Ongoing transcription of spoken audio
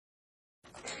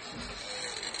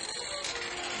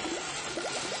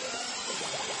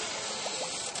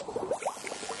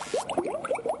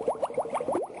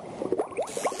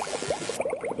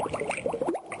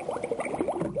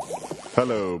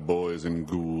Hello, boys and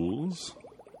ghouls,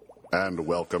 and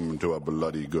welcome to a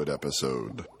bloody good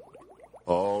episode.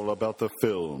 All about the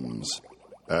films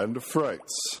and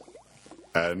frights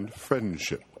and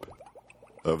friendship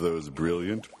of those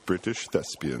brilliant British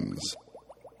thespians,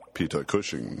 Peter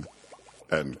Cushing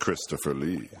and Christopher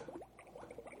Lee.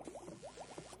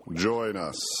 Join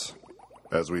us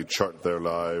as we chart their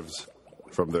lives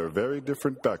from their very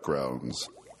different backgrounds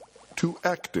to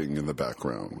acting in the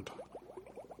background.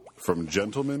 From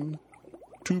gentlemen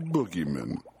to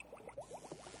boogeymen.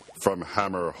 From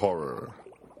Hammer horror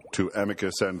to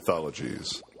amicus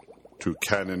anthologies to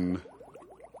canon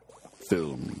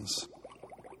films.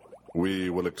 We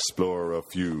will explore a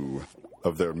few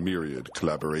of their myriad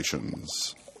collaborations.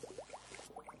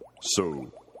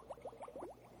 So,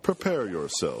 prepare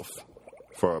yourself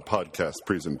for our podcast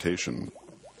presentation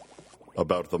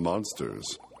about the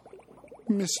monsters,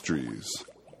 mysteries,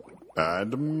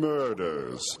 and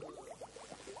murders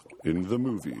in the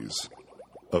movies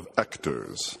of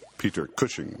actors Peter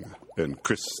Cushing and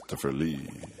Christopher Lee.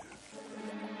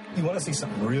 You want to see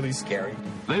something really scary?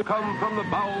 They come from the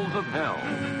bowels of hell,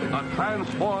 a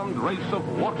transformed race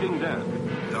of walking dead.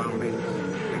 Zombies,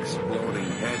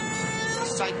 exploding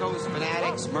heads. Psychos,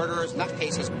 fanatics, murderers,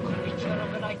 nutcases.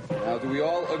 Now, do we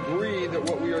all agree that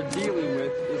what we are dealing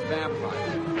with is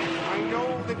vampires? I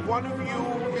know that one of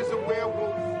you is a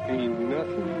werewolf. Ain't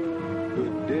nothing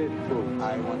but dead folk.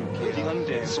 I want to kill The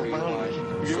undead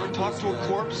surround me. You ever talk to a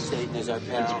corpse? Satan is our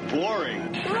pal. It's boring.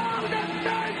 Throw the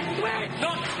third switch!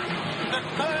 Look! The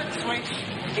third switch!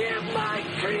 Give my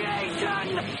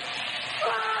creation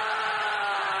life!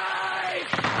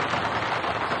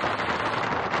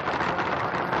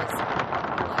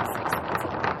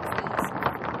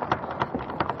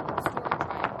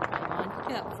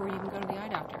 Do that before you even go to the eye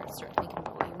doctor and start thinking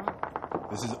about what you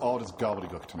want. This is all just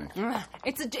gobbledygook to me.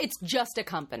 It's just a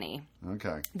company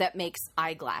Okay. that makes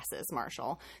eyeglasses,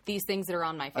 Marshall. These things that are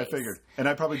on my face. I figured. And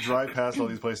I probably drive past all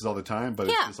these places all the time, but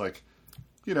it's Yeah. just like,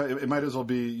 you know, it might as well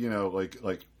be, you know, like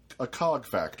a cog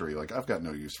factory. Like, I've got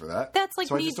no use for that. That's like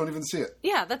so me- I just don't even see it.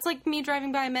 Yeah, that's like me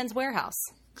driving by a Men's Warehouse.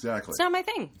 Exactly. It's not my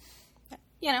thing.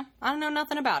 You know, I don't know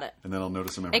nothing about it. And then I'll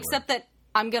notice them everywhere. Except that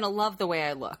I'm going to love the way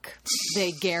I look.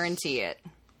 They guarantee it.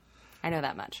 I know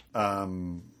that much.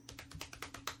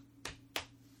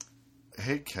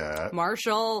 Hey, Kat.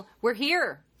 Marshall, we're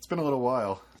here. It's been a little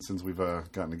while since we've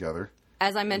gotten together.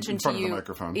 As I mentioned in front to you, of the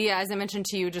microphone. Yeah, as I mentioned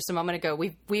to you just a moment ago,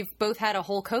 we've both had a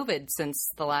whole COVID since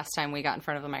the last time we got in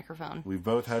front of the microphone. We've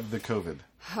both had the COVID.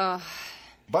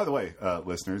 By the way,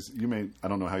 listeners, I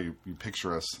don't know how you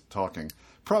picture us talking.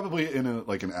 Probably in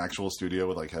an actual studio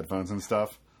with like headphones and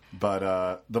stuff.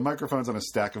 But the microphone's on a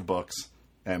stack of books,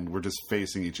 and we're just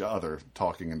facing each other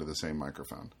talking into the same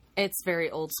microphone. It's very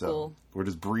old So school. we're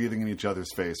just breathing in each other's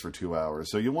face for 2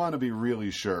 hours. So you want to be really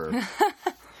sure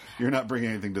you're not bringing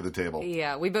anything to the table.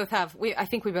 Yeah, I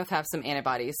think we both have some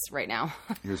antibodies right now.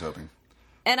 Here's hoping.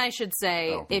 And I should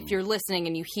say, Oh. if you're listening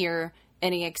and you hear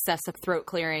any excessive throat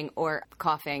clearing or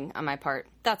coughing on my part,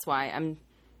 that's why I'm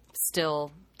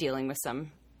still dealing with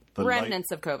some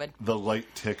remnants of COVID. The light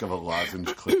tick of a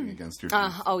lozenge clicking against your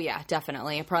teeth. Oh, yeah,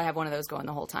 definitely. I probably have one of those going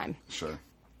the whole time. Sure.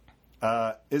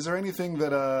 Is there anything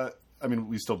that,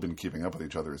 we've still been keeping up with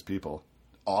each other as people,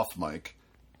 off mic.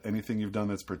 Anything you've done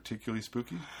that's particularly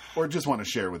spooky? Or just want to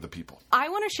share with the people? I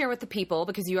want to share with the people,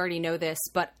 because you already know this,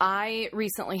 but I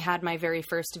recently had my very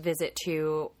first visit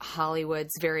to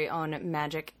Hollywood's very own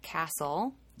Magic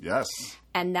Castle. Yes.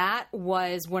 And that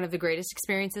was one of the greatest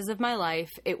experiences of my life.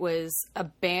 It was a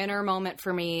banner moment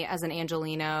for me as an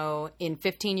Angelino in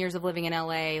 15 years of living in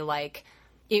LA. Like,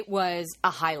 it was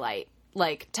a highlight.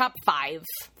 Like, top 5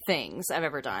 things I've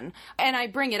ever done. And I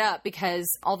bring it up because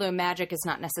although magic is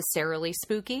not necessarily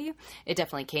spooky, it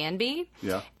definitely can be.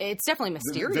 Yeah. It's definitely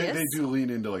mysterious. They do lean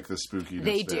into, like, the spookiness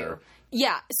They there. do.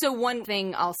 Yeah. So one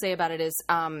thing I'll say about it is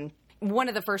one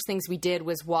of the first things we did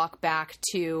was walk back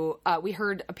to, we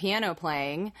heard a piano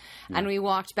playing, and we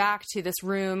walked back to this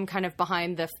room kind of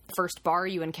behind the first bar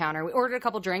you encounter. We ordered a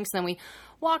couple drinks, then we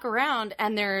walk around,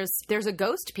 and there's a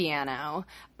ghost piano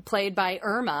played by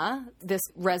Irma, this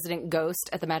resident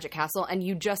ghost at the Magic Castle, and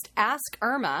you just ask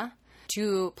Irma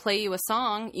to play you a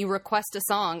song. You request a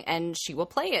song, and she will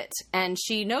play it. And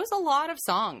she knows a lot of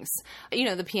songs. You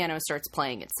know, the piano starts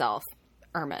playing itself.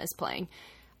 Irma is playing.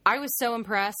 I was so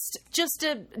impressed. Just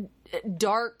a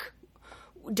dark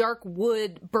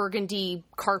wood, burgundy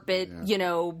carpet,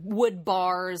 wood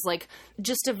bars, like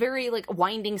just a very like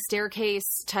winding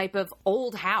staircase type of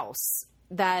old house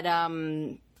that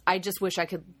I just wish I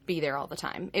could be there all the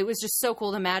time. It was just so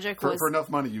cool. The magic was... For enough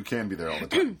money, you can be there all the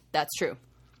time. That's true.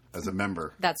 As a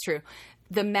member. That's true.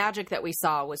 the magic that we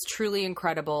saw was truly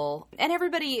incredible. And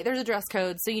everybody, there's a dress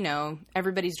code, so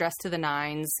everybody's dressed to the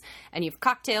nines, and you have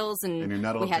cocktails, and you're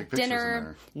not allowed we to had take pictures dinner. in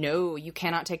there. No, you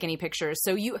cannot take any pictures.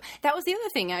 So that was the other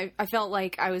thing. I felt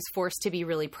like I was forced to be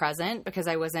really present because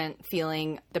I wasn't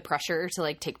feeling the pressure to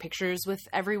like take pictures with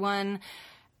everyone.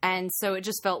 And so it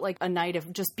just felt like a night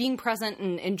of just being present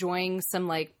and enjoying some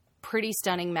like pretty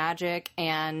stunning magic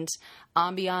and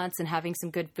ambiance and having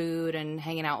some good food and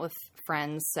hanging out with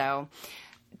friends. So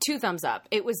 2 thumbs up.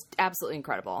 It was absolutely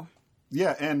incredible.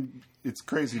 Yeah, and it's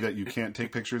crazy that you can't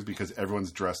take pictures because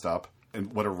everyone's dressed up.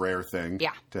 And what a rare thing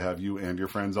to have you and your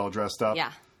friends all dressed up.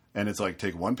 Yeah. And it's like,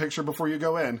 take one picture before you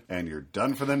go in, and you're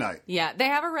done for the night. Yeah, they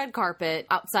have a red carpet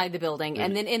outside the building,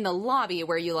 and then in the lobby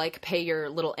where you, like, pay your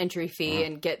little entry fee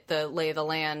and get the lay of the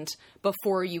land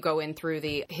before you go in through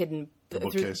the hidden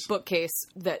bookcase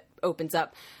that opens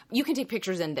up. You can take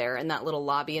pictures in there in that little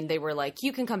lobby, and they were like,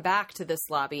 you can come back to this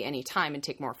lobby anytime and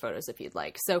take more photos if you'd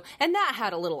like. So, and that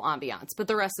had a little ambiance, but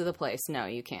the rest of the place, no,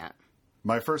 you can't.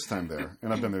 My first time there,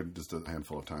 and I've been there just a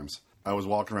handful of times, I was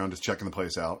walking around just checking the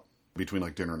place out between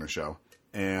like dinner and a show,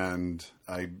 and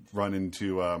I run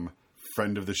into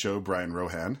friend of the show, Brian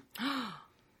Rohan.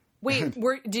 Wait,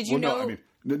 did you know?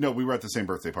 No, we were at the same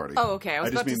birthday party. Oh, okay. I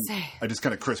was about to say. I just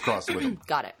kind of crisscrossed with him.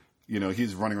 Got it.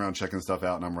 He's running around checking stuff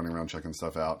out, and I'm running around checking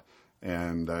stuff out.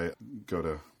 And I go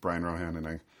to Brian Rohan,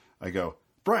 and I go,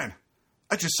 Brian,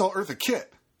 I just saw Eartha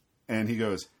Kitt. And he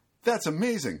goes, that's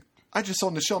amazing. I just saw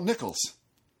Nichelle Nichols.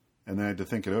 And then I had to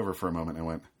think it over for a moment and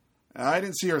went, I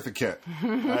didn't see Eartha Kitt.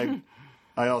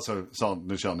 I also saw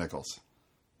Nichelle Nichols.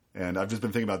 And I've just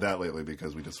been thinking about that lately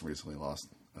because we just recently lost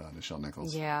Nichelle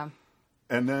Nichols. Yeah.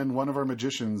 And then one of our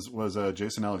magicians was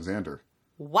Jason Alexander.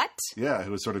 What? Yeah,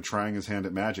 who was sort of trying his hand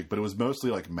at magic, but it was mostly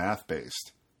like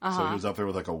math-based. So he was up there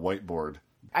with like a whiteboard.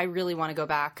 I really want to go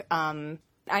back.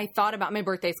 I thought about my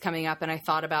birthday's coming up, and I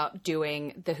thought about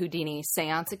doing the Houdini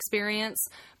seance experience,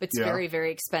 but it's very,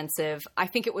 very expensive. I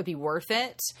think it would be worth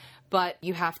it, but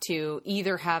you have to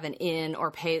either have an in or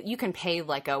pay. You can pay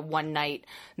like a one-night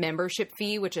membership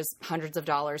fee, which is hundreds of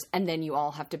dollars, and then you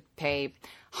all have to pay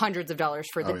hundreds of dollars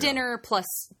for the dinner, plus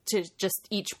to just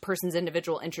each person's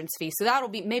individual entrance fee. So that'll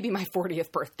be maybe my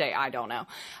 40th birthday. I don't know.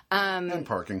 And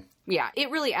parking. Yeah, it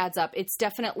really adds up. It's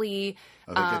definitely...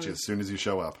 They get you as soon as you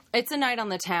show up. It's a night on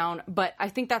the town, but I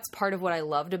think that's part of what I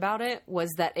loved about it, was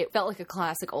that it felt like a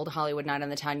classic old Hollywood night on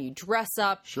the town. You dress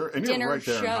up, sure, and dinner, you're right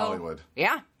there show. in Hollywood.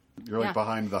 Yeah. You're like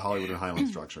behind the Hollywood and Highland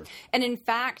structure. And in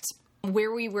fact,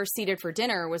 where we were seated for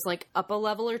dinner was like up a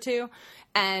level or two,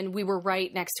 and we were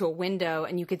right next to a window,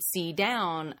 and you could see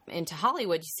down into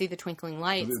Hollywood. You see the twinkling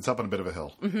lights. It's up on a bit of a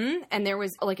hill. Mm-hmm. And there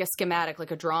was like a schematic, like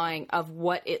a drawing of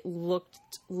what it looked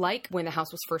like when the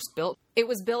house was first built. It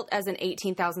was built as an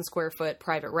 18,000 square foot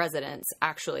private residence,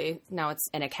 actually. Now it's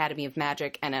an Academy of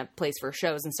Magic and a place for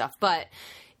shows and stuff. But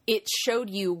it showed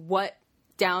you what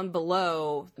down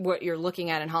below what you're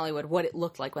looking at in Hollywood, what it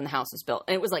looked like when the house was built.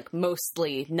 And it was like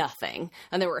mostly nothing.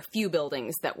 And there were a few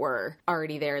buildings that were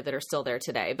already there that are still there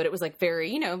today. But it was like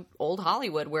very, old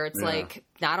Hollywood, where it's like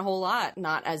not a whole lot,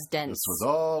 not as dense. This was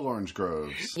all orange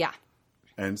groves. Yeah.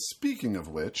 And speaking of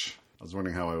which, I was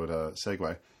wondering how I would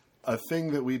segue. A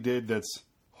thing that we did that's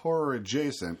horror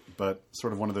adjacent, but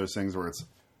sort of one of those things where it's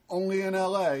only in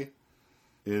LA,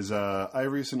 is I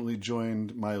recently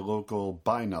joined my local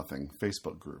Buy Nothing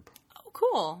Facebook group. Oh,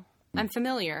 cool. I'm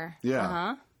familiar. Yeah.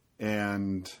 Uh-huh.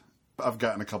 And I've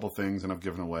gotten a couple things, and I've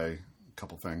given away a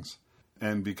couple things.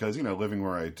 And because, living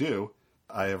where I do,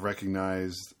 I have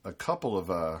recognized a couple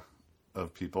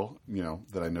of people,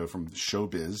 that I know from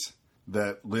showbiz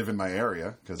that live in my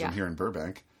area, because I'm here in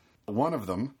Burbank. One of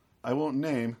them, I won't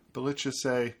name, but let's just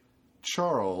say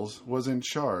Charles was in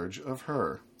charge of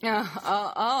her.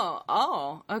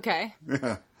 Okay.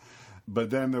 Yeah. But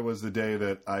then there was the day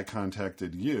that I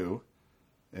contacted you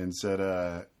and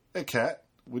said, hey, Kat,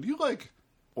 would you like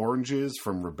oranges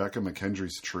from Rebecca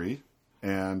McKendry's tree?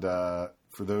 And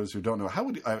for those who don't know,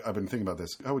 I've been thinking about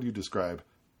this. How would you describe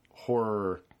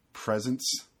horror presence,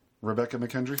 Rebecca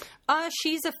McKendry?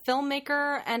 She's a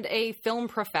filmmaker and a film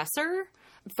professor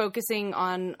focusing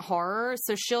on horror.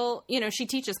 So she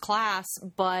teaches class,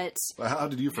 but... How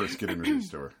did you first get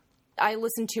introduced to her? I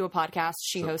listened to a podcast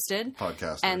she hosted.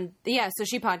 Podcaster. And so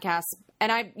she podcasts.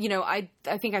 And I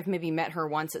think I've maybe met her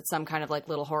once at some kind of like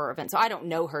little horror event. So I don't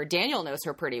know her. Daniel knows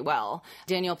her pretty well.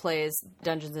 Daniel plays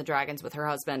Dungeons and Dragons with her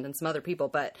husband and some other people.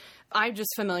 But I'm just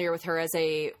familiar with her as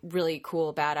a really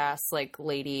cool, badass, like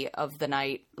lady of the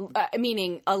night,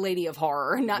 meaning a lady of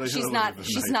horror. She's not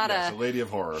a lady of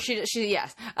horror.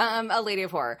 A lady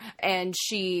of horror. And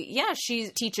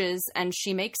she teaches and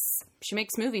she makes she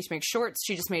makes movies. She makes shorts.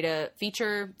 She just made a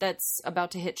feature that's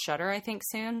about to hit Shudder, I think,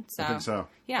 soon. So I think so.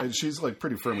 Yeah. And she's like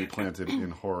pretty firmly planted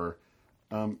in horror.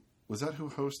 Was that who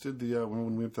hosted the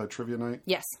when we went to that trivia night?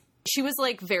 Yes. She was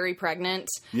like very pregnant,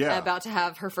 about to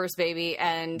have her first baby,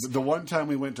 and the one time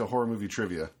we went to horror movie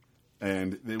trivia,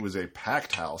 and it was a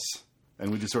packed house,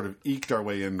 and we just sort of eked our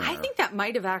way in there. I think that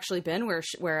might have actually been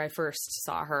where I first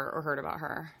saw her or heard about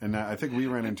her. And I think we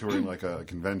ran into her in like a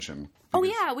convention. Oh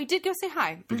yeah, we did go say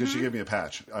hi. Because she gave me a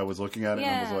patch. I was looking at it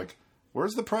and I was like,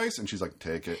 "Where's the price?" And she's like,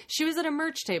 "Take it." She was at a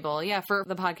merch table, for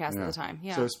the podcast at the time.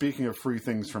 Yeah. So speaking of free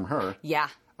things from her,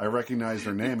 I recognized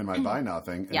her name in my Buy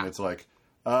Nothing, and it's like,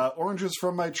 oranges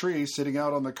from my tree sitting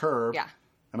out on the curb. Yeah.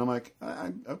 And I'm like,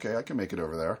 okay, I can make it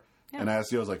over there. Yeah. And I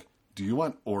asked you, I was like, do you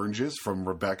want oranges from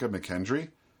Rebecca McKendry?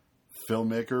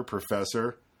 Filmmaker,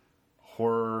 professor,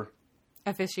 horror...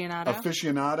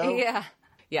 Aficionado? Yeah.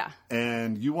 Yeah.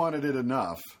 And you wanted it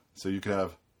enough so you could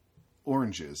have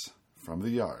oranges from the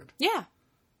yard. Yeah.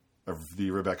 Of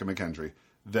the Rebecca McKendry.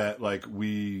 That, like,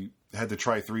 we had to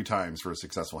try 3 times for a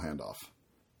successful handoff.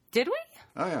 Did we?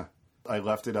 Oh, yeah. I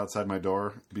left it outside my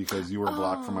door because you were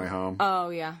blocked from my home. Oh,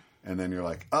 yeah. And then you're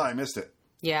like, I missed it.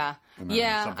 Yeah.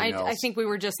 Yeah, I think we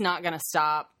were just not going to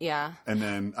stop. Yeah. And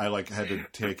then I, like, had to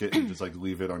take it and just, like,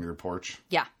 leave it on your porch.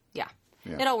 Yeah.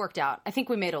 It all worked out. I think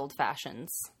we made old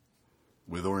fashions.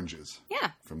 With oranges.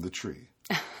 Yeah. From the tree.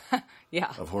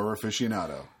 Yeah. Of horror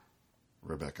aficionado,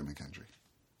 Rebecca McKendry.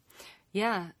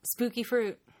 Yeah. Spooky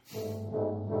fruit.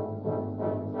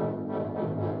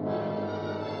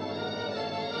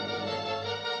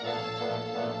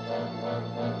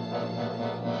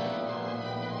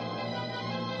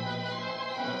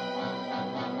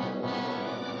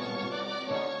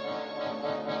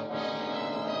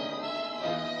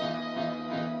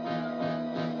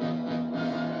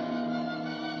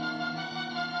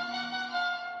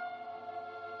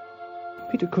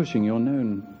 Peter Cushing, you're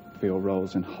known for your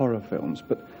roles in horror films,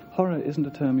 but horror isn't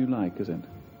a term you like, is it?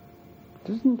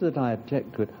 It isn't that I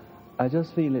object to it. I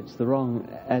just feel it's the wrong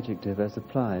adjective as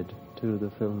applied to the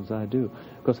films I do.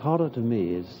 Because horror to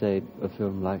me is, say, a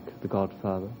film like The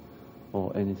Godfather,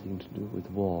 or anything to do with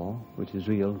war, which is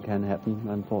real and can happen,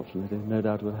 unfortunately. No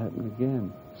doubt it will happen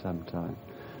again sometime.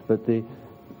 But the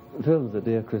films that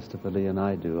dear Christopher Lee and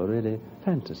I do are really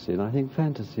fantasy, and I think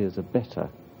fantasy is a better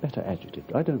adjective.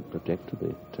 I don't object to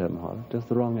the term horror, just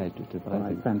the wrong adjective, I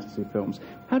think. Fantasy films.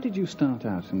 How did you start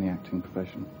out in the acting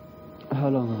profession? How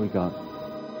long have we got?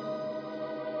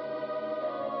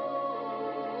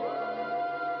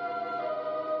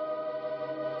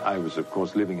 I was, of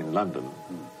course, living in London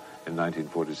in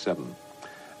 1947,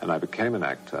 and I became an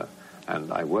actor,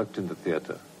 and I worked in the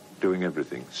theatre, doing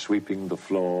everything, sweeping the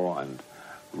floor and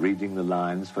reading the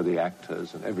lines for the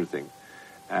actors and everything.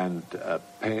 And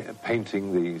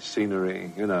painting the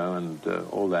scenery, and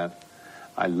all that.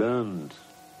 I learned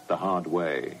the hard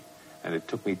way, and it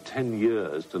took me 10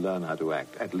 years to learn how to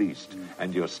act, at least.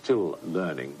 And you're still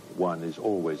learning. One is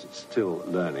always still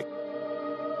learning.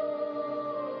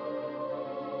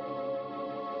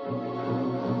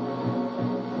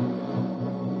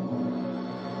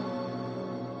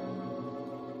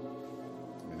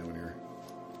 Let me know when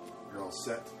you're all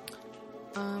set.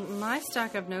 My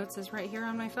stack of notes is right here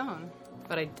on my phone.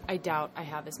 But I doubt I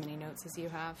have as many notes as you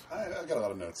have. I got a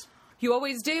lot of notes. You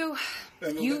always do.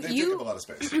 And they take up a lot of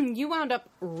space. You wound up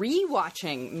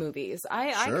rewatching movies.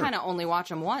 I kind of only watch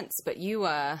them once, but you...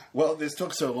 Well, this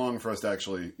took so long for us to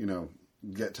actually,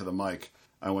 get to the mic.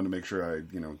 I wanted to make sure I,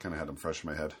 kind of had them fresh in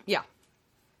my head. Yeah.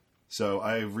 So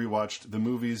I rewatched the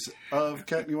movies of...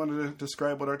 Kat, you wanted to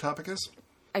describe what our topic is?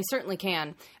 I certainly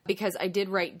can, because I did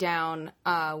write down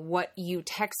what you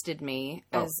texted me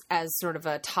as sort of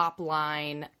a top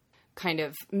line kind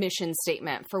of mission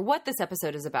statement for what this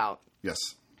episode is about. Yes.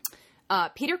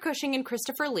 Peter Cushing and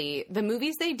Christopher Lee, the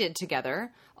movies they did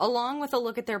together, along with a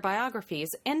look at their biographies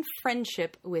and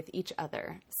friendship with each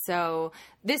other. So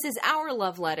this is our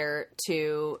love letter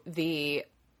to the...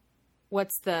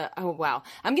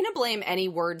 I'm going to blame any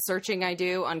word searching I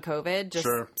do on COVID, just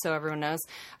so everyone knows.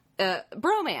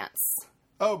 Bromance.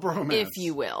 Oh, bromance. If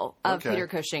you will, of Peter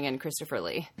Cushing and Christopher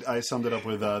Lee. I summed it up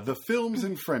with the films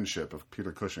and friendship of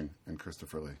Peter Cushing and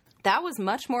Christopher Lee. That was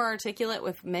much more articulate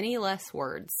with many less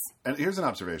words. And here's an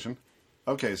observation.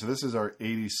 Okay, so this is our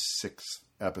 86th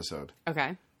episode.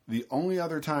 Okay. The only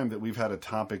other time that we've had a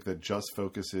topic that just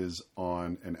focuses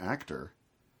on an actor,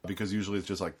 because usually it's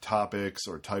just like topics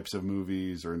or types of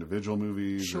movies or individual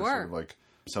movies or sort of like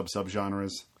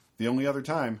sub-genres. The only other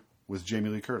time was Jamie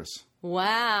Lee Curtis.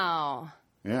 Wow.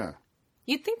 Yeah.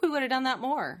 You'd think we would have done that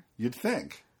more. You'd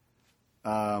think.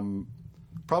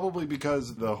 Probably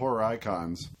because the horror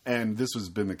icons, and this has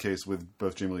been the case with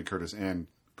both Jamie Lee Curtis and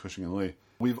Cushing and Lee,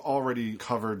 we've already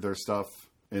covered their stuff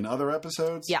in other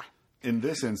episodes. Yeah. In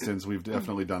this instance, we've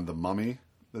definitely done The Mummy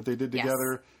that they did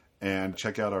together. Yes. And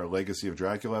check out our Legacy of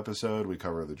Dracula episode. We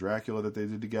cover the Dracula that they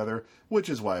did together, which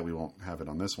is why we won't have it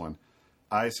on this one.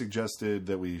 I suggested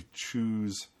that we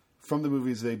choose from the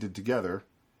movies they did together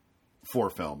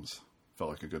 4 films. Felt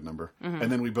like a good number. Mm-hmm.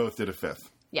 And then we both did a 5th.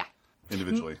 Yeah.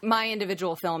 Individually. My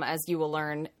individual film, as you will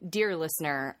learn, dear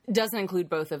listener, doesn't include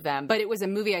both of them. But it was a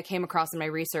movie I came across in my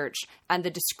research, and the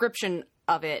description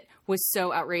of it was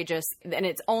so outrageous. And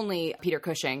it's only Peter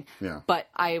Cushing. Yeah. But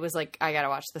I was like, I got to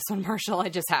watch this one, Marshall. I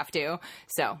just have to.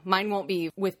 So mine won't be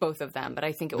with both of them, but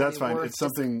I think it will That's be fine. worth It's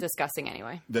something discussing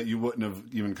anyway. That you wouldn't have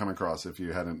even come across if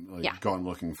you hadn't gone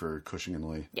looking for Cushing and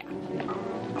Lee. Yeah.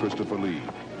 Christopher Lee.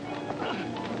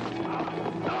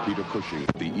 Peter Cushing,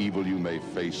 the evil you may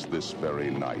face this very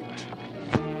night.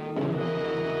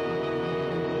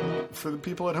 For the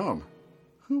people at home,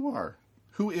 who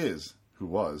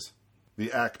was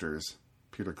the actors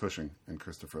Peter Cushing and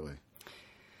Christopher Lee?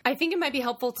 I think it might be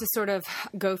helpful to sort of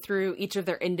go through each of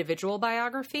their individual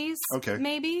biographies. Okay.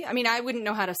 Maybe. I mean, I wouldn't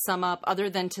know how to sum up other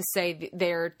than to say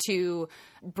they're 2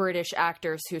 British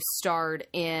actors who starred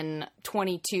in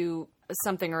 22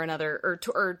 something or another,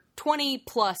 or 20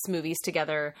 plus movies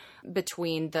together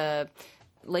between the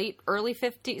early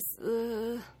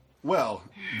 50s. Well,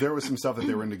 there was some stuff that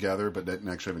they were in together, but didn't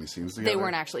actually have any scenes together. They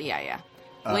weren't actually, yeah.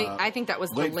 I think that was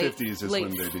the late 50s is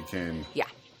when they became... Yeah.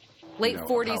 Late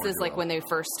 40s is like when they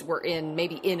first were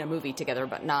maybe in a movie together,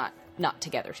 but not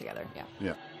together, yeah.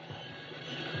 Yeah.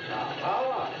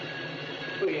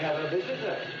 We have a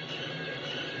visitor.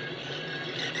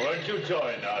 Won't you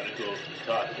join our little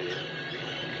party?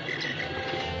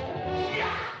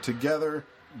 Together,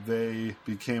 they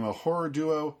became a horror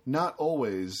duo, not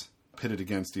always pitted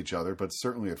against each other, but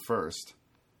certainly at first.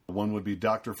 One would be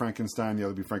Dr. Frankenstein, the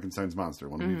other would be Frankenstein's monster.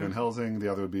 One would be Van Helsing,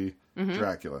 the other would be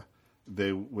Dracula.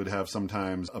 They would have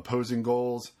sometimes opposing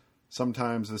goals,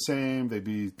 sometimes the same. They'd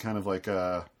be kind of like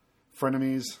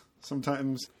frenemies,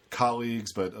 sometimes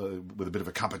colleagues, but with a bit of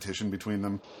a competition between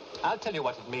them. I'll tell you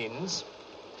what it means.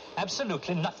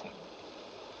 Absolutely nothing.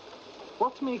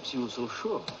 What makes you so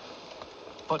sure?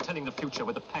 Foretelling the future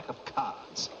with a pack of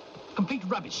cards. Complete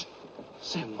rubbish.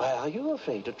 Then why are you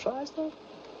afraid to try stuff?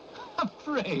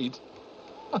 Afraid?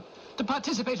 To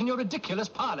participate in your ridiculous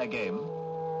parlor game.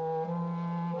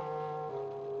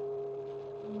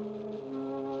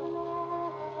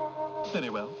 Very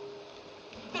well.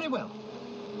 Very well.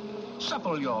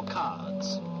 Shuffle your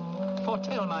cards.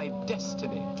 Foretell my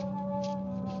destiny.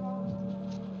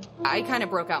 I kind of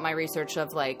broke out my research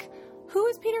of who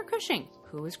is Peter Cushing?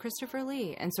 Who is Christopher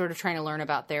Lee? And sort of trying to learn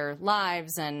about their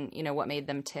lives and, what made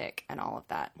them tick and all of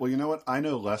that. Well, you know what? I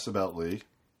know less about Lee,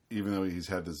 even though he's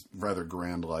had this rather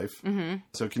grand life. Mm-hmm.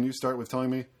 So can you start with telling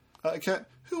me, Kat,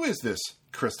 who is this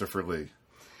Christopher Lee?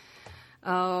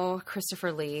 Oh,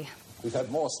 Christopher Lee. We've had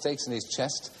more steaks in his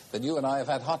chest than you and I have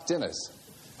had hot dinners.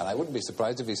 And I wouldn't be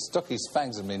surprised if he stuck his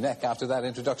fangs in my neck after that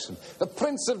introduction. The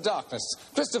Prince of Darkness,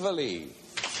 Christopher Lee.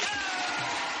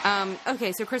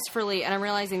 Okay, so Christopher Lee, and I'm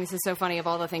realizing this is so funny. Of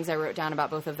all the things I wrote down about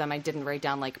both of them, I didn't write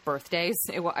down birthdays.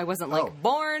 I wasn't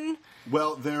born.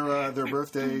 Well, their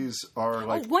birthdays are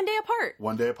 1 day apart.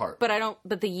 1 day apart.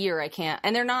 But the year I can't.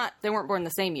 And they weren't born the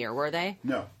same year, were they?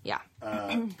 No. Yeah.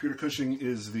 Peter Cushing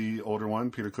is the older one.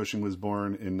 Peter Cushing was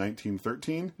born in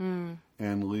 1913,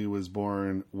 and Lee was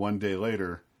born 1 day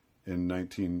later in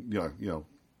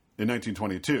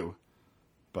 1922,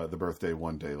 but the birthday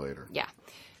 1 day later. Yeah.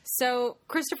 So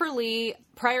Christopher Lee,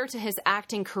 prior to his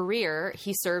acting career,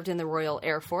 he served in the Royal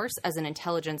Air Force as an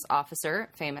intelligence officer,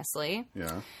 famously.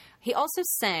 Yeah. He also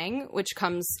sang, which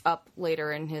comes up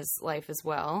later in his life as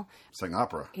well. Sang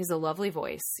opera. He has a lovely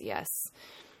voice, yes.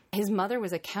 His mother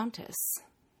was a countess.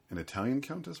 An Italian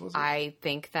countess, was it? I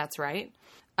think that's right.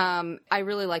 I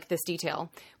really like this detail.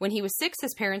 When he was 6,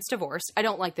 his parents divorced. I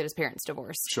don't like that his parents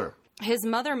divorced. Sure. His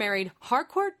mother married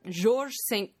Harcourt Georges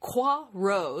St. Croix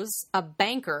Rose, a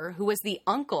banker who was the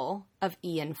uncle of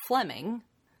Ian Fleming,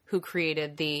 who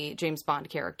created the James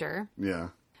Bond character. Yeah.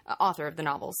 Author of the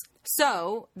novels.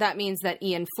 So that means that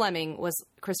Ian Fleming was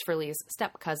Christopher Lee's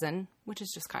step-cousin, which is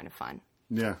just kind of fun.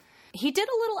 Yeah. He did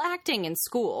a little acting in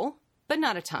school, but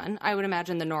not a ton. I would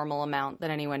imagine the normal amount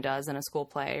that anyone does in a school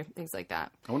play, things like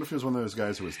that. I wonder if he was one of those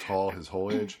guys who was tall his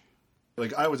whole age.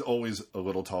 I was always a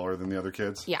little taller than the other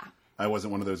kids. Yeah. I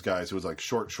wasn't one of those guys who was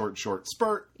short,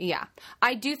 spurt. Yeah.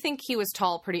 I do think he was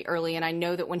tall pretty early, and I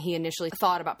know that when he initially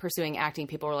thought about pursuing acting,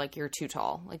 people were like, you're too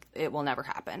tall. It will never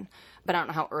happen. But I don't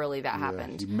know how early that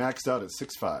happened. He maxed out at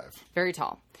 6'5". Very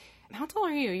tall. How tall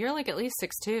are you? You're like at least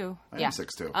 6'2". I am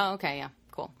 6'2". Oh, okay, yeah,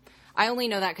 cool. I only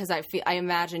know that because I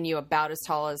imagine you about as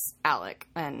tall as Alec,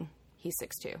 and he's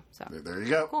 6'2". So there you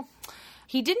go. Cool.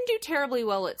 He didn't do terribly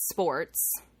well at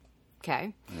sports.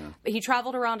 Okay. Yeah. But he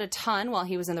traveled around a ton while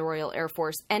he was in the Royal Air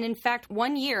Force. And in fact,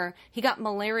 one year, he got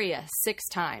malaria 6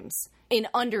 times in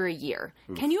under a year.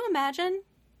 Oof. Can you imagine?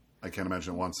 I can't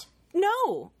imagine it once.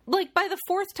 No. Like, by the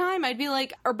 4th time, I'd be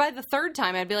like, or by the 3rd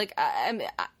time, I'd be like, I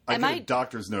get a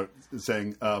doctor's note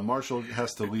saying, Marshall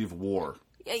has to leave war.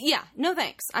 Yeah. No,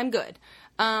 thanks. I'm good.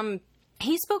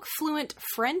 He spoke fluent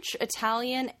French,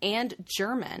 Italian, and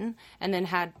German, and then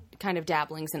had kind of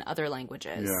dabblings in other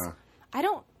languages. Yeah.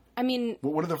 Well,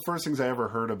 one of the first things I ever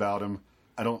heard about him,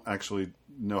 I don't actually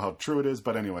know how true it is,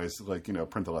 but anyways, like,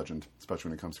 print the legend, especially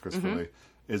when it comes to Christopher Lee,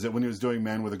 is that when he was doing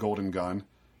Man with a Golden Gun,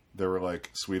 there were, like,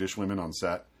 Swedish women on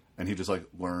set, and he just, like,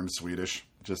 learned Swedish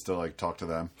just to, like, talk to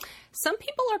them. Some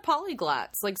people are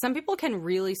polyglots. Like, some people can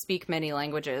really speak many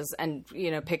languages and,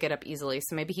 pick it up easily,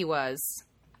 so maybe he was.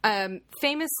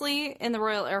 Famously, in the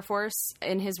Royal Air Force,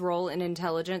 in his role in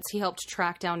intelligence, he helped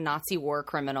track down Nazi war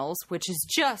criminals, which is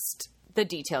just the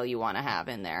detail you want to have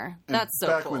in there. And that's so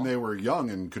back cool. When they were young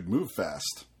and could move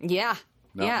fast. Yeah.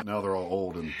 Now they're all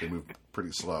old and they move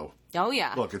pretty slow. Oh,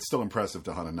 yeah. Look, it's still impressive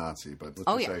to hunt a Nazi, but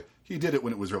let's just say he did it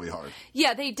when it was really hard.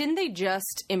 Yeah, they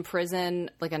just imprison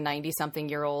like a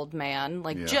 90-something-year-old man?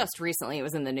 Just recently it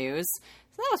was in the news.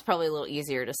 So that was probably a little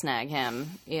easier to snag him,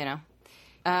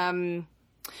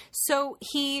 So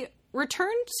he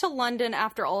returned to London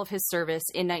after all of his service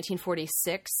in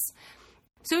 1946.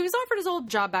 So he was offered his old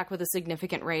job back with a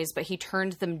significant raise, but he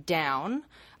turned them down.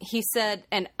 He said,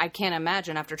 and I can't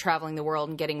imagine after traveling the world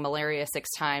and getting malaria 6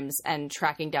 times and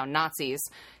tracking down Nazis,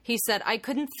 he said, I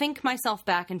couldn't think myself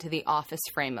back into the office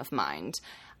frame of mind.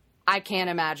 I can't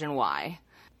imagine why.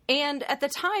 And at the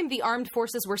time, the armed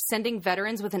forces were sending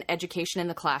veterans with an education in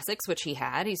the classics, which he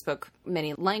had. He spoke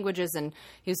many languages and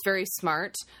he was very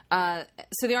smart.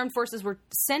 So the armed forces were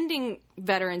sending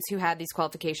veterans who had these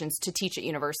qualifications to teach at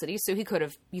universities. So you could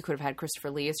have had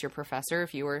Christopher Lee as your professor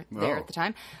if you were there at the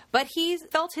time. But he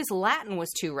felt his Latin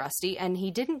was too rusty and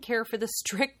he didn't care for the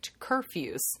strict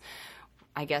curfews.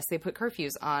 I guess they put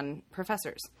curfews on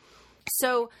professors.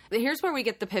 So here's where we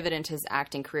get the pivot into his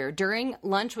acting career. During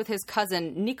lunch with his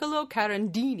cousin, Niccolo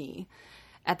Carandini,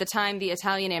 at the time the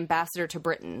Italian ambassador to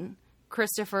Britain,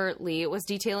 Christopher Lee was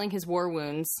detailing his war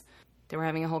wounds. They were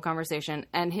having a whole conversation,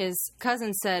 and his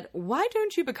cousin said, "Why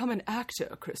don't you become an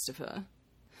actor, Christopher?"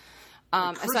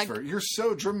 Christopher, you're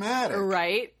so dramatic.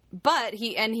 Right? But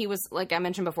he was, like I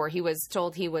mentioned before, he was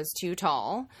told he was too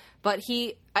tall. But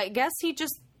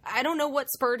I don't know what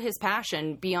spurred his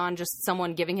passion beyond just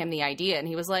someone giving him the idea. And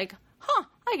he was like,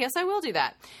 I guess I will do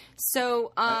that.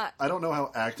 So I don't know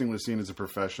how acting was seen as a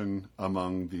profession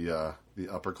among the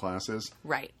upper classes.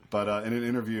 Right. But in an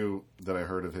interview that I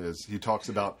heard of his, he talks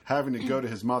about having to go to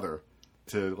his mother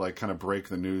to, like, kind of break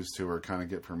the news to her, kind of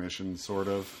get permission, sort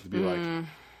of, to be like,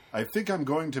 I think I'm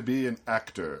going to be an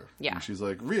actor. Yeah. And she's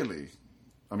like, really?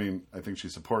 I mean, I think she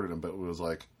supported him, but it was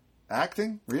like,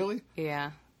 acting? Really?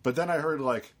 Yeah. But then I heard,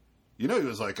 like, he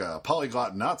was like a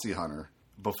polyglot Nazi hunter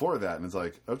before that. And it's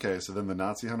like, okay, so then the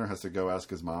Nazi hunter has to go ask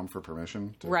his mom for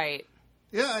permission? Right.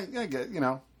 Yeah, I get,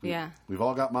 We've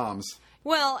all got moms.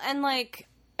 Well, and, like,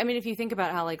 I mean, if you think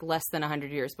about how, like, less than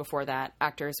 100 years before that,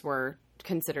 actors were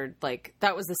considered, like,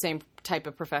 that was the same type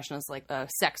of profession as, like, a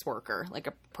sex worker, like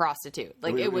a prostitute.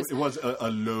 Like, it was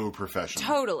a low profession.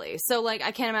 Totally. So, like,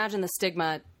 I can't imagine the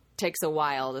stigma takes a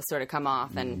while to sort of come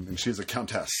off. And she's a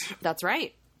countess. That's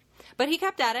right. But he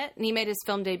kept at it, and he made his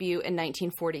film debut in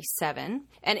 1947.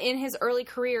 And in his early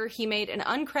career, he made an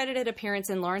uncredited appearance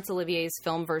in Laurence Olivier's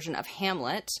film version of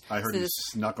Hamlet. I heard he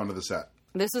snuck onto the set.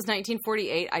 This was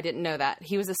 1948. I didn't know that.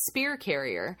 He was a spear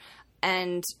carrier,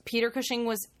 and Peter Cushing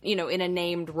was, in a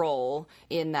named role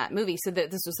in that movie. So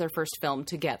this was their first film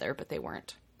together, but they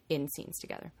weren't in scenes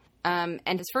together. And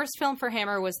his first film for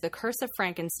Hammer was The Curse of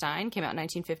Frankenstein, came out in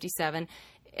 1957,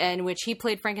 in which he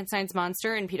played Frankenstein's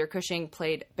monster, and Peter Cushing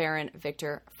played Baron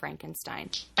Victor Frankenstein.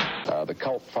 The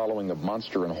cult following of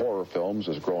monster and horror films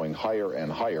is growing higher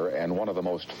and higher, and one of the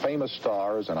most famous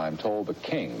stars, and I'm told the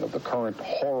king of the current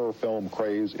horror film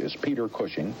craze, is Peter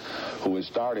Cushing, who has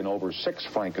starred in over 6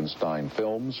 Frankenstein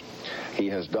films. He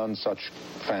has done such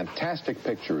fantastic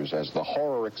pictures as The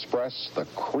Horror Express, The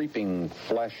Creeping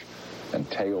Flesh, and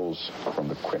Tales from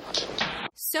the Crypt.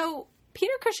 So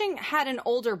Peter Cushing had an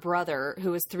older brother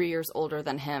who was 3 years older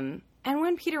than him. And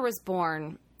when Peter was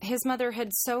born, his mother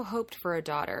had so hoped for a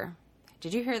daughter.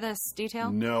 Did you hear this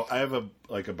detail? No, I have a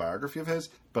biography of his,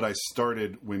 but I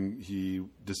started when he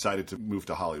decided to move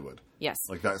to Hollywood. Yes.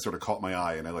 Like, that sort of caught my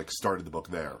eye, and I, started the book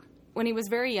there. when he was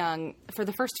very young, for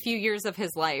the first few years of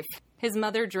his life, his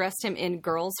mother dressed him in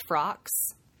girls' frocks,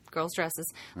 girls'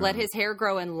 dresses, let his hair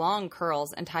grow in long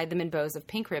curls, and tied them in bows of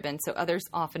pink ribbon, so others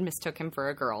often mistook him for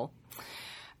a girl.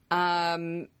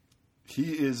 He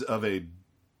is of a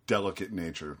delicate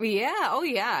nature. Yeah, oh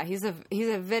yeah. He's a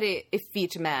very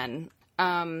effete man.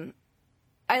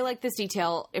 I like this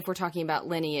detail if we're talking about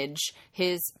lineage.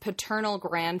 His paternal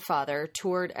grandfather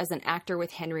toured as an actor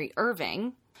with Henry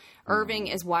Irving. Irving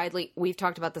is widely... We've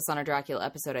talked about this on a Dracula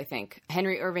episode, I think.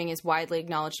 Henry Irving is widely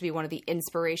acknowledged to be one of the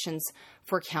inspirations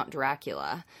for Count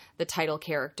Dracula, the title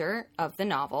character of the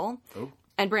novel. Oh.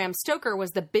 And Bram Stoker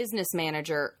was the business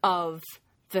manager of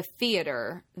the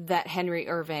theater that Henry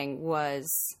Irving was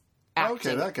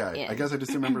acting Okay, that guy. in. I guess I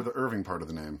just remember the Irving part of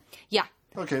the name. Yeah.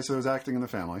 Okay, so it was acting in the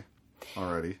family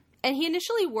already. And he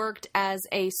initially worked as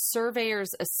a surveyor's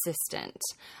assistant.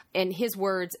 In his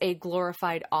words, a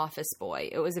glorified office boy.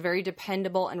 It was a very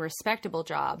dependable and respectable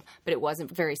job, but it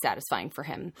wasn't very satisfying for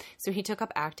him. So he took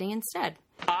up acting instead.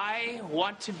 I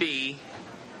want to be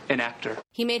an actor.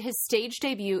 He made his stage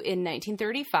debut in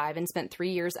 1935 and spent 3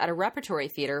 years at a repertory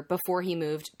theater before he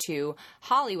moved to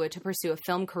Hollywood to pursue a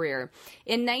film career.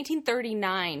 In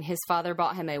 1939, his father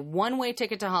bought him a one-way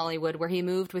ticket to Hollywood where he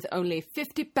moved with only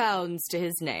 £50 to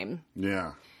his name.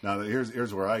 Yeah. Now,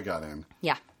 here's where I got in.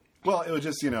 Yeah. Well, it was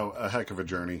just, a heck of a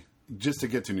journey just to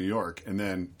get to New York and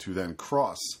then to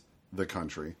cross the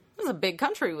country. This is a big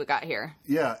country we got here.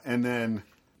 Yeah, and then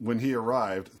when he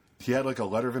arrived... He had a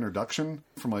letter of introduction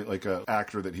from like a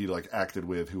actor that he acted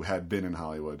with who had been in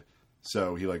Hollywood.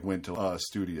 So he went to a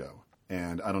studio.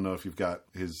 And I don't know if you've got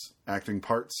his acting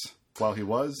parts while he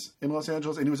was in Los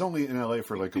Angeles. And he was only in LA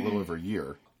for a little over a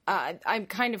year. I'm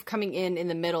kind of coming in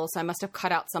the middle, so I must have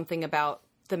cut out something about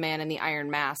the Man in the Iron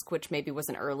Mask, which maybe was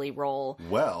an early role.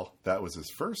 Well, that was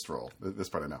his first role. This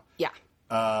part I know.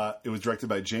 Yeah. It was directed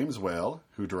by James Whale,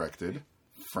 who directed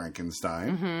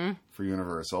Frankenstein for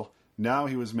Universal. Now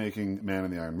he was making Man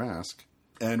in the Iron Mask.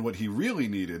 And what he really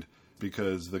needed,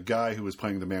 because the guy who was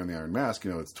playing the Man in the Iron Mask,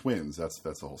 it's twins. That's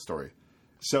the whole story.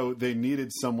 So they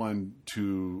needed someone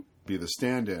to be the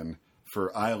stand-in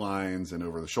for eye lines and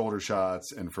over-the-shoulder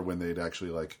shots and for when they'd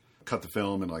actually, cut the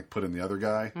film and, put in the other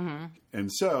guy. Mm-hmm.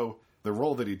 And so the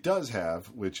role that he does have,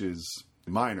 which is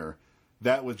minor,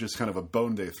 that was just kind of a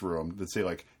bone they threw him. They'd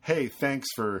say, hey, thanks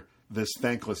for this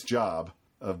thankless job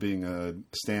of being a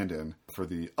stand-in for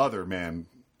the other man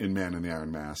in the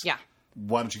Iron Mask. Yeah.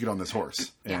 Why don't you get on this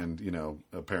horse? Yeah. And,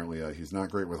 apparently he's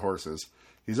not great with horses.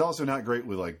 He's also not great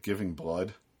with, giving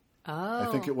blood. Oh.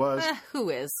 I think it was. Who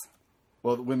is?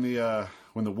 Well, when the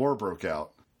war broke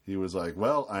out, he was like,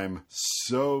 well, I'm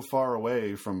so far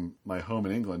away from my home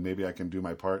in England, maybe I can do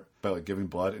my part by, giving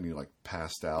blood, and he,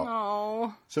 passed out.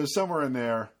 Oh. So somewhere in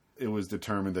there, it was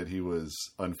determined that he was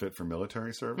unfit for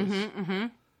military service. Mm-hmm.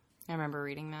 I remember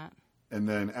reading that. And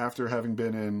then after having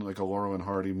been in a Laurel and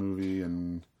Hardy movie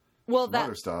and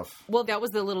other stuff. Well, that was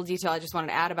the little detail I just wanted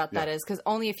to add about that is because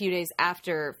only a few days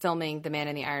after filming The Man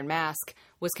in the Iron Mask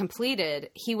was completed,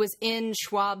 he was in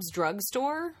Schwab's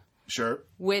drugstore. Sure.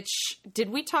 Which, did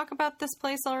we talk about this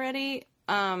place already?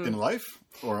 In life?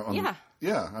 Or on, yeah.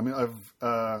 Yeah. I mean,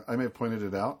 I may have pointed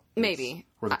it out. Maybe.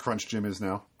 Where the Crunch Gym is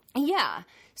now. Yeah.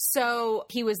 So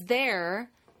he was there...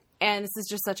 And this is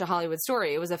just such a Hollywood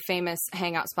story. It was a famous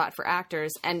hangout spot for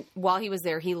actors. And while he was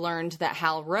there, he learned that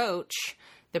Hal Roach,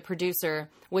 the producer,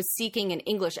 was seeking an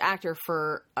English actor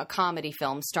for a comedy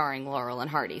film starring Laurel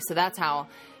and Hardy. So that's how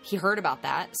he heard about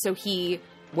that. So he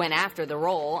went after the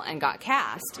role and got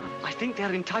cast. I think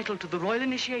they're entitled to the royal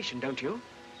initiation, don't you?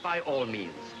 By all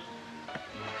means.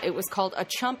 It was called A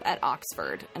Chump at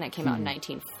Oxford, and it came out in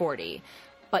 1940.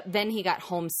 But then he got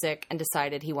homesick and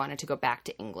decided he wanted to go back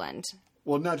to England.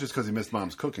 Well, not just because he missed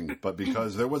Mom's cooking, but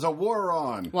because there was a war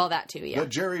on. Well, that too, yeah. The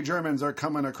Jerry Germans are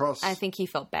coming across. I think he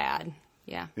felt bad.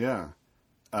 Yeah. Yeah.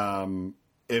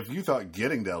 If you thought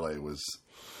getting to LA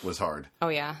was hard. Oh,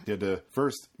 yeah. You had to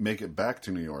first make it back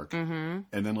to New York. Mm-hmm.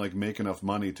 And then, make enough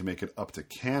money to make it up to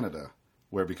Canada,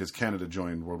 because Canada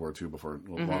joined World War II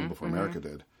long before America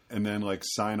did. And then,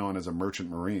 sign on as a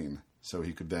merchant marine so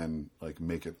he could then,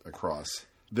 make it across.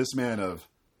 This man of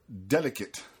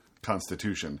delicate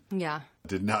constitution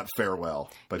did not fare well,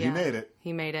 but he made it.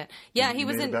 He made it. Yeah, he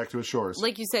was made it back to his shores.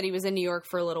 Like you said, he was in New York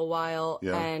for a little while,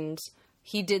 and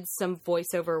he did some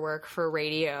voiceover work for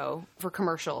radio, for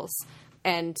commercials,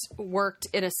 and worked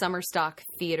in a summer stock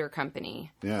theater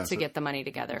company to get the money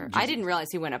together. I didn't realize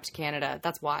he went up to Canada.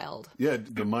 That's wild. Yeah,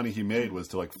 the money he made was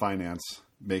to finance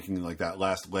making that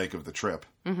last leg of the trip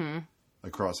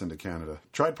across into Canada.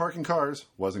 Tried parking cars,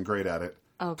 wasn't great at it.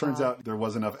 Oh, Turns God. out there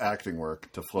was enough acting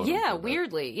work to float him Yeah, for a bit.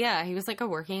 weirdly. Yeah, he was like a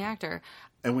working actor.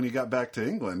 And when he got back to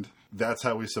England, that's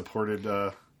how we supported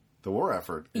the war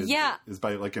effort. Is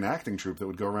by like an acting troupe that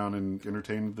would go around and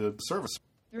entertain the service.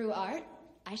 Through art,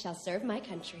 I shall serve my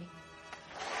country.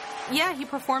 Yeah, he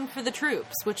performed for the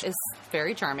troops, which is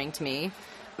very charming to me.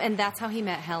 And that's how he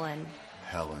met Helen.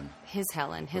 Helen,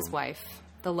 His wife,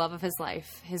 the love of his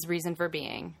life, his reason for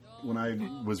being. When I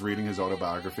was reading his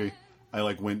autobiography, I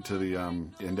like went to the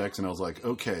index and I was like,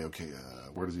 okay,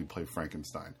 where does he play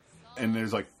Frankenstein? And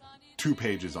there's like 2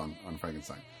 pages on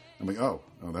Frankenstein. I'm like, oh,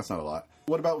 that's not a lot.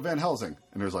 What about Van Helsing?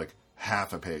 And there's like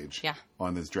half a page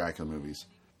on his Dracula movies.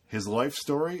 His life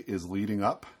story is leading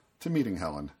up to meeting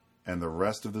Helen, and the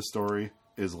rest of the story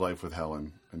is life with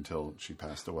Helen until she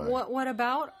passed away. What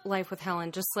about life with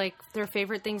Helen? Just like their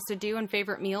favorite things to do and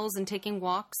favorite meals and taking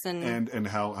walks and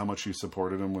how much she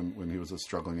supported him when he was a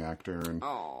struggling actor, and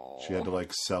she had to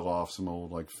like sell off some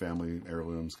old like family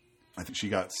heirlooms. I think she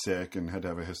got sick and had to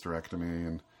have a hysterectomy,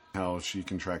 and how she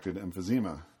contracted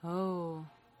emphysema.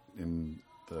 In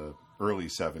the early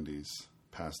 70s,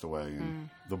 passed away, and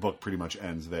the book pretty much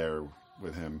ends there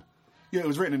with him. Yeah, it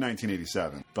was written in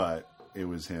 1987, but it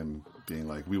was him being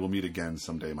like, "We will meet again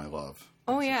someday, my love."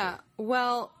 Oh, yeah.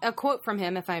 Well, a quote from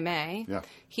him, if I may. Yeah.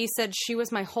 He said, "She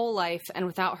was my whole life, and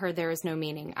without her there is no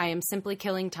meaning. I am simply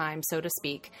killing time, so to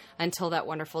speak, until that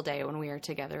wonderful day when we are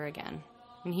together again."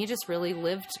 And he just really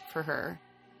lived for her.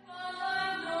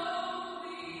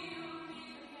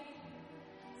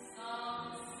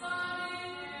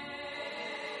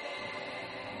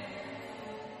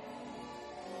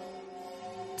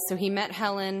 So he met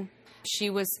Helen. She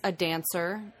was a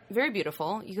dancer, very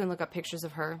beautiful. You can look up pictures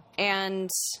of her. And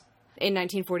in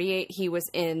 1948, he was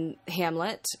in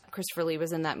Hamlet. Christopher Lee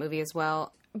was in that movie as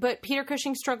well. But Peter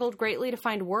Cushing struggled greatly to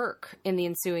find work in the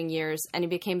ensuing years, and he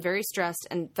became very stressed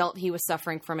and felt he was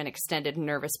suffering from an extended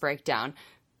nervous breakdown.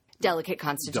 Delicate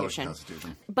constitution.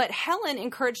 But Helen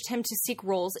encouraged him to seek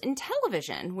roles in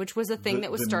television, which was a thing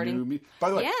that was starting. By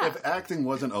the way, if acting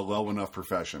wasn't a low enough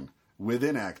profession,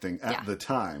 within acting at the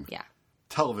time,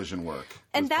 television work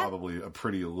was probably a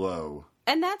pretty low.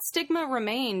 And that stigma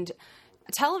remained.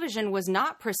 Television was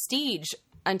not prestige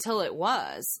until it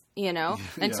was,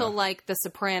 until like The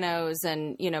Sopranos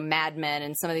and, Mad Men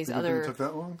and some of these other. It took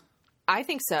that long? I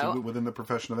think so. Within the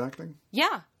profession of acting?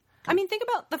 Yeah. I mean, think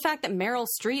about the fact that Meryl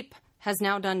Streep has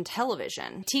now done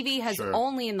television. TV has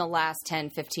only in the last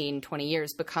 10, 15, 20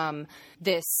 years become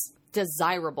this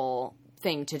desirable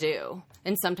thing to do,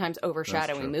 and sometimes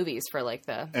overshadowing movies for like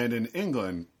the... And in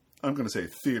England, I'm going to say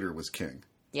theater was king.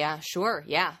 Yeah, sure,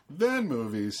 yeah. Then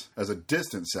movies as a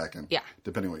distant second,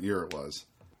 depending what year it was.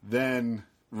 Then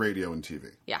radio and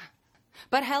TV. Yeah.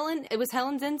 But Helen, it was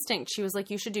Helen's instinct. She was like,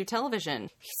 you should do television.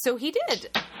 So he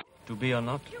did. To be or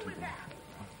not to be.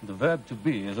 The verb to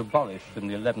be is abolished in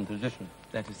the 11th edition.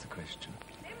 That is the question.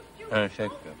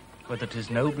 Shakespeare. Whether 'tis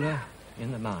nobler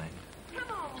in the mind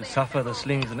to suffer the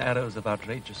slings and arrows of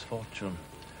outrageous fortune,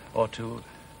 or to...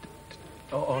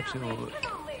 I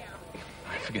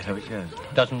forget how it goes.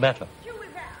 Doesn't matter.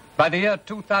 By the year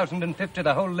 2050,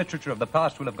 the whole literature of the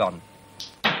past will have gone.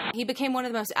 He became one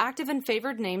of the most active and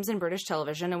favored names in British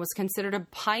television and was considered a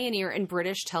pioneer in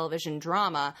British television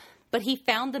drama, but he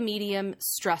found the medium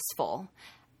stressful,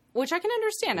 which I can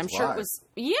understand. I'm sure it was...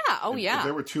 Yeah, If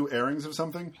there were 2 airings of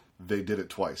something, they did it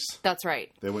twice. That's right.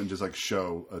 They wouldn't just like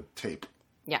show a tape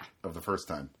of the first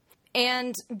time.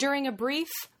 And during a brief,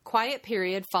 quiet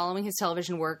period following his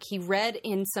television work, he read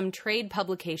in some trade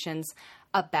publications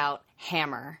about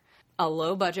Hammer, a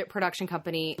low-budget production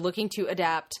company looking to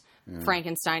adapt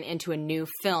Frankenstein into a new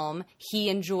film. He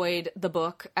enjoyed the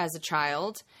book as a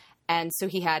child, and so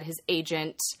he had his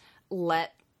agent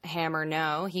let Hammer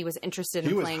know he was interested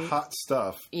in playing... He was hot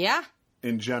stuff. Yeah.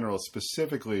 In general,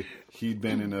 specifically, he'd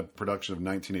been in a production of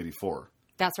 1984.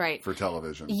 That's right. For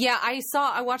television. Yeah, I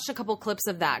watched a couple clips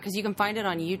of that, because you can find it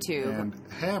on YouTube. And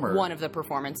Hammer... One of the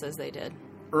performances they did.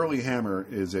 Early Hammer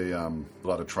is a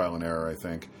lot of trial and error, I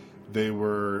think. They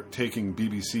were taking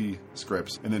BBC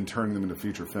scripts and then turning them into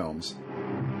feature films.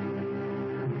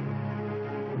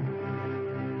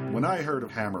 When I heard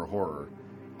of Hammer Horror,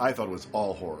 I thought it was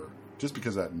all horror. Just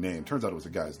because of that name. Turns out it was a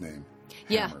guy's name.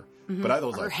 Hammer. Mm-hmm. But I thought it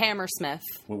was like... Hammersmith.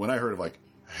 When I heard of like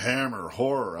Hammer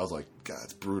Horror, I was like, God,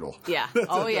 it's brutal. Yeah.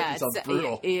 Oh, yeah. It sounds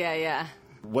brutal. Yeah.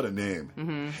 What a name.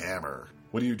 Mm-hmm. Hammer.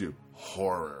 What do you do?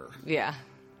 Horror. Yeah.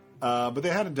 But they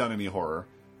hadn't done any horror,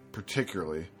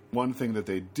 particularly. One thing that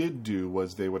they did do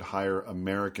was they would hire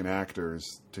American actors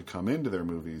to come into their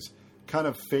movies, kind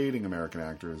of fading American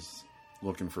actors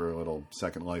looking for a little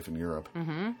second life in Europe.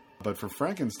 Mm-hmm. But for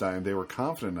Frankenstein, they were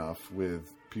confident enough with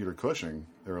Peter Cushing,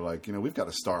 they were like, we've got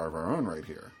a star of our own right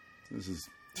here. This is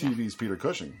TV's Peter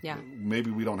Cushing. Yeah. Maybe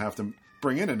we don't have to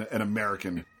bring in an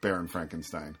American Baron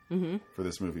Frankenstein for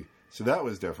this movie. So that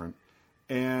was different.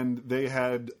 And they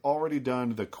had already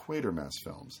done the Quatermass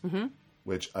films,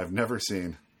 which I've never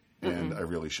seen, and I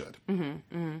really should.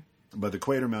 But the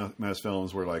Quatermass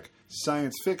films were like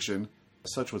science fiction.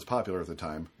 Such was popular at the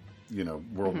time,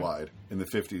 worldwide. In the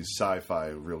 50s, sci-fi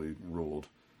really ruled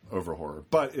over horror.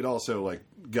 But it also like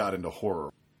got into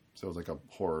horror. So it was like a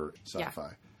horror sci-fi.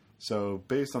 Yeah. So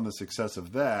based on the success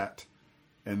of that,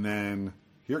 and then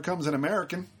here comes an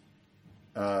American,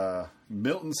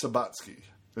 Milton Subotsky.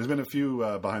 There's been a few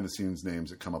behind-the-scenes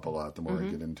names that come up a lot the more I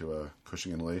get into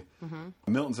Cushing and Lee.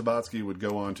 Milton Subotsky would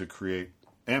go on to create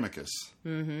Amicus.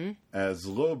 As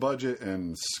low budget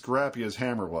and scrappy as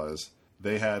Hammer was,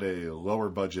 they had a lower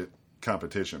budget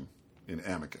competition in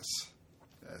Amicus.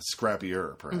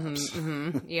 Scrappier, perhaps.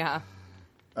 Yeah.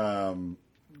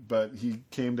 But he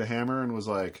came to Hammer and was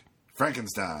like,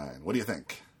 Frankenstein, what do you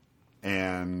think?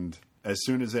 And as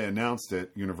soon as they announced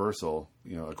it, Universal,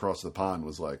 across the pond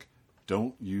was like,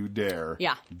 don't you dare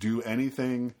do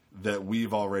anything that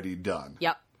we've already done.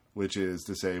 Yep. Which is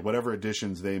to say, whatever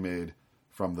additions they made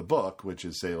from the book, which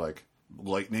is, say, like,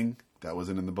 lightning, that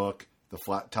wasn't in the book, the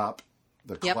flat top,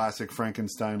 the classic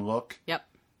Frankenstein look. Yep.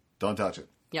 Don't touch it.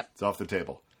 Yep. It's off the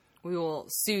table. We will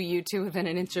sue you to within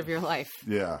an inch of your life.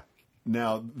 Yeah.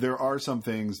 Now, there are some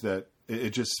things that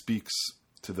it just speaks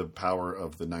to the power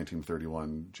of the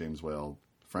 1931 James Whale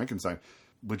Frankenstein,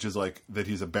 which is like that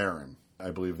he's a baron. I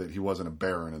believe that he wasn't a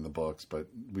baron in the books, but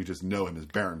we just know him as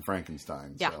Baron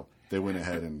Frankenstein. Yeah. So they went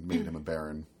ahead and made him a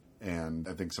baron. And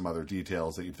I think some other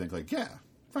details that you'd think like, yeah,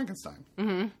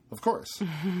 Frankenstein. Of course.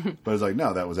 But it's like,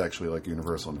 no, that was actually like a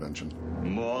universal invention.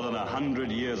 More than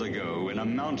 100 years ago, in a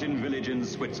mountain village in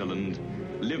Switzerland,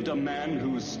 lived a man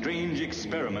whose strange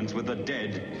experiments with the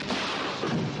dead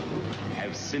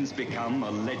have since become a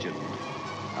legend.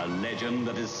 A legend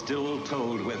that is still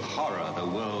told with horror the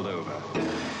world over.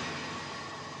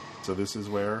 So this is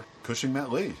where Cushing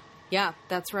met Lee. Yeah,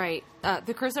 that's right.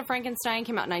 The Curse of Frankenstein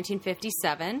came out in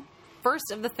 1957.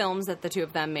 First of the films that the two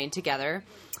of them made together.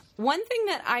 One thing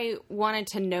that I wanted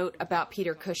to note about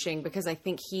Peter Cushing, because I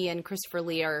think he and Christopher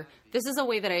Lee are... This is a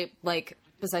way that I like,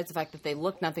 besides the fact that they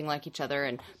look nothing like each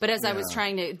other. But as I was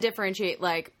trying to differentiate,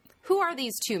 like, who are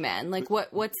these two men? Like,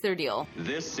 what's their deal?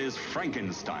 This is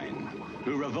Frankenstein,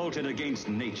 who revolted against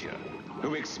nature,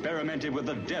 who experimented with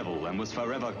the devil and was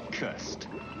forever cursed.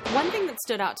 One thing that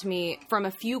stood out to me from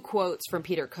a few quotes from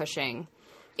Peter Cushing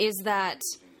is that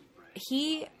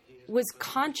he was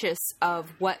conscious of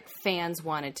what fans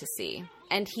wanted to see.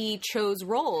 And he chose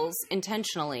roles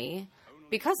intentionally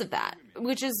because of that,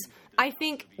 which is, I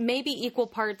think, maybe equal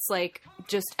parts like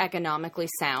just economically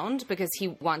sound, because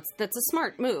that's a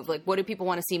smart move. Like, what do people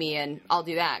want to see me in? I'll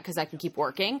do that because I can keep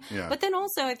working. Yeah. But then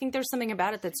also I think there's something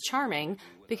about it that's charming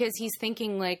because he's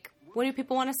thinking like, what do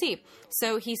people want to see?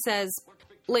 So he says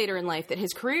later in life that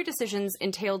his career decisions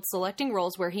entailed selecting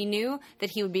roles where he knew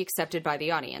that he would be accepted by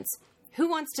the audience. Who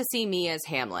wants to see me as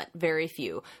Hamlet? Very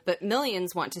few. But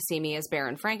millions want to see me as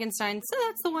Baron Frankenstein, so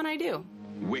that's the one I do.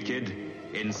 Wicked,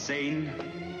 insane,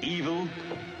 evil.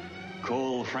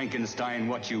 Call Frankenstein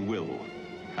what you will.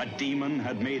 A demon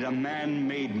had made a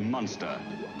man-made monster,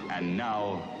 and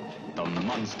now the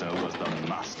monster was the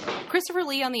master. Christopher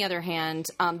Lee, on the other hand,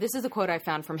 this is a quote I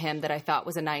found from him that I thought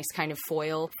was a nice kind of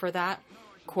foil for that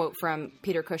quote from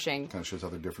Peter Cushing. Kind of shows how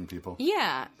they're different people.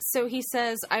 Yeah. So he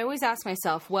says, I always ask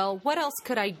myself, well, what else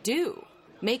could I do?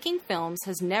 Making films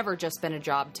has never just been a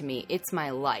job to me. It's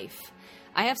my life.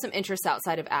 I have some interests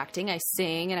outside of acting. I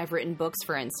sing and I've written books,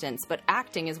 for instance, but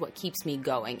acting is what keeps me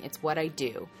going. It's what I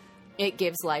do. It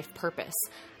gives life purpose.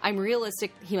 I'm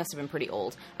realistic. He must have been pretty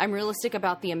old. I'm realistic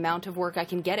about the amount of work I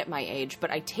can get at my age,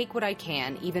 but I take what I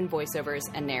can, even voiceovers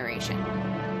and narration.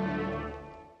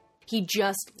 He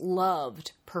just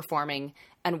loved performing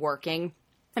and working.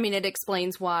 I mean, it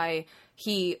explains why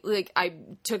I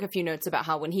took a few notes about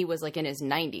how when he was like in his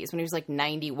 90s, when he was like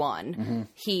 91,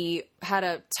 he had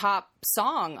a top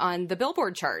song on the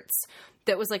Billboard charts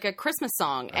that was like a Christmas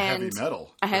song.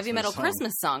 A heavy metal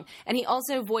Christmas song. And he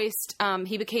also voiced,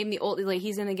 he became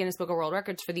he's in the Guinness Book of World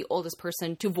Records for the oldest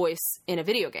person to voice in a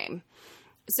video game.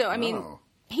 So, I mean,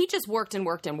 he just worked and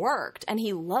worked and worked, and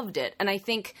he loved it. And I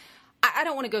think, I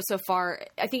don't want to go so far.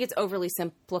 I think it's overly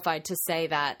simplified to say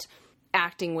that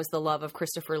acting was the love of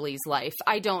Christopher Lee's life.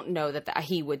 I don't know that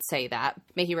he would say that.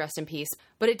 May he rest in peace.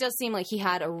 But it does seem like he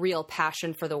had a real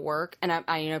passion for the work. And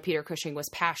I know Peter Cushing was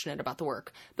passionate about the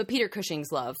work. But Peter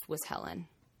Cushing's love was Helen.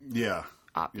 Yeah.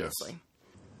 Obviously.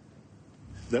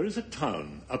 Yes. There is a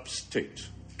town upstate,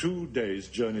 2 days'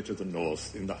 journey to the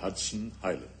north in the Hudson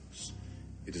Highlands.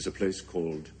 It is a place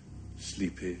called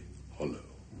Sleepy Hollow.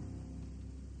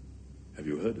 Have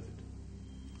you heard of it?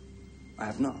 I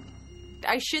have not.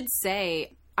 I should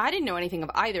say, I didn't know anything of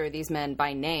either of these men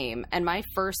by name, and my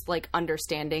first,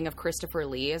 understanding of Christopher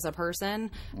Lee as a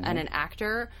person and an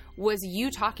actor was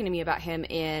you talking to me about him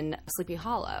in Sleepy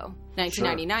Hollow,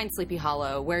 1999 Sleepy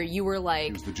Hollow, where you were like...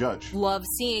 He was the judge. Love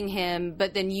seeing him,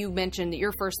 but then you mentioned that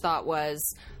your first thought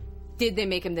was... Did they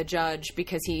make him the judge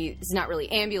because he's not really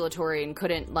ambulatory and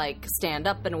couldn't, stand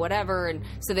up and whatever, and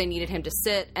so they needed him to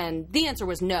sit? And the answer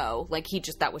was no.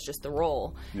 That was just the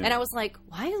role. Yeah. And I was like,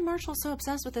 why is Marshall so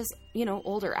obsessed with this,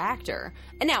 older actor?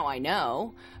 And now I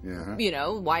know,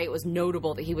 why it was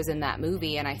notable that he was in that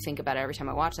movie, and I think about it every time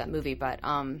I watch that movie. But,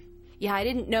 yeah, I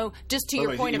didn't know, just to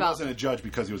your point about... He wasn't a judge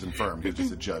because he was infirm. He was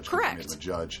just a judge. Correct. He made him a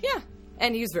judge. Yeah.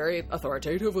 And he's very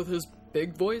authoritative with his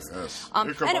big voice. Yes.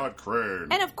 Ichabod Crane.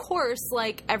 And of course,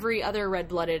 like every other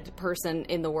red-blooded person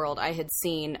in the world, I had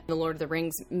seen the Lord of the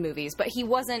Rings movies, but he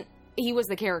was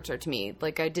the character to me.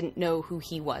 I didn't know who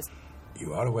he was.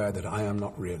 You are aware that I am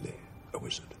not really a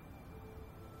wizard.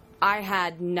 I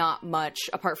had not much,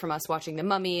 apart from us watching The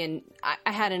Mummy, and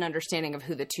I had an understanding of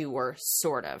who the two were,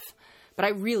 sort of. But I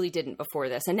really didn't before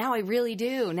this, and now I really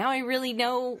do. Now I really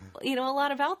know, a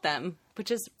lot about them,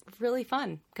 which is really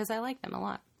fun, because I like them a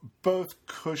lot. Both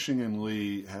Cushing and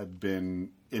Lee had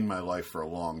been in my life for a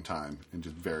long time, in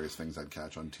just various things I'd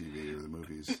catch on TV or the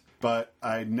movies. But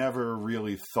I never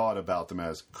really thought about them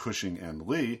as Cushing and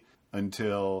Lee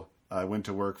until I went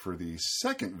to work for the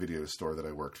second video store that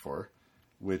I worked for,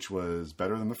 which was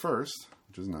better than the first,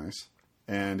 which is nice.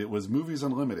 And it was Movies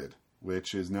Unlimited,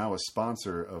 which is now a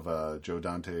sponsor of Joe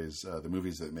Dante's The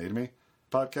Movies That Made Me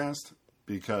podcast.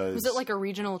 Because was it like a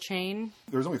regional chain?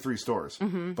 There was only 3 stores,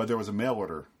 but there was a mail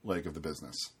order leg of the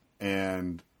business.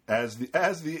 And as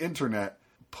the internet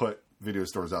put video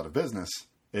stores out of business,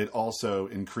 it also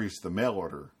increased the mail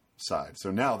order side.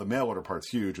 So now the mail order part's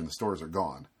huge and the stores are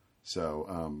gone.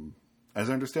 So as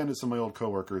I understand it, some of my old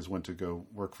coworkers went to go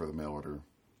work for the mail order.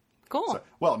 Cool. So,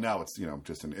 well, now it's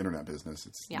just an internet business.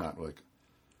 It's not like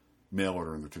mail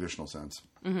order in the traditional sense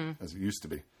as it used to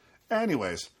be.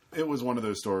 Anyways, it was one of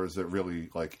those stores that really,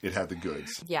 it had the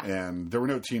goods. Yeah. And there were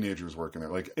no teenagers working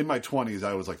there. In my 20s,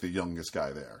 I was, the youngest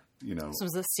guy there, This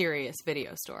was a serious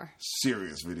video store.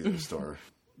 Serious video store.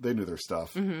 They knew their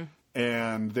stuff.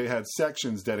 And they had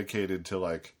sections dedicated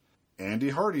to, Andy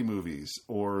Hardy movies,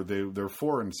 or their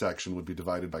foreign section would be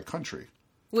divided by country.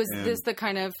 Was this the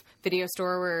kind of video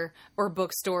store or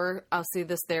bookstore, I'll see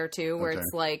this there too, where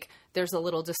it's there's a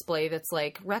little display that's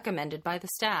recommended by the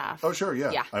staff? Oh, sure,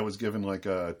 yeah. I was given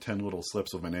 10 little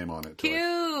slips with my name on it.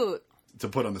 Cute! To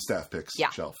put on the staff picks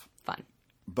shelf. Fun.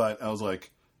 But I was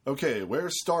like, okay,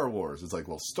 where's Star Wars? It's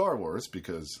well, Star Wars,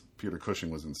 because Peter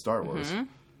Cushing was in Star Wars.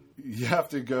 You have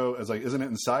to go, as isn't it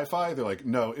in sci-fi? They're like,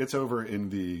 no, it's over in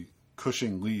the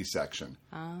Cushing Lee section.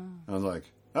 Oh. I was like,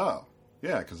 oh,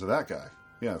 yeah, because of that guy.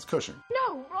 Yeah, it's Cushing.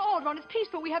 No, Aldron, it's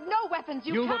peaceful. We have no weapons.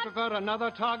 You would prefer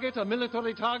another target, a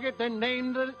military target, then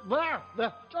name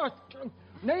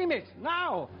name it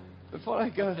now, before I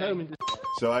go home.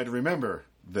 So I'd remember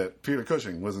that Peter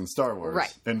Cushing was in Star Wars.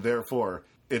 Right. And therefore,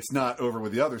 it's not over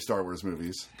with the other Star Wars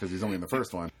movies, because he's only in the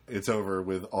first one. It's over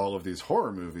with all of these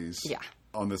horror movies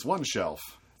on this one shelf.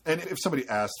 And if somebody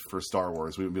asked for Star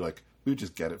Wars, we would be like, we would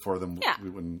just get it for them. Yeah.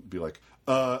 We wouldn't be like,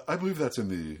 I believe that's in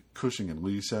the Cushing and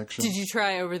Lee section. Did you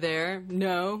try over there?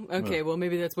 No? Okay, well,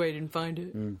 maybe that's why you didn't find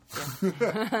it.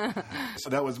 So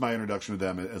that was my introduction to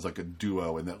them as a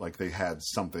duo, and that they had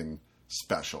something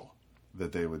special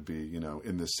that they would be,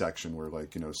 in this section where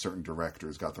certain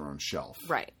directors got their own shelf.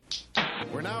 Right.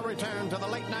 We're now returned to the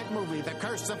late night movie, The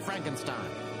Curse of Frankenstein.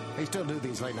 They still do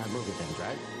these late night movie things,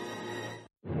 right?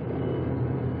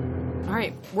 All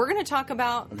right, we're going to talk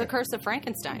about The Curse of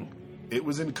Frankenstein. It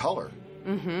was in color.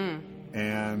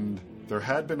 And there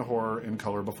had been horror in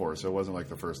color before, so it wasn't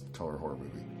the first color horror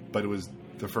movie. But it was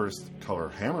the first color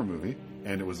Hammer movie,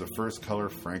 and it was the first color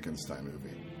Frankenstein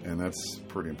movie. And that's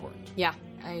pretty important. Yeah,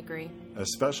 I agree.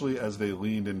 Especially as they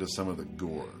leaned into some of the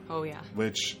gore. Oh, yeah.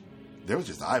 Which, there was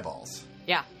just eyeballs.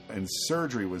 Yeah. And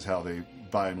surgery was how they,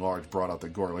 by and large, brought out the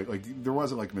gore. There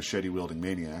wasn't machete-wielding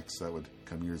maniacs. That would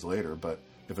come years later, but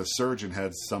if a surgeon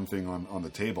had something on the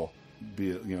table,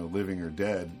 be it living or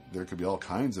dead, there could be all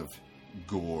kinds of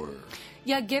gore.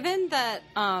 Yeah, given that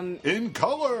in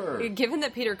color. Given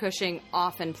that Peter Cushing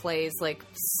often plays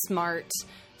smart,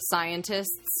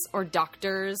 scientists or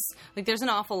doctors. Like, there's an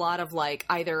awful lot of, like,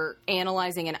 either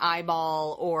analyzing an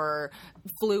eyeball or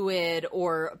fluid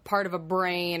or part of a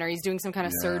brain, or he's doing some kind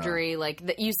of surgery.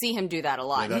 Like, you see him do that a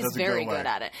lot. Yeah, He's very good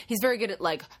at it. He's very good at,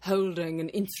 like, holding an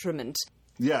instrument.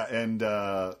 Yeah, and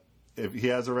if he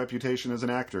has a reputation as an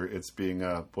actor, it's being,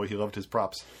 boy, he loved his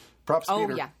props. Props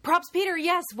Peter. Oh, yeah. Props Peter,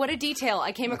 yes. What a detail.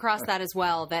 I came across that as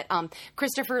well, that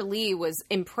Christopher Lee was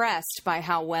impressed by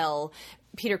how well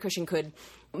Peter Cushing could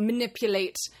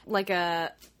manipulate, like,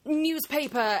 a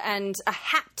newspaper and a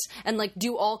hat and, like,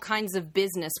 do all kinds of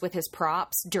business with his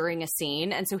props during a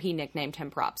scene, and so he nicknamed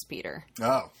him Props Peter.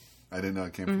 Oh, I didn't know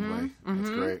it came from Lee. That's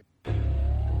great.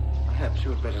 Perhaps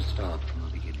you had better start from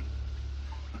the beginning.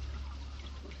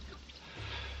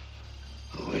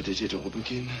 Where did it all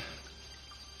begin?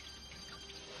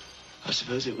 I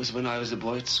suppose it was when I was a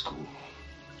boy at school.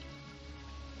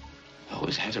 I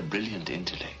always had a brilliant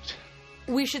intellect.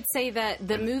 We should say that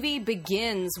the movie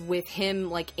begins with him,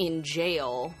 like, in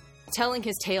jail, telling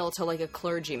his tale to, like, a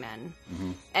clergyman.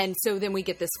 Mm-hmm. And so then we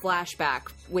get this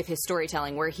flashback with his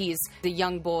storytelling where he's the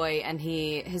young boy and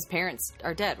his parents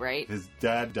are dead, right? His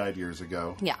dad died years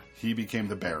ago. Yeah. He became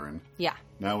the Baron. Yeah.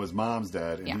 Now his mom's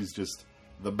dead, and he's just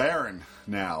the Baron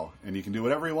now, and he can do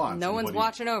whatever he wants. No one's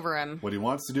watching over him. What he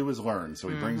wants to do is learn, so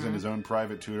he brings in his own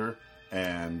private tutor,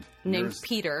 and named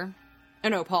Peter. Oh,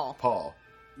 no, Paul. Paul.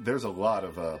 There's a lot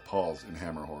of Pauls in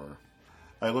Hammer Horror.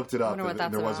 I looked it up.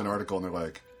 There was an article, and they're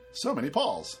like, so many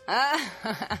Pauls.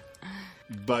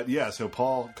 But yeah, so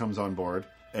Paul comes on board,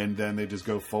 and then they just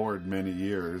go forward many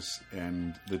years,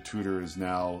 and the tutor is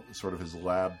now sort of his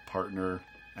lab partner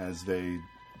as they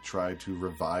try to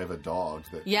revive a dog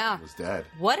that was dead.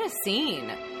 What a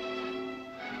scene.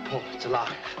 Paul, it's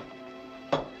alive.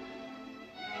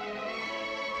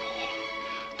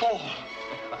 Paul,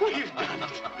 we've done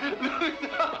it.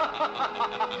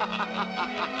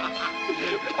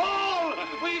 Paul,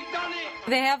 we've done it.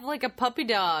 They have, like, a puppy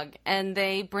dog, and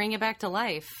they bring it back to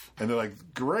life. And they're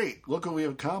like, great, look what we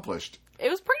have accomplished. It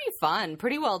was pretty fun,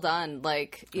 pretty well done,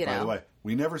 like, you know. By the way,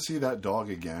 we never see that dog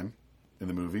again in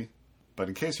the movie. But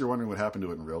in case you're wondering what happened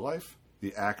to it in real life,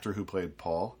 the actor who played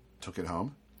Paul took it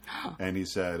home. And he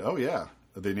said, oh, yeah,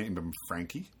 they named him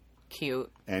Frankie. Cute.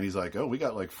 And he's like, oh, we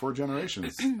got like 4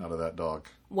 generations out of that dog.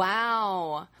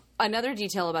 Wow. Another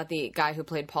detail about the guy who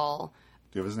played Paul.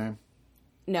 Do you have his name?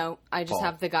 No, I just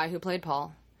have the guy who played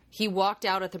Paul. He walked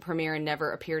out at the premiere and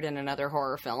never appeared in another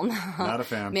horror film. Not a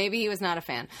fan. Maybe he was not a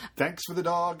fan. Thanks for the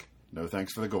dog. No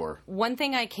thanks for the gore. One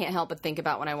thing I can't help but think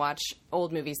about when I watch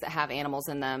old movies that have animals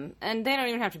in them, and they don't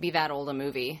even have to be that old a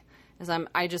movie, is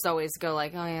I just always go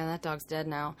like, oh yeah, that dog's dead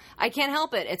now. I can't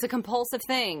help it. It's a compulsive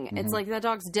thing. Mm-hmm. It's like, that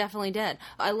dog's definitely dead.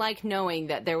 I like knowing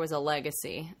that there was a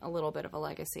legacy, a little bit of a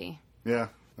legacy. Yeah,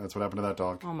 that's what happened to that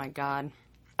dog. Oh my God.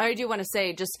 I do want to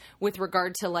say, just with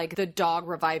regard to, like, the dog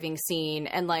reviving scene,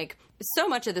 and, like, so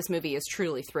much of this movie is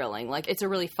truly thrilling. Like, it's a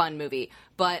really fun movie.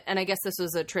 But, and I guess this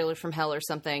was a trailer from hell or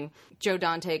something, Joe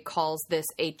Dante calls this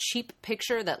a cheap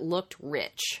picture that looked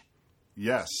rich.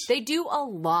 Yes. They do a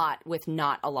lot with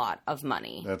not a lot of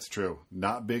money. That's true.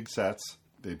 Not big sets.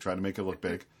 They try to make it look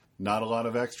big. Not a lot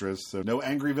of extras, so no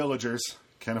angry villagers.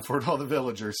 Can't afford all the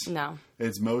villagers. No.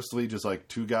 It's mostly just like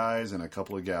 2 guys and a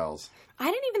couple of gals. I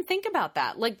didn't even think about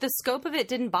that. Like, the scope of it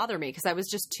didn't bother me because I was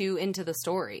just too into the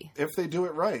story. If they do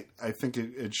it right, I think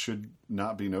it should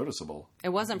not be noticeable. It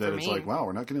wasn't for me. That it's like, wow,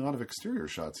 we're not getting a lot of exterior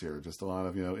shots here. Just a lot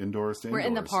of, indoors to indoors. We're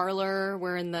in the parlor.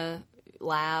 We're in the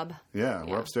lab. Yeah,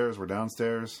 we're upstairs. We're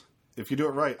downstairs. If you do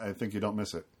it right, I think you don't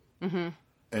miss it. Mm-hmm.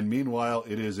 And meanwhile,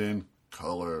 it is in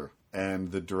color.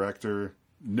 And the director,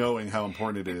 knowing how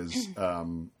important it is,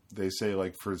 they say,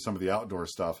 like, for some of the outdoor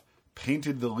stuff,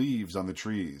 painted the leaves on the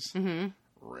trees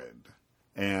red.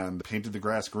 And painted the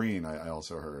grass green, I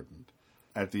also heard.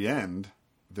 At the end,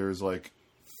 there's, like,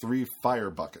 3 fire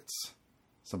buckets.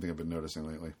 Something I've been noticing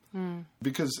lately.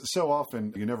 Because so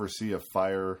often, you never see a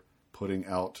fire putting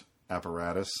out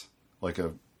apparatus, like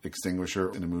a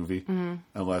extinguisher in a movie,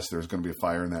 unless there's going to be a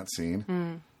fire in that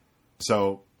scene.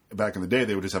 So back in the day,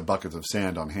 they would just have buckets of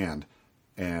sand on hand.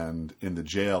 And in the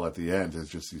jail at the end, there's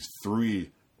just these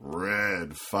 3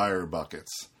 red fire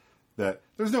buckets that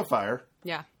there's no fire.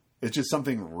 Yeah. It's just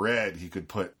something red he could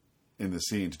put in the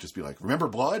scene to just be like, remember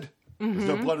blood? There's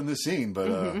no blood in this scene, but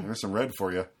there's some red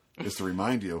for you, just to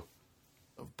remind you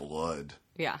of blood.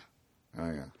 Yeah.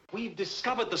 Oh, yeah. We've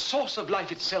discovered the source of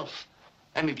life itself,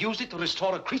 and we've used it to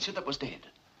restore a creature that was dead.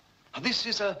 Now, this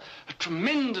is a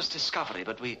tremendous discovery,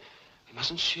 but we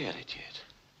mustn't share it yet.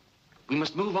 We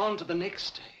must move on to the next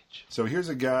stage. So here's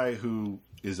a guy who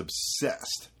is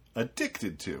obsessed,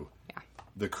 addicted to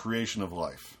the creation of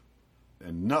life.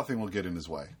 And nothing will get in his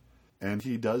way. And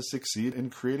he does succeed in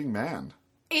creating man.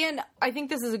 And I think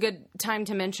this is a good time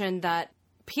to mention that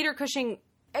Peter Cushing,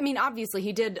 I mean, obviously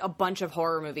he did a bunch of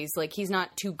horror movies. Like, he's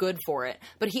not too good for it.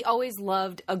 But he always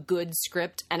loved a good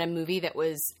script and a movie that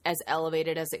was as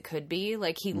elevated as it could be.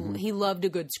 Like, he loved a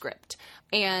good script.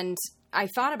 And I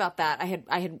thought about that.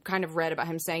 I had kind of read about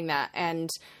him saying that. And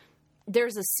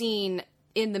there's a scene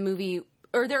in the movie,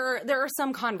 or there are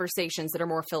some conversations that are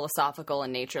more philosophical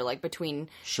in nature, like between...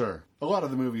 Sure. A lot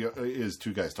of the movie is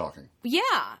two guys talking. Yeah.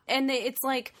 And it's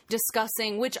like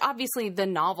discussing, which obviously the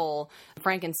novel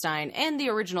Frankenstein and the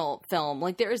original film,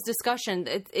 like there is discussion.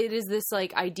 It is this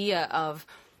like idea of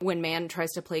when man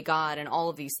tries to play God and all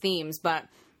of these themes. But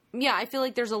yeah, I feel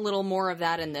like there's a little more of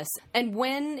that in this. And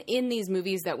when in these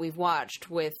movies that we've watched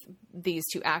with these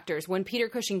two actors, when Peter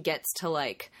Cushing gets to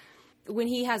like... when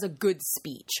he has a good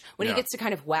speech, when he gets to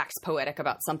kind of wax poetic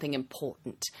about something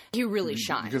important, he really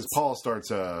shines. Because Paul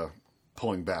starts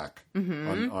pulling back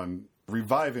on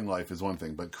reviving life is one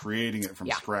thing, but creating it from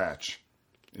scratch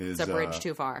is... it's a bridge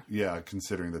too far. Yeah,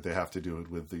 considering that they have to do it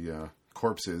with the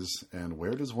corpses. And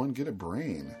where does one get a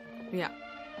brain? Yeah.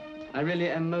 I really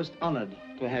am most honored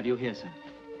to have you here, sir.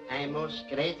 I am most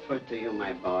grateful to you,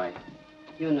 my boy.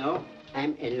 You know,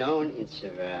 I'm alone in the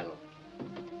world.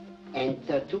 And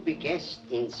to be guest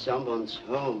in someone's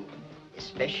home,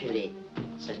 especially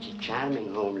such a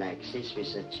charming home like this with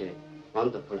such a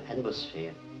wonderful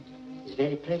atmosphere, is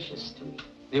very precious to me.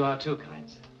 You are too kind,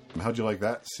 sir. How'd you like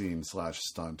that scene /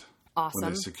 stunt? Awesome.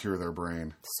 When they secure their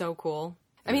brain. So cool.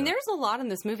 I mean, there's a lot in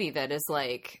this movie that is,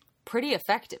 like, pretty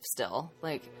effective still.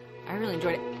 Like, I really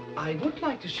enjoyed it. I would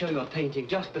like to show you a painting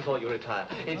just before you retire.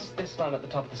 It's this one at the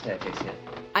top of the staircase here.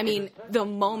 I mean, the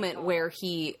moment where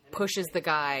he pushes the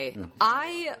guy,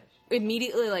 I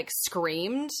immediately, like,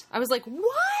 screamed. I was like,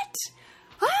 what?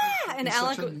 Ah! And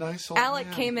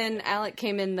Alec came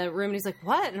in the room and he's like,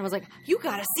 what? And I was like, you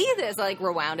gotta see this. I, like,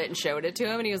 rewound it and showed it to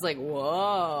him and he was like,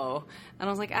 whoa. And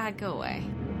I was like, go away.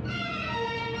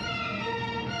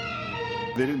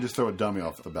 They didn't just throw a dummy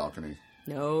off the balcony.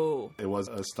 No. It was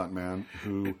a stuntman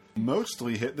who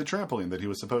mostly hit the trampoline that he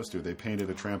was supposed to. They painted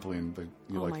a trampoline, the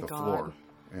floor.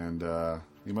 And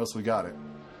he mostly got it.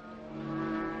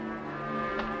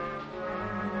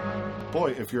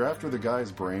 Boy, if you're after the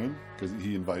guy's brain, because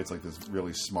he invites like this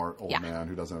really smart old man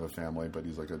who doesn't have a family, but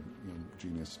he's like a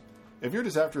genius. If you're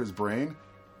just after his brain,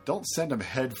 don't send him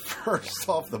head first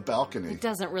off the balcony. It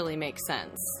doesn't really make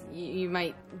sense. You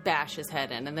might bash his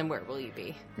head in, and then where will you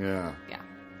be? Yeah. Yeah.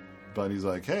 But he's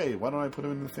like, hey, why don't I put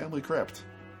him in the family crypt?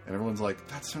 And everyone's like,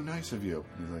 that's so nice of you.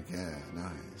 And he's like, yeah,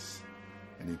 nice.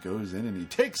 And he goes in and he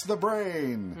takes the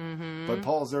brain. Mm-hmm. But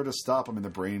Paul's there to stop him and the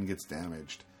brain gets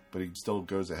damaged. But he still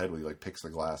goes ahead when he like picks the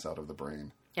glass out of the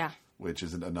brain. Yeah. Which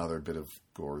is another bit of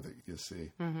gore that you see.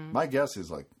 Mm-hmm. My guess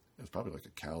is like, it's probably like a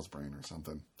cow's brain or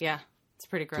something. Yeah. It's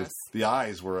pretty gross. The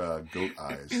eyes were goat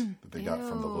eyes that they got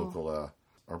from the local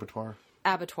abattoir.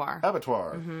 Abattoir.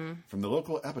 Mm-hmm. From the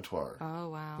local abattoir. Oh,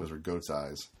 wow. Those were goat's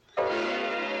eyes.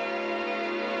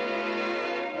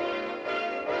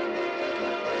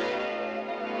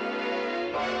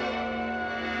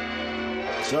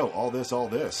 So, all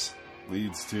this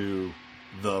leads to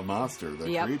the monster,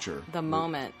 the creature. The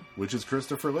moment. Which is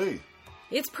Christopher Lee.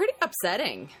 It's pretty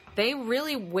upsetting. They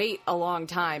really wait a long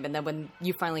time, and then when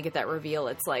you finally get that reveal,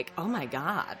 it's like, oh my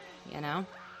God, you know?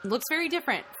 It looks very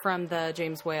different from the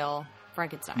James Whale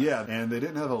Frankenstein. Yeah, and they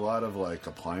didn't have a lot of, like,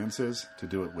 appliances to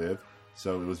do it with,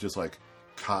 so it was just, like,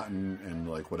 cotton and,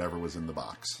 like, whatever was in the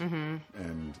box. Mm-hmm.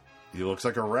 And he looks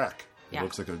like a wreck. He Yeah.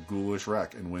 looks like a ghoulish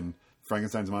wreck. And when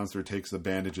Frankenstein's monster takes the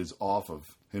bandages off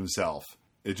of himself,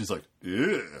 it's just like,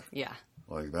 ugh. Yeah.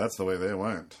 Like, that's the way they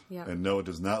went. Yep. And no, it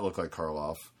does not look like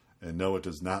Karloff. And no, it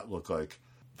does not look like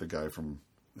the guy from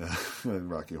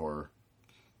Rocky Horror.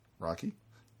 Rocky?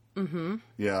 Mm-hmm.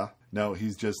 Yeah. No,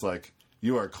 he's just like,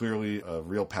 you are clearly a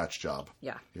real patch job.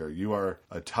 Yeah. Here, you are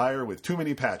a tire with too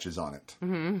many patches on it.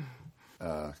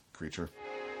 Mm-hmm. Creature.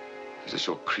 Is this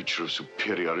your creature of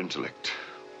superior intellect?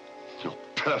 Your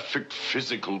perfect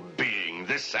physical being,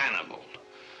 this animal?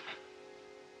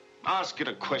 Ask it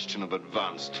a question of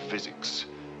advanced physics.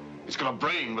 It's got a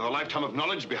brain with a lifetime of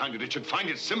knowledge behind it. It should find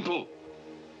it simple.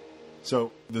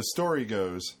 So the story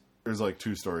goes, there's like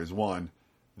two stories. One,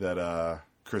 that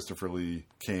Christopher Lee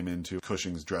came into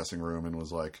Cushing's dressing room and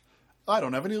was like, I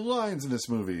don't have any lines in this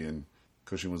movie. And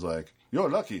Cushing was like, you're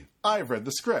lucky. I've read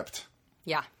the script.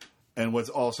 Yeah. And what's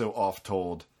also oft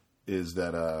told is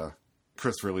that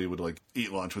Christopher Lee would like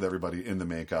eat lunch with everybody in the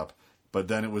makeup. But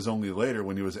then it was only later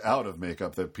when he was out of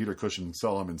makeup that Peter Cushing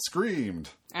saw him and screamed.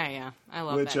 Oh, yeah. I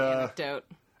love that anecdote.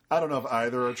 I don't know if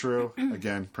either are true.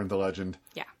 Again, print the legend.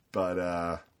 Yeah.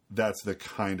 But that's the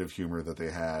kind of humor that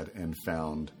they had and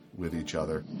found with each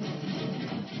other.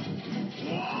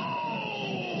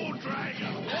 Whoa,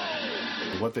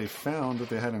 dragon! What they found that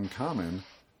they had in common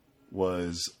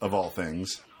was, of all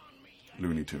things,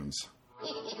 Looney Tunes.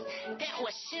 That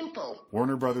was simple.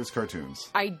 Warner Brothers cartoons.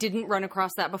 I didn't run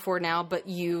across that before now, but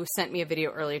you sent me a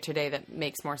video earlier today that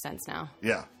makes more sense now.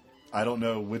 Yeah. I don't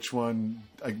know which one.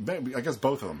 I guess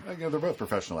both of them. They're both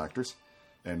professional actors,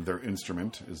 and their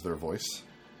instrument is their voice.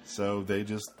 So they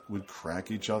just would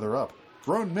crack each other up.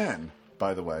 Grown men,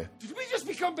 by the way. Did we just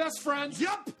become best friends?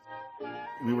 Yep!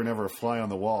 We were never a fly on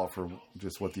the wall for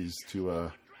just what these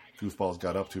two goofballs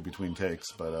got up to between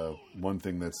takes, but one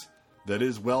thing that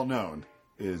is well known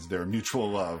is their mutual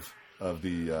love of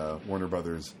the Warner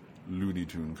Brothers Looney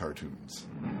Tune cartoons.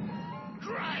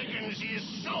 Dragons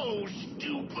is so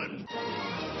stupid.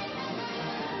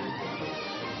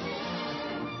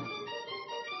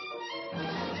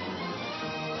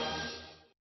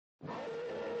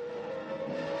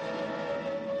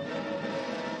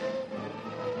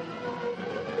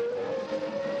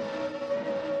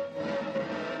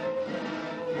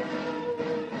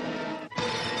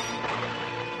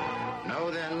 Know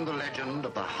then the legend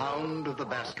of the Hound of the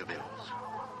Baskervilles.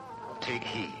 Take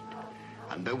heed,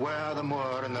 and beware the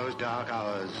moor in those dark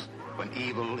hours when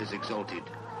evil is exalted.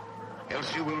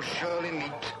 Else you will surely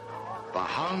meet the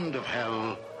Hound of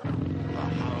Hell, the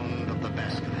Hound of the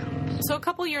Baskervilles. So a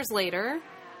couple years later,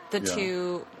 the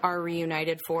two are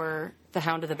reunited for The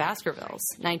Hound of the Baskervilles,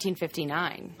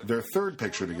 1959. Their third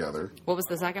picture together. What was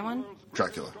the second one?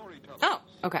 Dracula. Oh,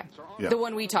 okay. Yeah. The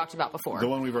one we talked about before. The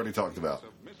one we've already talked about.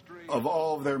 Of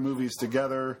all of their movies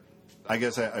together, I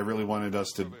guess I really wanted us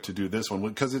to do this one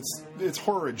because it's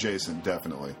horror adjacent,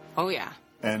 definitely. Oh, yeah.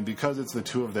 And because it's the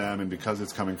two of them and because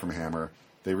it's coming from Hammer,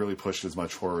 they really pushed as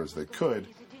much horror as they could.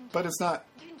 But it's not...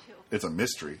 It's a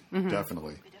mystery,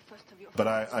 definitely. But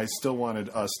I still wanted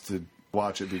us to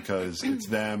watch it because it's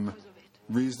them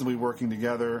reasonably working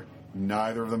together.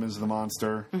 Neither of them is the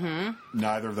monster.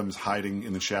 Neither of them is hiding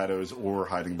in the shadows or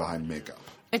hiding behind makeup.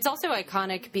 It's also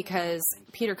iconic because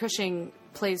Peter Cushing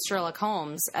plays Sherlock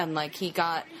Holmes, and like he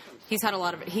had a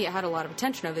lot of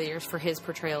attention over the years for his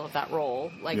portrayal of that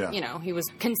role. Like, you know, he was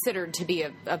considered to be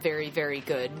a very, very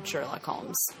good Sherlock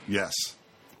Holmes. Yes.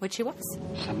 Which he was.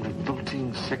 Some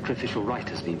revolting sacrificial rite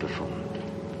has been performed.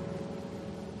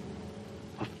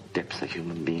 What depths a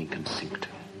human being can sink to.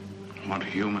 What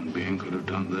human being could have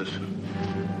done this?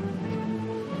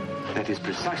 That is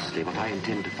precisely what I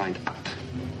intend to find out.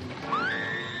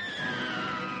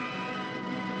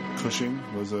 Cushing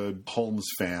was a Holmes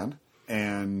fan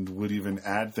and would even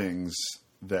add things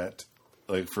that,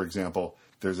 like, for example,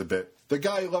 there's a bit, the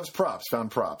guy who loves props found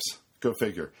props. Go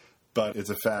figure. But it's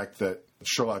a fact that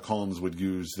Sherlock Holmes would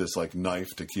use this, like,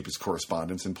 knife to keep his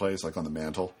correspondence in place, like on the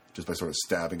mantle, just by sort of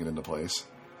stabbing it into place.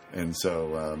 And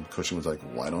so Cushing was like,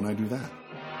 why don't I do that?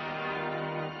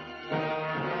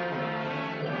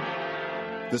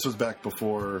 This was back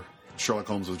before Sherlock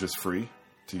Holmes was just free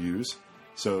to use.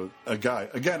 So a guy,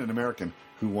 again, an American,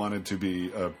 who wanted to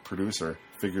be a producer,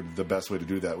 figured the best way to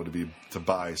do that would be to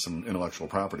buy some intellectual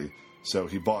property. So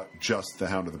he bought just The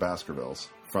Hound of the Baskervilles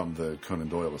from the Conan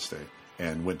Doyle estate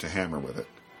and went to Hammer with it.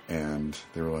 And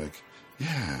they were like,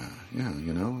 yeah,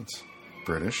 you know, it's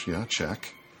British, yeah,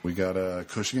 check. We got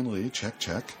Cushing and Lee,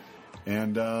 check.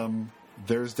 And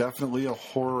there's definitely a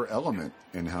horror element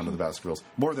in Hound of the Baskervilles,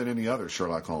 more than any other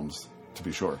Sherlock Holmes, to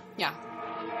be sure. Yeah.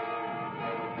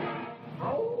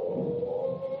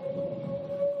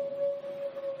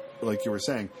 Like you were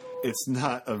saying, it's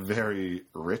not a very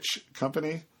rich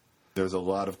company. There's a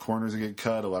lot of corners that get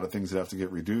cut, a lot of things that have to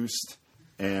get reduced,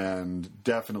 and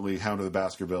definitely Hound of the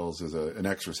Baskervilles is an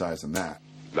exercise in that.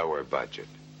 Lower budget.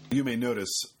 You may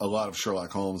notice a lot of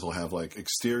Sherlock Holmes will have, like,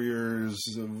 exteriors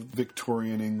of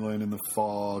Victorian England in the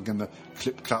fog and the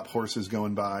clip-clop horses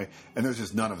going by, and there's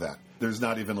just none of that. There's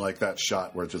not even, like, that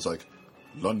shot where it's just, like,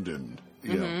 London,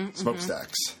 you know,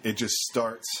 smokestacks. It just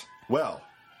starts,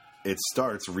 it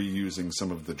starts reusing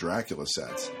some of the Dracula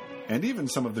sets and even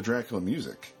some of the Dracula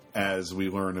music as we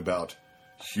learn about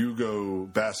Hugo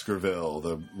Baskerville,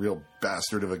 the real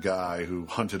bastard of a guy who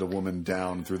hunted a woman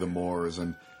down through the moors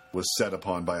and was set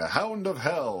upon by a hound of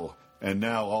hell. And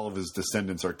now all of his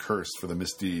descendants are cursed for the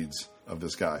misdeeds of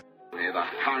this guy. May the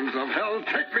hounds of hell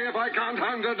take me if I can't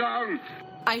hunt her down.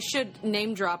 I should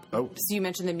name drop, so you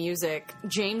mentioned the music.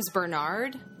 James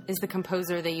Bernard is the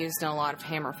composer they used in a lot of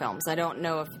Hammer films. I don't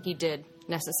know if he did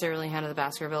necessarily Hound of the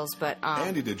Baskervilles, but...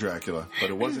 and he did Dracula, but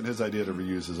it wasn't his idea to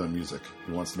reuse his own music.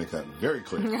 He wants to make that very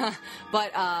clear.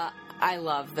 But I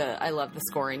love the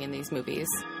scoring in these movies.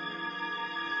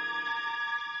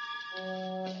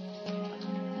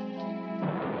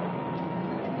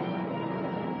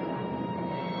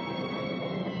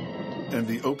 And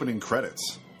the opening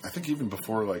credits, I think even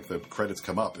before like the credits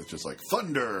come up, it's just like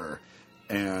thunder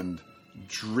and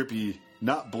drippy,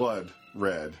 not blood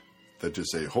red that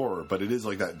just say horror, but it is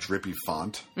like that drippy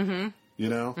font, you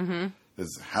know? Mm-hmm.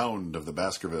 It's Hound of the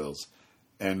Baskervilles.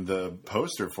 And the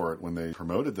poster for it, when they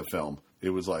promoted the film, it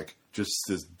was like just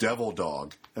this devil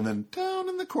dog. And then down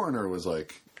in the corner was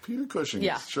like Peter Cushing,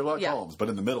 Sherlock Holmes. But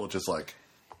in the middle, it's just like,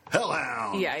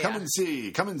 Hellhound, come and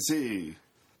see, come and see.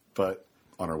 But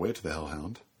on our way to the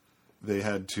Hellhound, they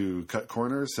had to cut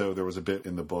corners. So there was a bit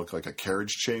in the book, like a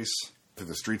carriage chase through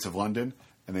the streets of London.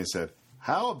 And they said,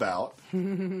 how about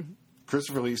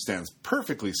Christopher Lee stands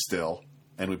perfectly still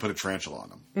and we put a tarantula on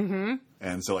him? Mm-hmm.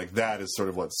 And so, like, that is sort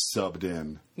of what's subbed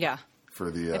in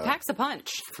for the... it packs a punch.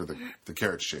 For the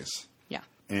carriage chase. Yeah.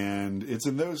 And it's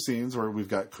in those scenes where we've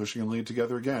got Cushing and Lee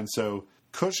together again. So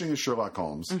Cushing is Sherlock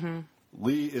Holmes. Mm-hmm.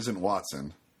 Lee isn't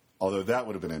Watson, although that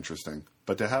would have been interesting.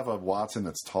 But to have a Watson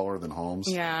that's taller than Holmes...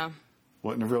 Yeah.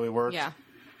 Wouldn't have really worked. Yeah.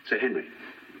 Sir Henry,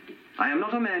 I am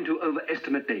not a man to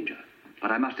overestimate danger,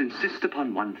 but I must insist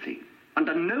upon one thing.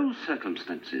 Under no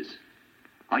circumstances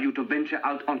are you to venture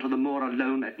out onto the moor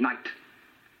alone at night.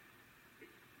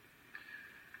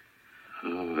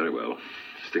 Oh, very well.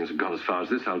 If things have gone as far as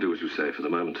this, I'll do as you say for the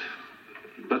moment.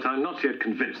 But I'm not yet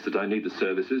convinced that I need the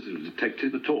services of a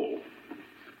detective at all.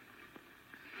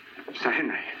 Sir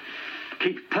Henry,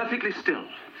 keep perfectly still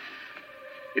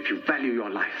if you value your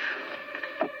life.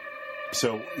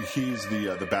 So he's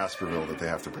the Baskerville that they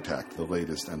have to protect, the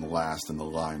latest and the last in the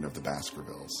line of the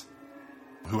Baskervilles,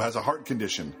 who has a heart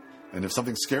condition. And if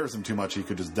something scares him too much, he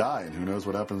could just die. And who knows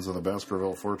what happens to the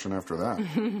Baskerville fortune after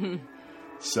that.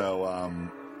 So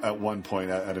at one point,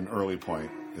 at an early point,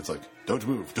 it's like, don't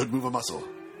move a muscle.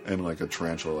 And like a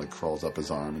tarantula like crawls up his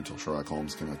arm until Sherlock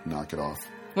Holmes can like, knock it off.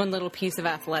 One little piece of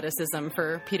athleticism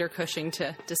for Peter Cushing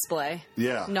to display.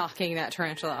 Yeah. Knocking that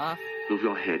tarantula off. Move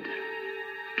your head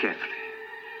carefully.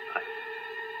 I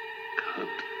can't.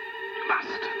 You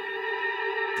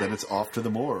must. Then it's off to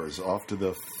the moors, off to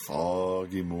the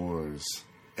foggy moors.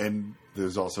 And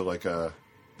there's also like the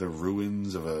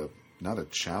ruins of not a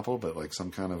chapel, but like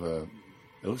some kind of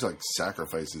it looks like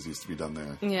sacrifices used to be done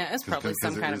there. Yeah, it's probably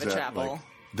some kind of a chapel.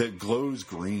 That glows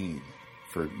green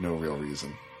for no real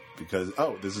reason. Because,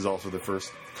 this is also the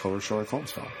first color Sherlock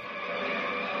Holmes film.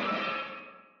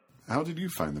 How did you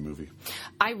find the movie?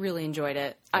 I really enjoyed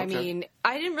it. Okay. I mean,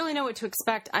 I didn't really know what to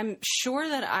expect. I'm sure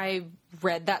that I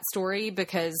read that story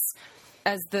because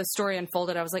as the story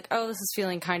unfolded, I was like, this is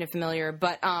feeling kind of familiar.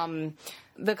 But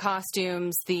the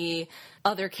costumes, the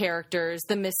other characters,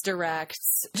 the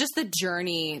misdirects, just the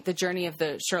journey of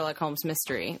the Sherlock Holmes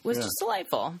mystery was just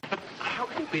delightful. But how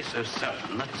can you be so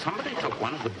certain that somebody took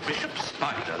one of the bishop's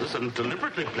spiders and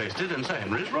deliberately placed it in Sir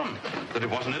Henry's room? That it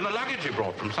wasn't in the luggage he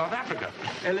brought from South Africa?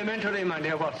 Elementary, my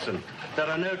dear Watson. There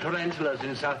are no tarantulas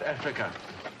in South Africa.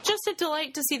 Just a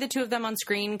delight to see the two of them on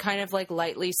screen, kind of like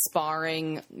lightly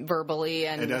sparring verbally.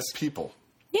 And as people.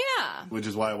 Yeah. Which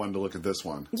is why I wanted to look at this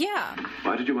one. Yeah.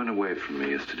 Why did you run away from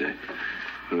me yesterday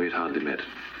when we had hardly met?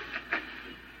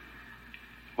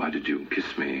 Why did you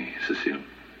kiss me, Cecile?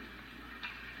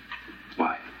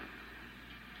 Why?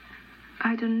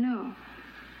 I don't know.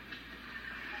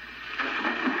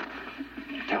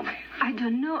 Tell me. I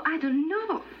don't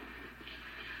know.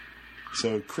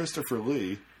 So Christopher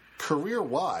Lee,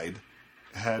 career-wide,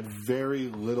 had very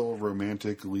little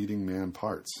romantic leading man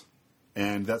parts.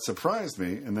 And that surprised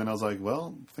me. And then I was like,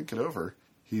 well, think it over.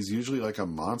 He's usually like a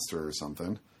monster or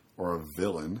something, or a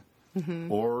villain,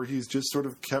 or he's just sort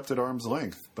of kept at arm's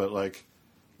length. But like...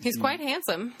 He's quite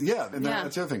handsome. Yeah, and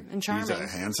that's the other thing. And charming. He's a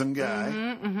handsome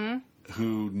guy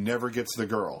who never gets the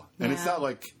girl. And it's not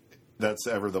like that's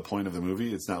ever the point of the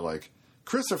movie. It's not like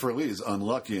Christopher Lee's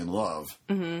unlucky in love.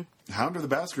 Hound of the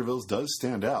Baskervilles does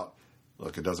stand out.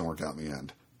 Look, it doesn't work out in the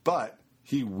end. But...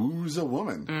 he woos a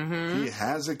woman. He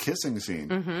has a kissing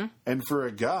scene. And for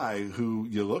a guy who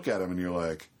you look at him and you're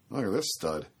like, look at this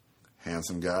stud.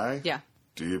 Handsome guy. Yeah.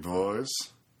 Deep voice.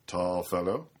 Tall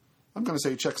fellow. I'm going to say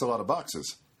he checks a lot of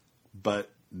boxes. But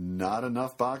not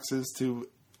enough boxes to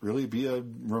really be a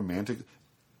romantic...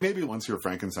 Maybe once you're a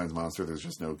Frankenstein's monster, there's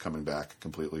just no coming back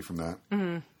completely from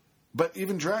that. But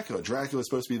even Dracula. Dracula is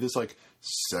supposed to be this like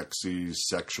sexy,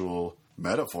 sexual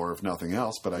metaphor, if nothing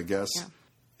else. But I guess... yeah.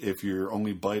 If you're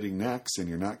only biting necks and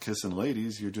you're not kissing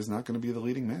ladies, you're just not going to be the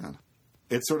leading man.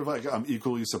 It's sort of like I'm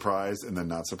equally surprised and then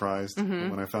not surprised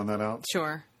when I found that out.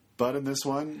 Sure. But in this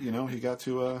one, he got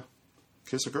to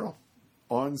kiss a girl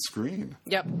on screen.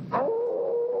 Yep.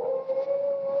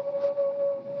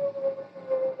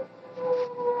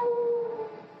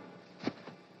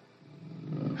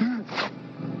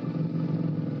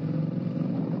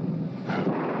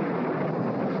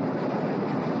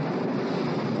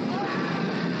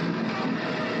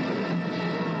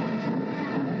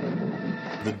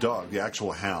 dog, the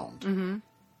actual hound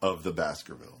of the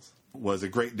Baskervilles, was a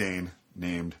Great Dane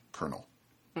named Colonel.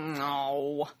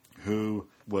 No. Who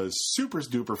was super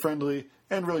duper friendly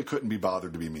and really couldn't be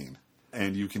bothered to be mean.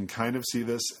 And you can kind of see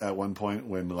this at one point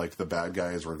when, like, the bad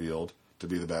guy is revealed to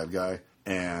be the bad guy,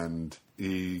 and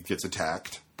he gets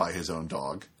attacked by his own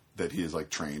dog that he is, like,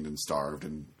 trained and starved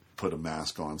and put a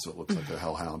mask on so it looks like a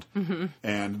hellhound.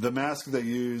 And the mask they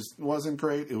used wasn't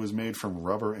great. It was made from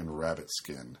rubber and rabbit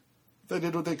skin. They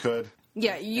did what they could.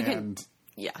 Yeah,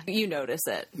 you notice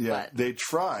it. Yeah, but. They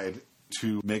tried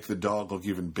to make the dog look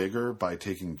even bigger by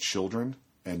taking children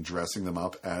and dressing them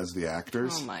up as the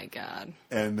actors. Oh, my God.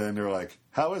 And then they're like,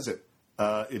 how is it?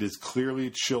 It is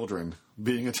clearly children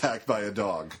being attacked by a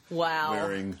dog. Wow.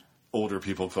 Wearing older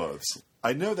people clothes.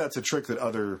 I know that's a trick that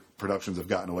other productions have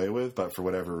gotten away with, but for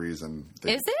whatever reason...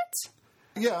 Is it?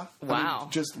 Yeah. Wow. I mean,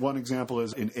 just one example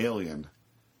is in Alien,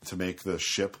 to make the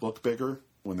ship look bigger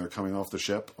when they're coming off the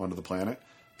ship onto the planet.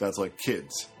 That's like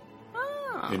kids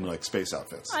in like space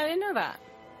outfits. I didn't know that.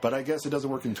 But I guess it doesn't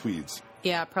work in tweeds.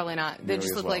 Yeah, probably not. They Nearly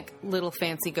just as look well. like little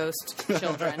fancy ghost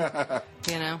children,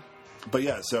 you know? But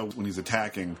yeah, so when he's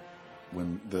attacking,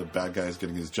 when the bad guy is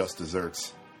getting his just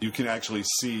desserts, you can actually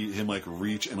see him like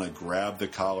reach and like grab the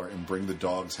collar and bring the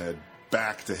dog's head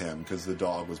back to him because the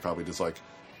dog was probably just like,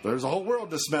 there's a whole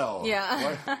world to smell.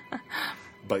 Yeah.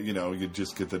 But, you know, you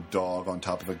just get the dog on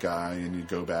top of a guy and you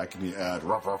go back and you add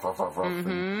ruff, ruff, ruff, ruff, ruff.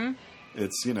 And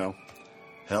it's, you know,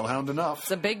 hellhound enough.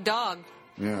 It's a big dog.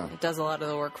 Yeah. It does a lot of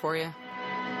the work for you.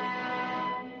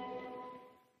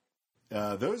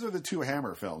 Those are the two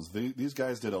Hammer films. These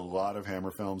guys did a lot of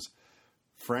Hammer films.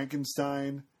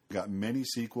 Frankenstein got many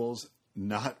sequels,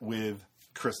 not with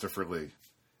Christopher Lee.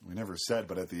 We never said,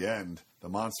 but at the end, the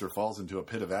monster falls into a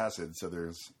pit of acid, so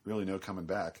there's really no coming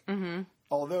back.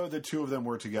 Although the two of them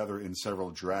were together in several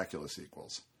Dracula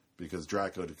sequels, because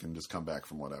Dracula can just come back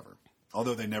from whatever.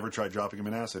 Although they never tried dropping him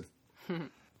in acid.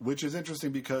 Which is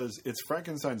interesting because it's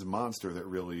Frankenstein's monster that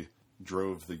really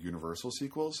drove the Universal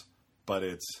sequels, but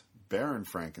it's Baron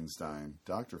Frankenstein,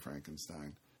 Dr.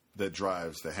 Frankenstein, that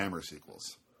drives the Hammer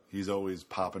sequels. He's always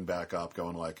popping back up,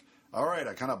 going like, all right,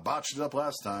 I kind of botched it up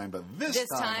last time, but this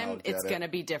time it's going to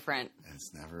be different.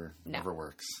 It's never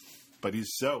works. But he's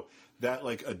that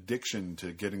like addiction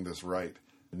to getting this right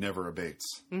never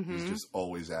abates. He's just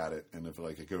always at it. And if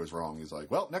like it goes wrong, he's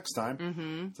like, well, next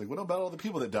time. It's like, what about all the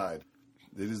people that died?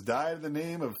 They just died in the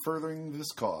name of furthering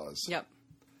this cause. Yep.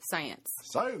 Science.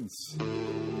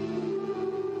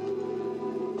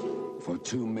 For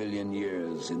 2 million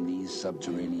years in these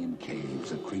subterranean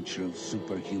caves, a creature of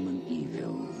superhuman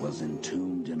evil was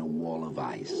entombed in a wall of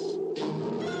ice,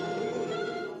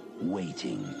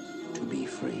 waiting to be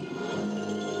free,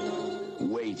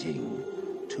 waiting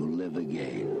to live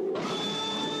again.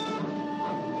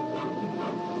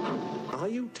 Are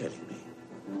you telling me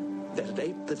that an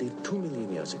ape that lived 2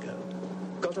 million years ago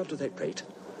got onto that crate,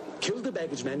 killed the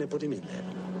baggage man and put him in there?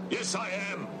 Yes, I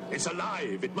am. It's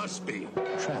alive. It must be.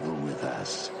 Travel with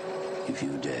us, if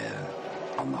you dare,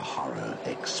 on the Horror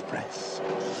Express.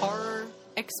 Horror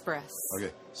Express.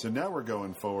 Okay, so now we're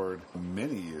going forward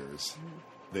many years.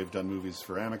 They've done movies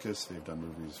for Amicus. They've done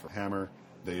movies for Hammer.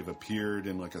 They've appeared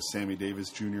in like a Sammy Davis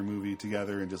Jr. movie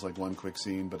together in just like one quick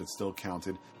scene, but it's still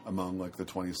counted among like the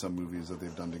 20-some movies that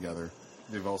they've done together.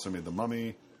 They've also made The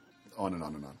Mummy, on and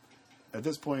on and on. At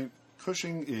this point,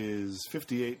 Cushing is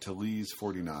 58 to Lee's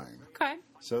 49. Okay.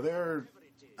 So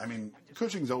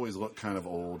Cushing's always looked kind of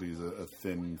old. He's a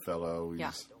thin fellow.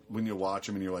 When you watch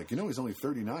him and you're like, he's only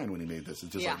 39 when he made this.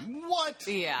 It's just like, what?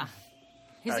 Yeah.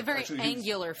 He's a very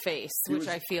angular face, which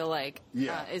I feel like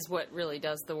is what really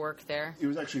does the work there. He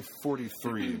was actually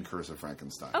 43 in Curse of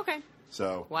Frankenstein. Okay.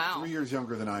 So, 3 years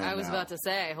younger than I am now. I was about to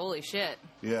say, holy shit.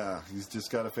 Yeah, he's just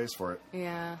got a face for it.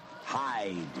 Yeah.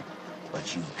 Hide,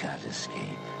 but you can't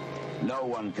escape. No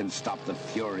one can stop the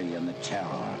fury and the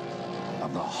terror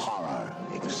of the Horror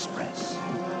Express.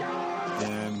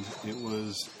 And it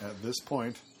was at this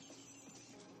point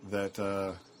that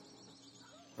so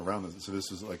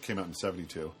this was like came out in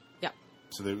 72. Yeah.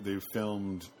 So they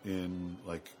filmed in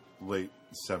like late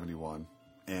 71,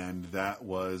 and that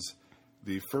was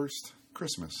the first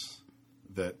Christmas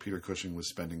that Peter Cushing was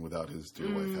spending without his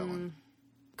dear wife Helen.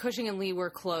 Cushing and Lee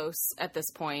were close at this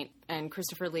point, and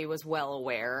Christopher Lee was well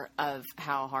aware of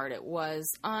how hard it was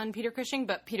on Peter Cushing.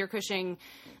 But Peter Cushing,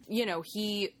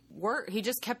 he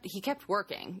kept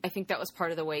working. I think that was part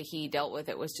of the way he dealt with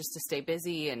it, was just to stay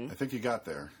busy. And I think he got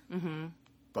there.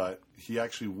 But he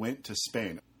actually went to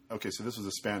Spain. Okay, so this was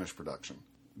a Spanish production.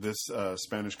 This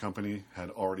Spanish company had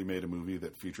already made a movie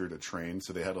that featured a train.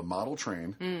 So they had a model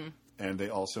train, and they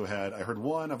also had, I've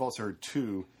also heard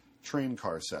 2 train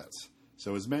car sets.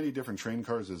 So as many different train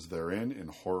cars as they're in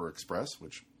Horror Express,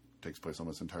 which takes place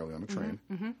almost entirely on a train,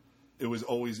 it was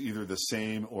always either the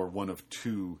same or one of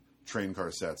two train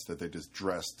car sets that they just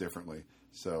dressed differently.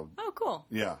 So, oh, cool.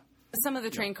 Yeah. Some of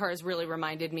the train cars really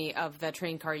reminded me of the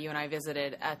train car you and I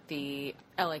visited at the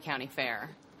LA County Fair.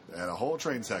 And a whole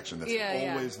train section that's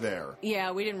always there.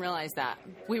 Yeah, we didn't realize that.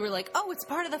 We were like, oh, it's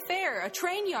part of the fair, a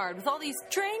train yard with all these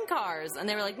train cars. And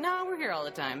they were like, no, we're here all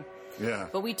the time. Yeah.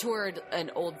 But we toured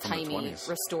an old-timey,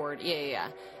 restored,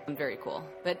 very cool.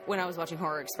 But when I was watching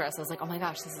Horror Express, I was like, oh my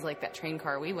gosh, this is like that train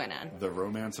car we went in. The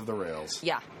romance of the rails.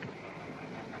 Yeah.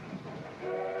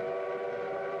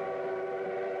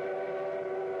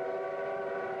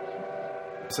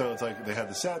 So it's like they had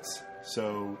the sets,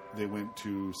 so they went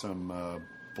to some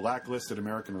blacklisted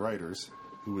American writers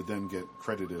who would then get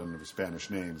credited under the Spanish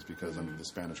names because under the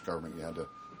Spanish government you had to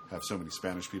have so many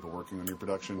Spanish people working on your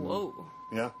production. Whoa.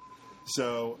 Yeah.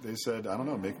 So they said, I don't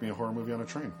know, make me a horror movie on a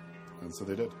train. And so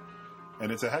they did.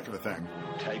 And it's a heck of a thing.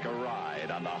 Take a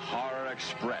ride on the Horror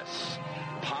Express.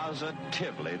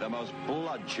 Positively the most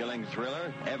blood-chilling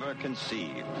thriller ever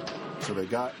conceived. So they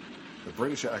got the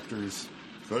British actors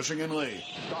Cushing and Lee.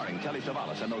 Starring Telly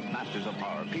Savalas and those masters of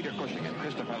horror, Peter Cushing and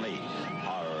Christopher Lee.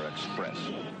 Horror Express.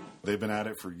 They've been at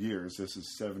it for years. This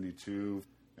is 72,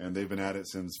 and they've been at it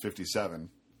since 57.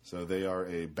 So they are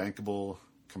a bankable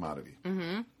commodity.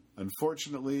 Mm-hmm.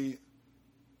 Unfortunately,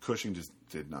 Cushing just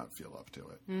did not feel up to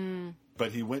it. Mm.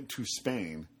 But he went to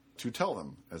Spain to tell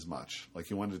them as much. Like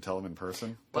he wanted to tell them in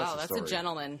person. Wow, that's a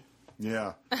gentleman.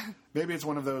 Yeah. Maybe it's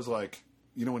one of those like,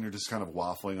 you know, when you're just kind of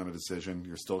waffling on a decision,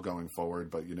 you're still going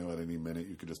forward, but you know at any minute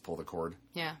you could just pull the cord.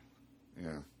 Yeah.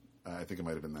 Yeah. I think it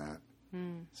might have been that.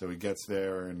 Mm. So he gets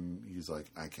there and he's like,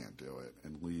 I can't do it.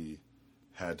 And Lee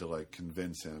had to like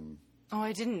convince him. Oh,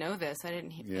 I didn't know this. I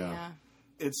didn't. Yeah.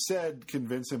 It said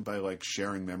convince him by like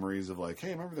sharing memories of like, hey,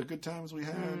 remember the good times we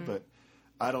had? But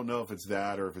I don't know if it's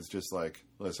that or if it's just like,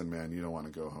 listen, man, you don't want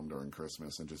to go home during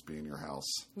Christmas and just be in your house.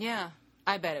 Yeah.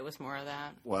 I bet it was more of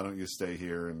that. Why don't you stay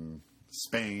here in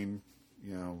Spain?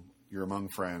 You know, you're among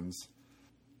friends.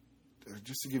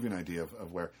 Just to give you an idea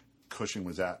of where Cushing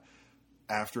was at.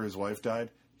 After his wife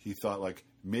died, he thought like,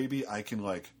 maybe I can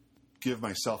like give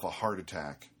myself a heart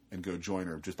attack and go join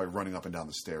her just by running up and down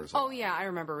the stairs. Oh, yeah, I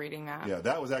remember reading that. Yeah,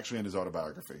 that was actually in his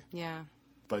autobiography. Yeah.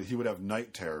 But he would have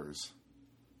night terrors.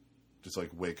 Just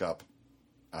like wake up,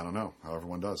 I don't know, how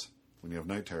everyone does when you have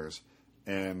night terrors.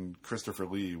 And Christopher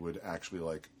Lee would actually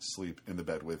like sleep in the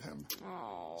bed with him.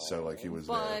 Oh, so like he was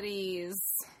buddies.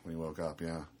 There when he woke up,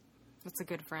 yeah. That's a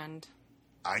good friend.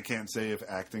 I can't say if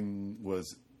acting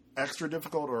was extra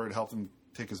difficult or it helped him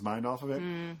take his mind off of it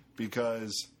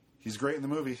because he's great in the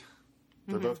movie.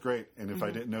 They're both great. And if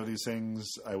I didn't know these things,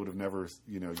 I would have never,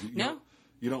 you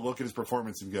don't look at his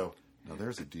performance and go, no,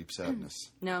 there's a deep sadness.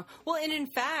 No. Well, and in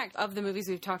fact, of the movies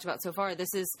we've talked about so far,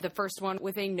 this is the first one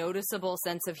with a noticeable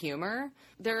sense of humor.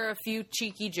 There are a few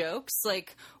cheeky jokes.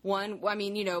 Like one, I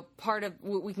mean, you know, part of,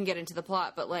 we can get into the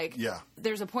plot, but like,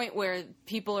 there's a point where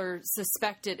people are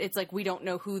suspected. It's like we don't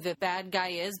know who the bad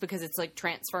guy is because it's like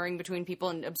transferring between people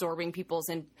and absorbing people's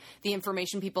and the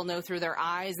information people know through their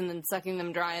eyes and then sucking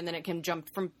them dry, and then it can jump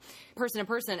from person to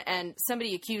person. And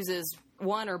somebody accuses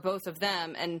one or both of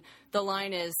them, and the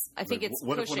line is, I think it's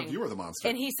what Cushing. If one of you are the monster?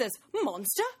 And he says,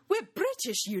 monster? We're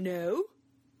British, you know.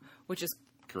 Which is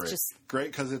great. Just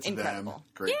great because it's incredible. Them.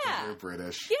 Great because they're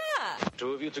British. Yeah.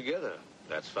 Two of you together.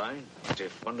 That's fine. But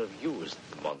if one of you is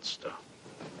the monster.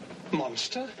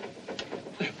 Monster?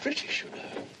 We're British, you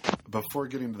know. Before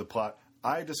getting to the plot,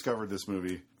 I discovered this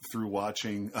movie through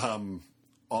watching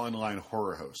online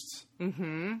horror hosts.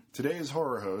 Mm-hmm. Today's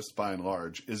horror host, by and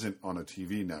large, isn't on a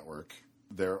TV network.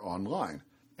 They're online.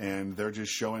 And they're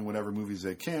just showing whatever movies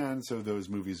they can, so those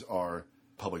movies are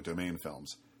public domain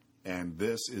films. And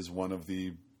this is one of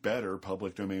the better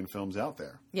public domain films out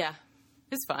there. Yeah.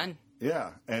 It's fun.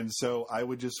 Yeah. And so I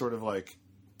would just sort of like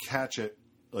catch it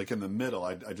like in the middle.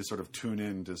 I'd just sort of tune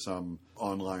in to some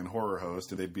online horror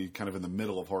host, and they'd be kind of in the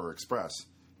middle of Horror Express.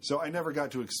 So I never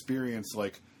got to experience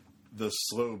like the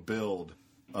slow build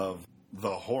of the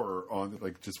horror on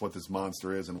like just what this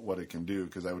monster is and what it can do,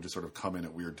 because I would just sort of come in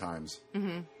at weird times.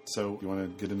 Mm-hmm. So you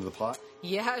want to get into the plot?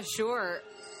 Yeah, sure.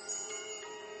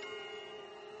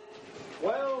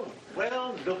 Well,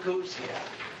 look who's here.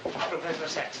 Professor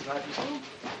Saxton, I presume?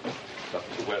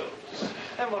 Dr. Wells.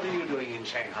 And what are you doing in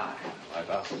Shanghai? I've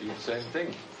asked you the same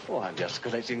thing. Oh, I'm just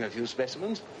collecting a few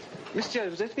specimens. Miss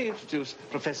Jones, let me introduce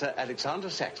Professor Alexander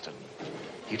Saxton.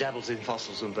 He dabbles in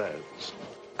fossils and bones.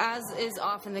 As is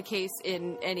often the case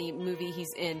in any movie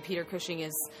he's in, Peter Cushing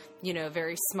is, you know,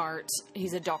 very smart.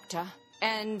 He's a doctor.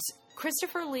 And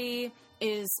Christopher Lee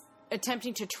is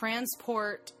attempting to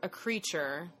transport a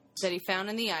creature that he found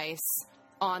in the ice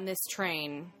on this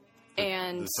train.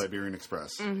 And the Siberian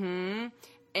Express. Mm-hmm.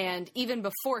 And even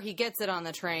before he gets it on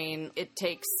the train, it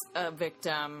takes a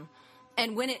victim.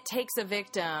 And when it takes a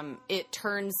victim, it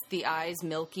turns the eyes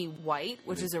milky white,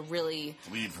 which is a really...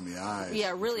 bleed from the eyes.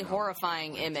 Yeah, really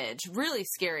horrifying image. Really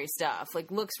scary stuff.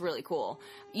 Like, looks really cool.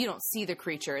 You don't see the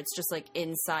creature. It's just, like,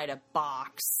 inside a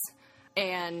box.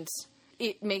 And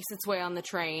it makes its way on the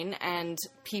train, and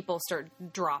people start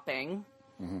dropping.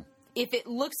 Mm-hmm. If it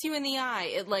looks you in the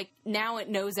eye, it, like, now it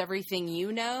knows everything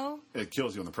you know. It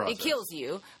kills you in the process. It kills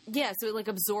you. Yeah, so it, like,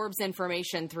 absorbs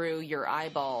information through your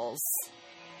eyeballs.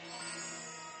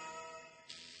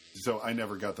 So I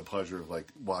never got the pleasure of, like,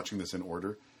 watching this in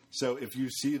order. So if you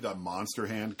see the monster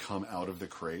hand come out of the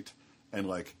crate and,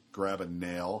 like, grab a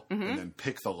nail and then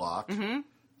pick the lock,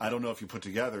 I don't know if you put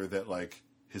together that, like,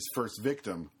 his first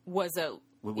victim was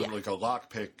like a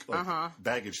lockpick, like,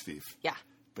 baggage thief. Yeah.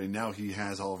 But now he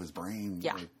has all of his brain,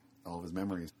 like, all of his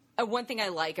memories. One thing I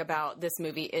like about this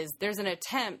movie is there's an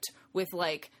attempt with,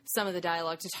 like, some of the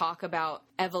dialogue to talk about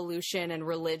evolution and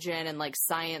religion and, like,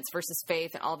 science versus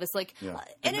faith and all this, like... Yeah.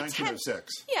 In 1906.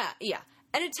 Yeah.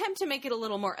 An attempt to make it a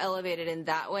little more elevated in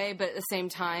that way, but at the same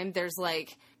time, there's,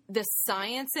 like... The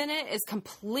science in it is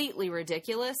completely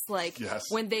ridiculous. Like,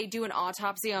 when they do an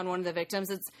autopsy on one of the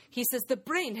victims, he says, the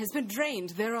brain has been drained.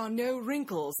 There are no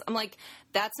wrinkles. I'm like,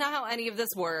 that's not how any of this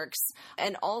works.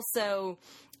 And also...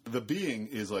 The being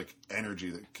is, like,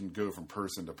 energy that can go from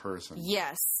person to person.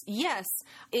 Yes.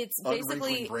 It's basically...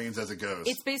 Unwrinkling brains as it goes.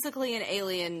 It's basically an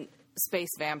alien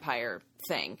space vampire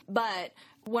thing. But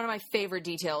one of my favorite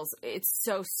details, it's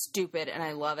so stupid and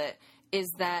I love it,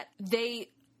 is that they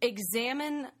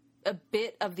examine a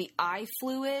bit of the eye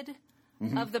fluid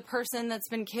of the person that's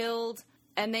been killed,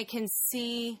 and they can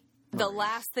see the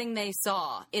last thing they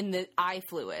saw in the eye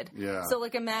fluid. Yeah. So,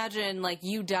 like, imagine, like,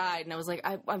 you died, and I was like,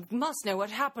 I must know what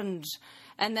happened.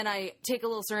 And then I take a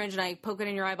little syringe, and I poke it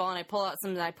in your eyeball, and I pull out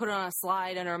something, and I put it on a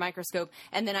slide under a microscope,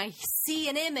 and then I see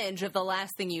an image of the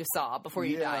last thing you saw before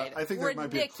you died. I think there might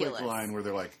be a quick line where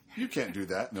they're like, you can't do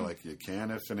that. And they're like, you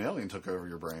can if an alien took over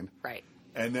your brain. Right.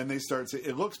 And then they start to...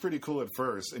 It looks pretty cool at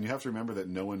first, and you have to remember that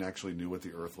no one actually knew what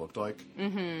the Earth looked like.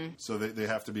 Mm-hmm. So they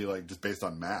have to be, like, just based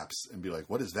on maps and be like,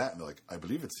 what is that? And they're like, I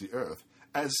believe it's the Earth,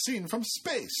 as seen from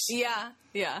space. Yeah.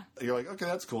 You're like, okay,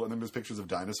 that's cool. And then there's pictures of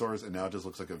dinosaurs, and now it just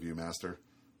looks like a Viewmaster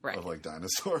of, like,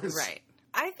 dinosaurs. Right.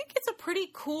 I think it's a pretty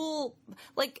cool,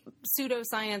 like,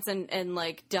 pseudoscience and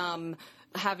like, dumb...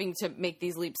 having to make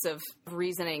these leaps of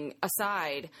reasoning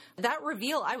aside, that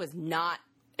reveal I was not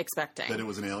expecting. That it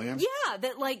was an alien? Yeah,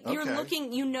 that, like, you're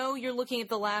looking, you're looking at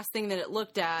the last thing that it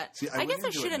looked at. See, I guess I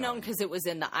should have known because it was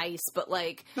in the ice, but,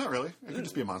 like... Not really. It could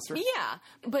just be a monster. Yeah,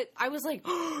 but I was like,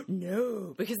 oh,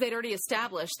 no, because they'd already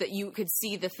established that you could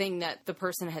see the thing that the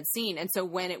person had seen, and so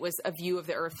when it was a view of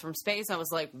the Earth from space, I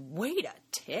was like, wait a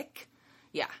tick.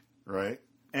 Yeah. Right?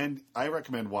 And I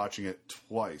recommend watching it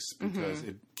twice because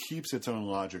it keeps its own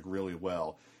logic really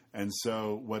well. And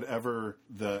so whatever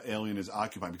the alien is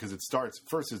occupying, because it starts,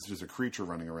 first it's just a creature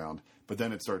running around, but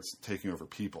then it starts taking over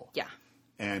people. Yeah.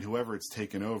 And whoever it's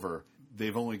taken over,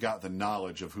 they've only got the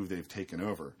knowledge of who they've taken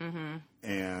over. Mm-hmm.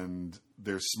 And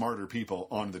there's smarter people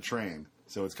on the train.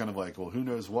 So it's kind of like, well, who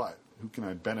knows what? Who can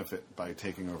I benefit by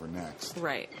taking over next?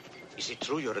 Right. Is it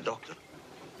true you're a doctor?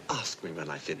 Ask me when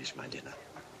I finish my dinner.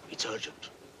 It's urgent.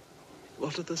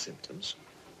 What are the symptoms?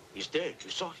 He's dead. You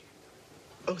saw him.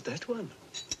 Oh, that one.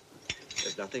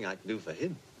 There's nothing I can do for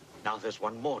him. Now there's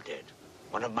one more dead.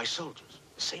 One of my soldiers.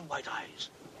 The same white eyes.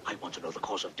 I want to know the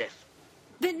cause of death.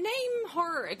 The name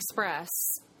Horror Express,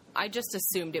 I just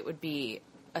assumed it would be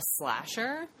a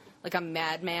slasher. Like a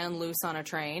madman loose on a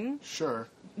train. Sure.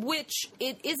 Which,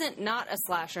 it isn't not a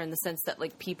slasher in the sense that,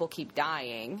 like, people keep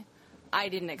dying. I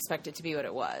didn't expect it to be what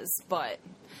it was, but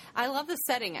I love the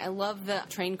setting. I love the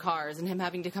train cars and him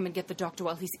having to come and get the doctor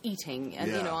while he's eating,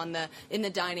 and you know, in the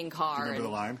dining car. Do you remember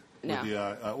the line?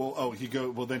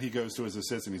 No. Then he goes to his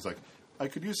assistant. He's like, I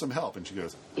could use some help, and she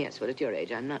goes, yes. Well, at your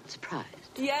age, I'm not surprised.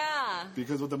 Yeah.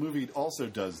 Because what the movie also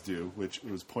does do, which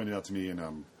was pointed out to me, and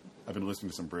I've been listening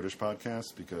to some British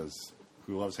podcasts because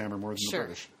who loves Hammer more than the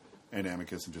British, and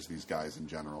Amicus, and just these guys in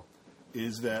general,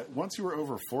 is that once you were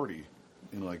over 40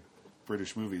 in like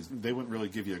British movies, they wouldn't really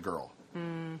give you a girl,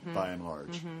 by and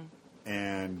large.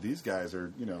 And these guys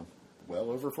are, you know, well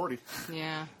over 40.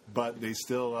 Yeah. But they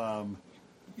still,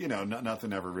 you know,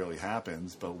 nothing ever really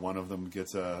happens, but one of them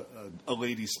gets a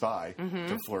lady spy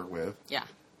to flirt with. Yeah.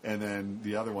 And then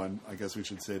the other one, I guess we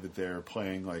should say that they're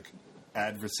playing, like,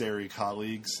 adversary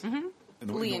colleagues in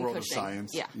the world of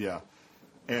science. Yeah.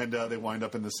 And they wind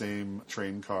up in the same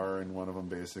train car, and one of them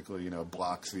basically,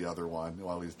 blocks the other one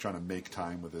while he's trying to make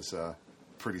time with this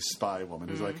pretty spy woman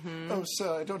who's like, "Oh,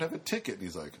 sir, I don't have a ticket." And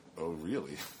he's like, "Oh,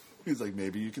 really?" He's like,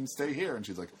 "Maybe you can stay here." And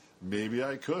she's like, "Maybe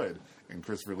I could." And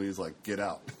Christopher Lee's like, "Get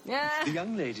out." Yeah. The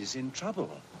young lady's in trouble.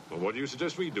 Well, what do you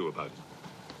suggest we do about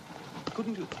it?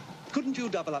 Couldn't you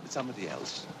double up with somebody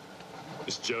else?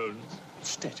 Miss Jones?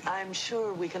 Steady. I'm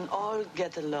sure we can all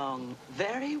get along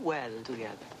very well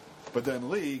together. But then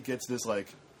Lee gets this,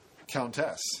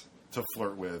 countess to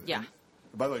flirt with. Yeah. And,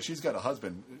 by the way, she's got a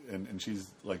husband, and she's,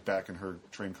 back in her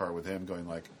train car with him going,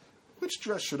 "Which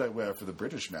dress should I wear for the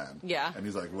British man?" Yeah. And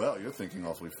he's like, "Well, you're thinking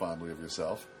awfully fondly of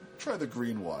yourself. Try the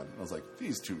green one." And I was like,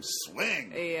 these two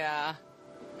swing. Yeah.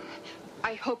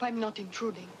 I hope I'm not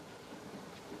intruding.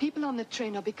 People on the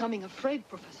train are becoming afraid,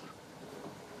 Professor.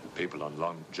 People on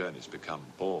long journeys become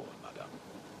bored, madame.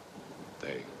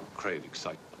 They crave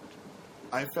excitement.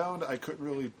 I found I couldn't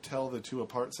really tell the two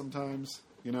apart sometimes,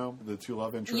 the two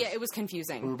love interests. Yeah, it was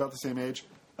confusing. We were about the same age.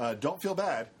 Don't feel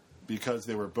bad, because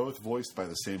they were both voiced by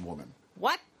the same woman.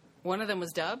 What? One of them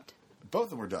was dubbed? Both of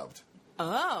them were dubbed.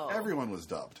 Oh. Everyone was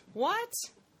dubbed. What?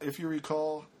 If you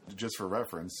recall, just for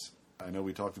reference, I know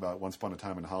we talked about Once Upon a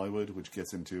Time in Hollywood, which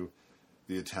gets into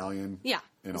the Italian. Yeah,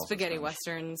 and the also spaghetti Spanish.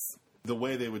 westerns. The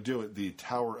way they would do it, the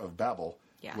Tower of Babel,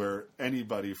 Yeah. where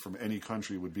anybody from any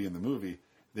country would be in the movie,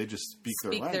 they just speak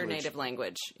their language. Their native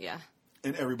language, yeah.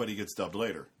 And everybody gets dubbed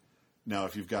later. Now,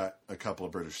 if you've got a couple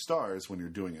of British stars, when you're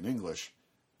doing it in English,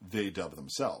 they dub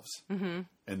themselves. Mm-hmm.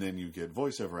 And then you get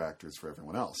voiceover actors for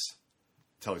everyone else.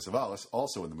 Telly Savalas,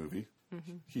 also in the movie,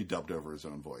 he dubbed over his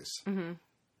own voice. Mm-hmm.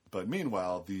 But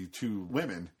meanwhile, the two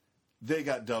women, they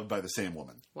got dubbed by the same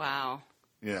woman. Wow.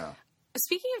 Yeah.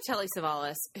 Speaking of Telly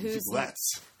Savalas,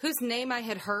 whose name I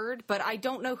had heard, but I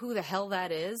don't know who the hell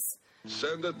that is.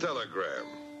 Send a telegram.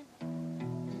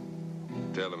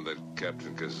 Tell him that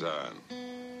Captain Kazan,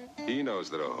 he knows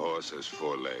that a horse has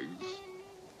 4 legs.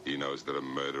 He knows that a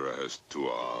murderer has 2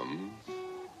 arms.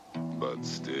 But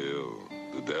still,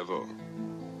 the devil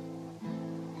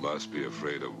must be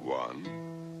afraid of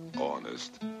one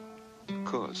honest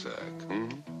Cossack.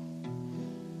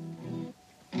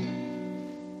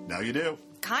 Now you do.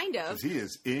 Kind of. 'Cause he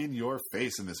is in your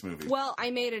face in this movie. Well,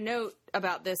 I made a note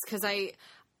about this because I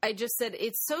just said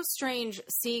it's so strange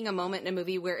seeing a moment in a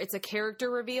movie where it's a character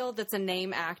reveal that's a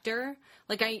name actor.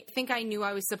 I think I knew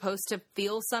I was supposed to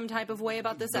feel some type of way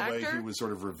about this actor. The way he was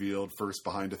sort of revealed first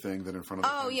behind a thing, then in front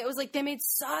of the thing. Yeah, it was they made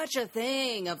such a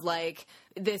thing of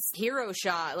this hero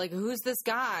shot. Who's this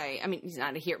guy? I mean, he's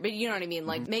not a hero, but you know what I mean?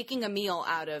 Making a meal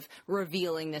out of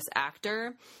revealing this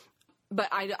actor. But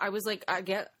I was like, I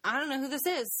don't know who this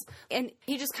is. And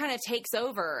he just kind of takes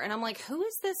over. And I'm like, who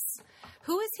is this?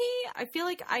 Who is he? I feel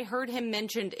like I heard him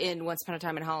mentioned in Once Upon a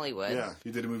Time in Hollywood. Yeah,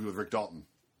 he did a movie with Rick Dalton.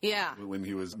 Yeah. When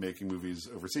he was making movies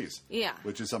overseas. Yeah.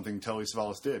 Which is something Telly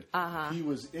Savalas did. Uh-huh. He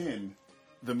was in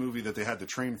the movie that they had the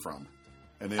train from.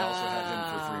 And they also had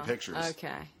him for 3 pictures.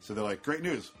 Okay. So they're like, great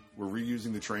news. We're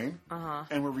reusing the train. Uh-huh.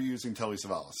 And we're reusing Telly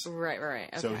Savalas. Right. Okay.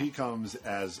 So he comes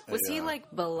as Was he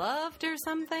beloved or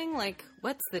something?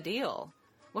 What's the deal?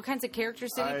 What kinds of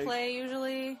characters did he play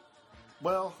usually?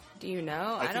 Well, do you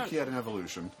know? I think he had an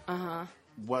evolution. Uh-huh.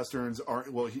 Westerns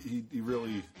aren't, well, he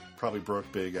really probably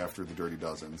broke big after The Dirty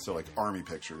Dozen. So Army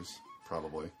Pictures,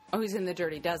 probably. Oh, he's in The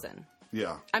Dirty Dozen.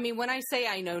 Yeah. I mean, when I say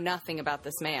I know nothing about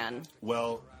this man,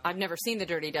 well, I've never seen The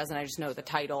Dirty Dozen. I just know the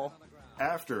title.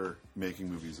 After making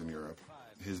movies in Europe,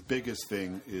 his biggest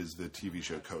thing is the TV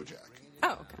show Kojak.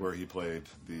 Oh, okay. Where he played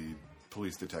the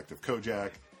police detective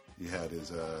Kojak. He had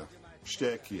his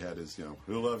shtick. He had his,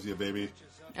 who loves you, baby?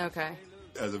 Okay.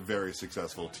 As a very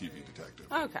successful TV detective.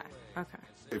 Okay.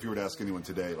 If you were to ask anyone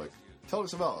today, Telly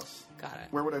Savalas. Got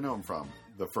it. Where would I know him from?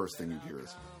 The first thing you'd hear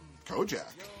is Kojak.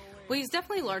 Well, he's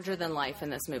definitely larger than life in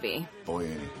this movie. Boy,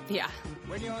 ain't he. Yeah.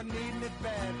 When you're needing it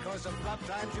bad, cause of rough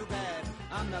times you bad,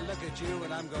 I'm gonna look at you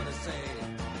and I'm gonna say,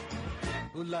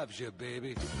 who loves you,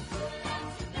 baby?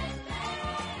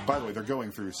 By the way, they're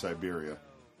going through Siberia.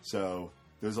 So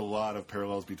there's a lot of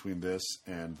parallels between this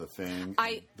and The Thing,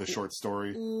 the short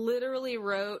story. Literally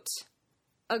wrote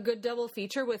a good double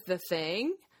feature with The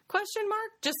Thing? ?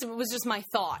 It was just my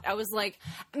thought. I was like,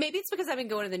 maybe it's because I've been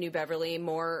going to the New Beverly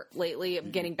more lately,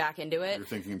 getting back into it. You're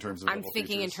thinking in terms of I'm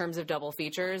thinking in terms of double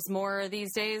features more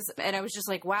these days. And I was just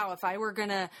like, wow, if I were going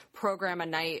to program a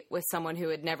night with someone who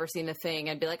had never seen The Thing,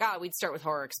 I'd be like, we'd start with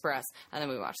Horror Express, and then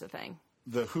we watch The Thing.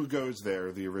 The Who Goes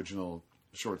There, the original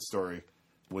short story,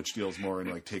 which deals more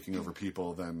in taking over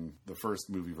people than the first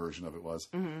movie version of it was.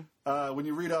 Mm-hmm. When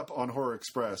you read up on Horror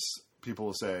Express, people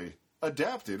will say,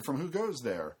 adapted from Who Goes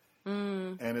There.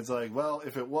 And it's like, well,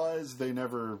 if it was, they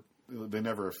never They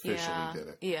never officially did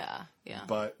it. Yeah.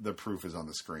 But the proof is on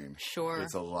the screen. Sure.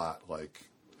 It's a lot like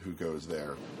Who Goes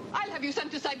There. I'll have you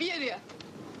sent to Siberia.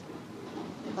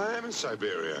 I am in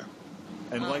Siberia.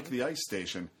 And like the ice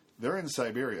station, they're in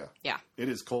Siberia. Yeah. It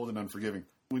is cold and unforgiving.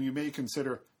 When you may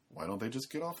consider, why don't they just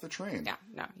get off the train? Yeah,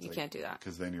 no, you can't do that.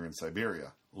 Because then you're in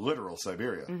Siberia. Literal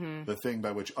Siberia. Mhm. The thing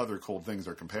by which other cold things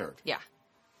are compared. Yeah.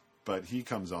 But he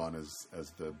comes on as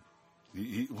the...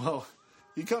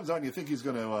 He comes on, you think he's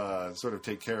going to sort of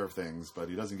take care of things, but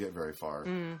he doesn't get very far.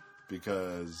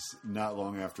 Because not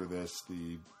long after this,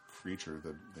 the creature,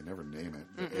 they never name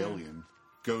it, the alien,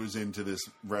 goes into this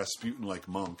Rasputin-like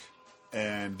monk.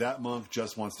 And that monk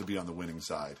just wants to be on the winning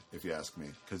side, if you ask me.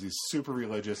 Because he's super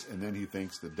religious, and then he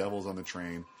thinks the devil's on the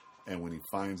train. And when he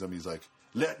finds him, he's like,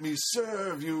 let me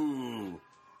serve you!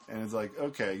 And it's like,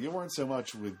 okay, you weren't so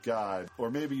much with God. Or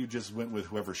maybe you just went with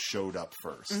whoever showed up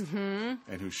first. Mm-hmm.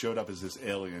 And who showed up as this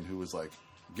alien who was like,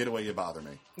 get away, you bother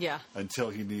me. Yeah. Until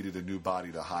he needed a new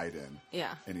body to hide in.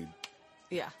 Yeah. And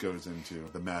he goes into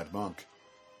the Mad Monk.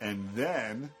 And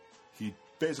then he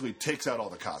basically takes out all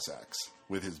the Cossacks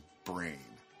with his brain.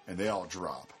 And they all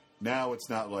drop. Now it's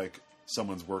not like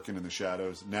someone's working in the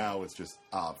shadows. Now it's just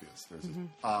obvious. There's this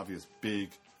obvious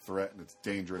big threat, and it's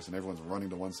dangerous, and everyone's running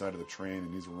to one side of the train,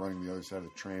 and he's running the other side of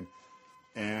the train.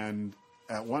 And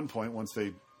at one point, once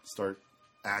they start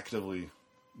actively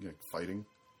fighting,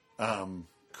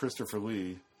 Christopher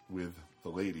Lee, with the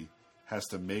lady, has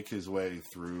to make his way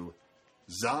through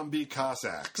zombie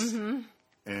Cossacks.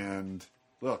 And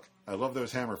look, I love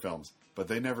those Hammer films, but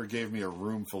they never gave me a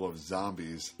room full of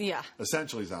zombies. Yeah.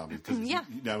 Essentially zombies, because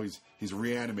now he's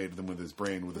reanimated them with his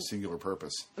brain with a singular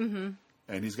purpose.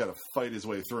 And he's got to fight his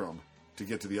way through them to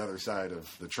get to the other side of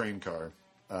the train car.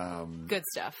 Good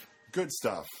stuff. Good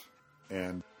stuff.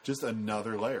 And just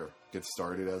another layer. Gets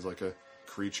started as like a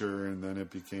creature, and then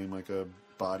it became like a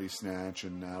body snatch,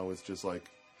 and now it's just like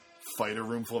fight a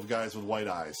room full of guys with white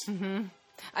eyes.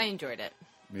 I enjoyed it.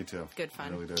 Me too. Good fun.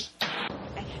 I really did.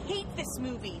 I hate this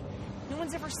movie. No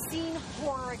one's ever seen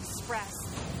Horror Express.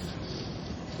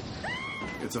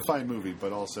 It's a fine movie,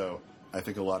 but also I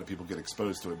think a lot of people get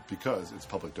exposed to it because it's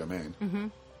public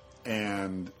domain.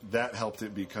 And that helped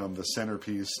it become the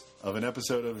centerpiece of an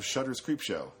episode of Shudder's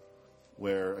Creepshow,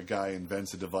 where a guy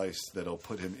invents a device that'll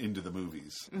put him into the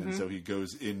movies. And so he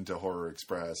goes into Horror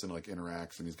Express and like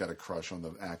interacts, and he's got a crush on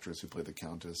the actress who played the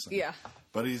Countess. Yeah.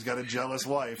 But he's got a jealous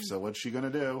wife, so what's she going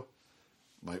to do?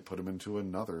 Might put him into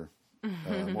another,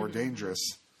 more dangerous.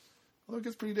 Although it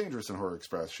gets pretty dangerous in Horror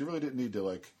Express. She really didn't need to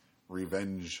like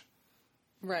revenge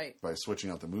by switching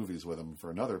out the movies with him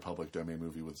for another public domain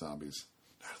movie with zombies.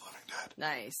 Night of the Living Dead.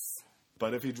 Nice.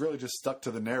 But if he'd really just stuck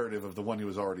to the narrative of the one he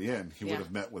was already in, he would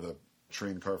have met with a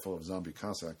train car full of zombie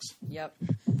Cossacks. Yep.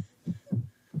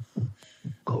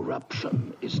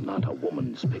 Corruption is not a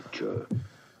woman's picture.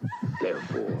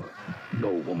 Therefore,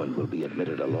 no woman will be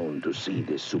admitted alone to see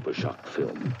this Super Shock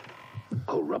film.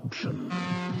 Corruption.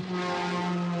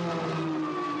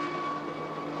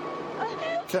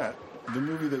 Kat, the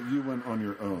movie that you went on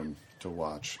your own to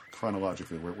watch,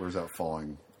 chronologically, where's that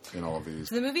falling in all of these?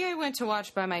 The movie I went to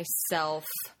watch by myself.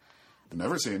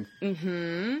 Never seen.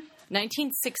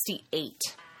 1968.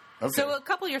 Okay. So a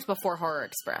couple years before Horror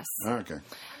Express. Okay.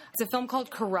 It's a film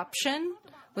called Corruption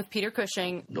with Peter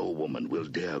Cushing. No woman will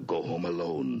dare go home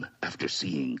alone after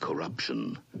seeing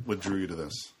Corruption. What drew you to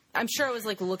this? I'm sure I was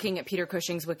like looking at Peter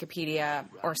Cushing's Wikipedia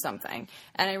or something,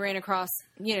 and I ran across,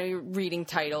 reading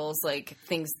titles, like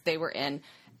things they were in.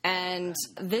 And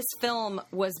this film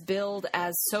was billed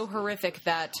as so horrific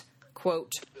that,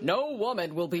 quote, no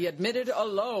woman will be admitted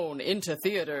alone into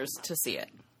theaters to see it.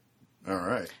 All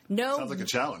right. Sounds like a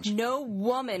challenge. No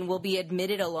woman will be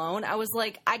admitted alone. I was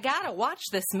like, I gotta watch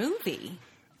this movie.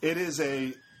 It is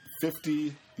a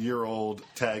 50-year-old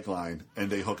tagline, and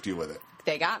they hooked you with it.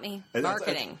 They got me. And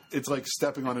Marketing. It's like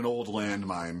stepping on an old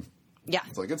landmine. Yeah.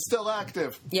 It's like, it's still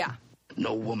active. Yeah.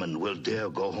 No woman will dare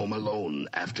go home alone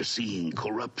after seeing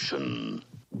Corruption.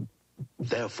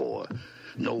 Therefore,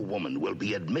 no woman will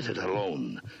be admitted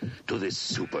alone to this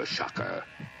Super Shocker.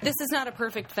 This is not a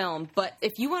perfect film, but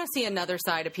if you want to see another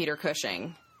side of Peter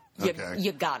Cushing,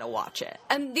 you gotta watch it.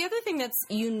 And the other thing that's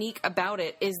unique about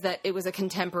it is that it was a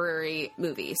contemporary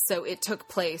movie, so it took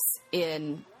place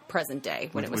in present day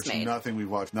when it was made. Nothing we've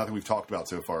watched, nothing we've talked about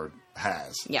so far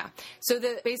has. Yeah. So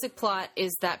the basic plot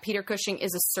is that Peter Cushing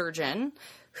is a surgeon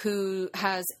who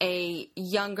has a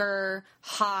younger,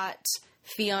 hot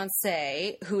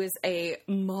fiancée who is a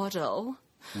model.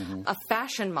 a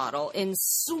fashion model in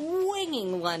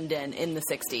swinging London in the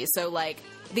 60s. So, like,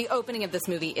 the opening of this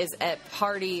movie is a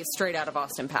party straight out of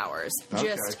Austin Powers.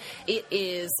 Okay. It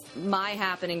is my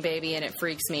happening, baby, and it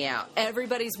freaks me out.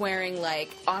 Everybody's wearing, like,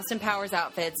 Austin Powers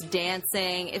outfits,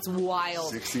 dancing. It's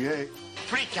wild. 68.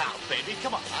 Freak out, baby.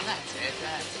 Come on, that's it.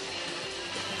 That's it.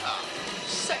 Oh,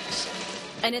 sexy.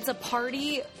 And it's a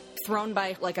party thrown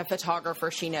by, like, a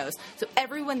photographer she knows. So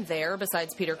everyone there,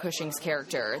 besides Peter Cushing's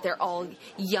character, they're all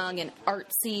young and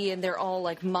artsy, and they're all,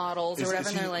 like, models or whatever.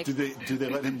 And they're like, do they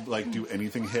let him, like, do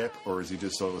anything hip, or is he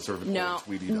just sort of an old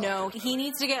Tweety doctor? No, he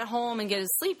needs to get home and get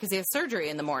his sleep because he has surgery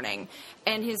in the morning,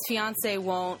 and his fiance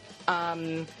won't.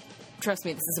 Trust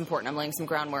me, this is important. I'm laying some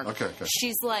groundwork. Okay.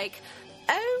 She's like,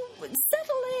 "Oh,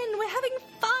 settle in. We're having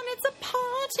fun. It's a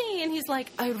party," and he's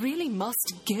like, "I really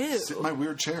must go. Sit in my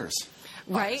weird chairs."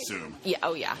 Right? I assume. Yeah.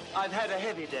 Oh, yeah. I've had a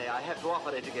heavy day. I have to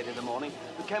operate again in the morning.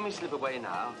 But can we slip away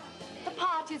now? The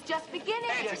party's just beginning.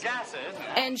 It's a gas, isn't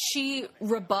it? And she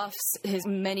rebuffs his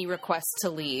many requests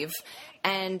to leave,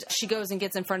 and she goes and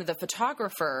gets in front of the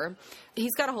photographer.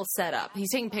 He's got a whole setup.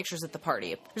 He's taking pictures at the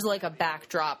party. There's like a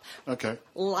backdrop. Okay.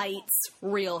 Lights,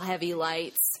 real heavy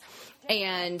lights.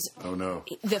 And oh no,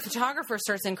 the photographer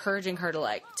starts encouraging her to,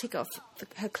 like, take off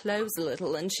her clothes a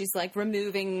little, and she's, like,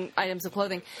 removing items of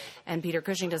clothing. And Peter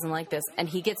Cushing doesn't like this, and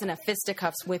he gets in a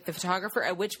fisticuffs with the photographer,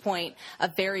 at which point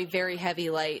a very, very heavy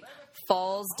light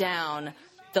falls down.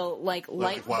 The, like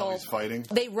light while bulb, he's fighting?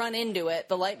 They run into it.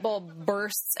 The light bulb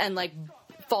bursts and, like,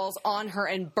 falls on her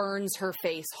and burns her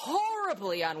face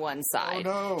horribly on one side.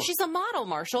 Oh, no. She's a model,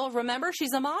 Marshall. Remember,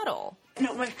 she's a model.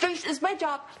 No, my face is my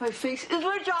job. My face is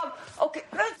my job. Okay.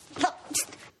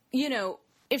 You know,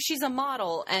 if she's a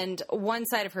model and one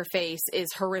side of her face is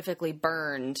horrifically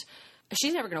burned,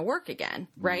 she's never going to work again,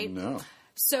 right? No.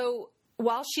 So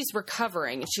while she's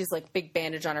recovering, she's like big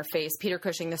bandage on her face, Peter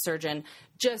Cushing, the surgeon,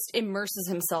 just immerses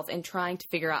himself in trying to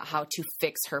figure out how to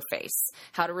fix her face,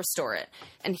 how to restore it.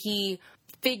 And he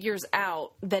figures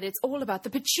out that it's all about the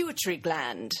pituitary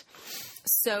gland.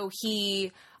 So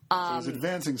he... so he's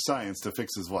advancing science to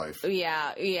fix his wife.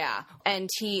 Yeah. And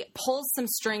he pulls some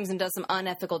strings and does some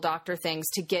unethical doctor things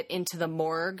to get into the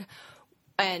morgue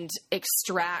and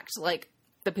extract, like,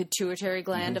 the pituitary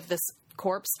gland of this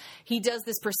corpse. He does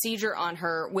this procedure on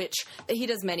her, which he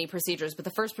does many procedures, but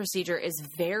the first procedure is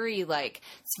very, like,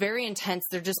 it's very intense.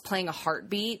 They're just playing a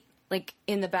heartbeat, like,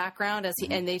 in the background as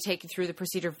and they take you through the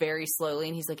procedure very slowly,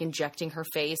 and he's, like, injecting her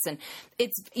face. And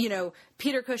it's, you know,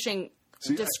 Peter Cushing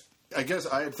I guess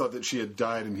I had thought that she had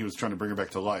died and he was trying to bring her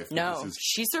back to life. No,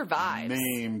 she survives.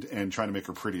 Maimed and trying to make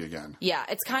her pretty again. Yeah,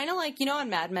 it's kind of like, you know, on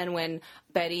Mad Men when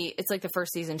Betty, it's like the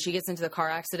first season, she gets into the car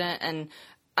accident and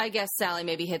I guess Sally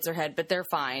maybe hits her head, but they're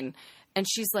fine. And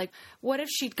she's like, what if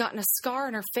she'd gotten a scar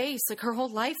on her face? Like, her whole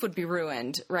life would be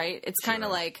ruined, right? It's kind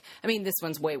of like, I mean, this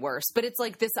one's way worse, but it's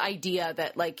like this idea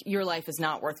that, like, your life is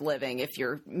not worth living if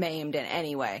you're maimed in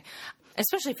any way,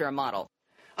 especially if you're a model.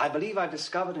 I believe I've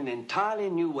discovered an entirely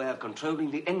new way of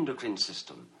controlling the endocrine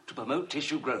system to promote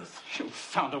tissue growth. You've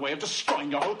found a way of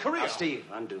destroying your whole career. Now, Steve,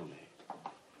 undo me.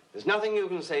 There's nothing you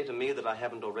can say to me that I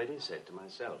haven't already said to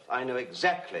myself. I know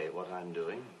exactly what I'm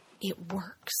doing. It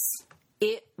works.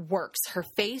 It works. Her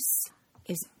face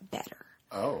is better.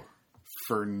 Oh.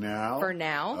 For now? For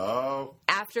now. Oh.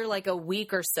 After like a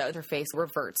week or so, her face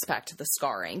reverts back to the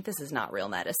scarring. This is not real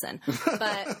medicine.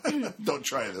 But don't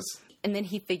try this. And then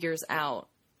he figures out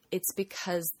it's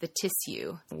because the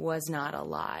tissue was not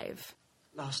alive.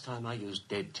 Last time I used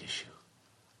dead tissue.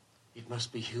 It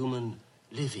must be human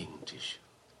living tissue.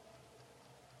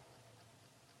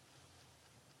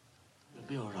 It'll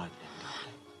be all right then,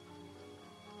 darling.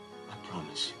 I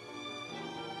promise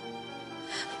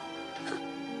you.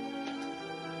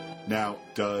 Now,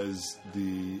 does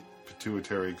the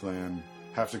pituitary gland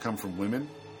have to come from women?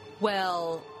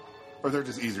 Well... Or they're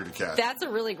just easier to catch? That's a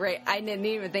really great... I didn't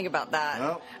even think about that.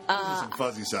 Well, this is some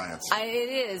fuzzy science.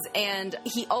 It is, and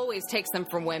he always takes them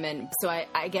from women, so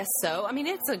I guess so. I mean,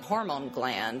 it's a hormone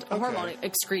gland, a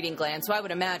hormone-excreting gland, so I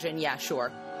would imagine, yeah,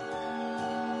 sure.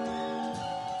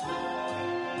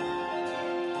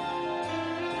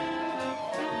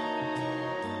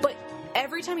 But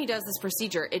every time he does this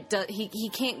procedure, he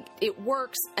can't... It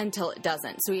works until it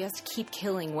doesn't, so he has to keep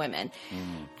killing women.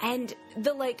 And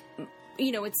the, like...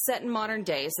 You know, it's set in modern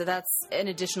day, so that's an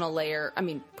additional layer. I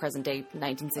mean, present day,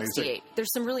 1968.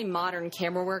 There's some really modern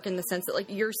camera work in the sense that, like,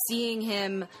 you're seeing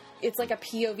him. It's like a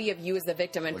POV of you as the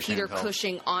victim, and Peter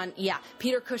Cushing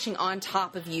on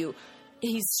top of you.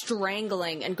 He's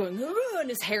strangling and going, and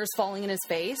his hair's falling in his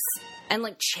face, and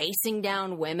like chasing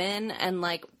down women, and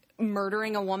like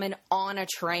murdering a woman on a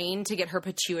train to get her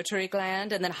pituitary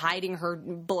gland and then hiding her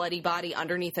bloody body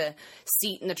underneath a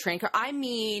seat in the train car. I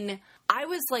mean, I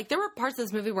was like, there were parts of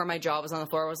this movie where my jaw was on the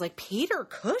floor. I was like, Peter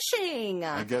Cushing.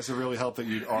 I guess it really helped that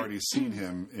you'd already seen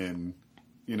him in,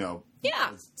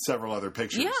 several other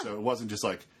pictures. Yeah. So it wasn't just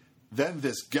like, then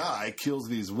this guy kills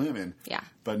these women. Yeah.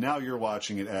 But now you're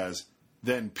watching it as,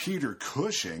 then Peter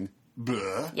Cushing,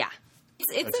 bleh, yeah.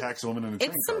 attacks a woman in a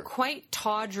train It's some quite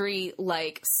tawdry,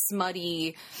 like,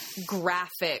 smutty,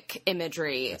 graphic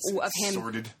imagery of him.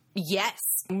 Sordid. Yes.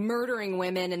 Murdering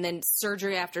women and then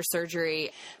surgery after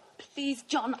surgery. Please,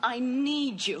 John, I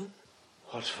need you.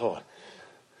 What for?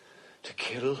 To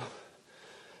kill?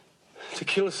 To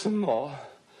kill some more?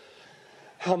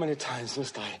 How many times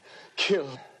must I kill?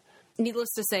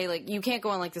 Needless to say, like, you can't go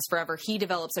on like this forever. He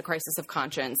develops a crisis of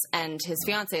conscience, and his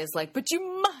fiancée is like, but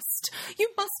you must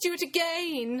do it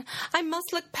again. I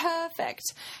must look perfect.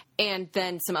 And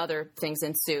then some other things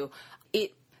ensue.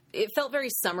 It felt very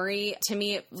summery to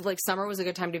me. Like, summer was a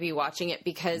good time to be watching it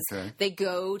because they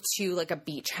go to, like, a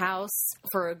beach house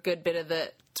for a good bit of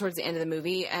towards the end of the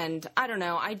movie. And I don't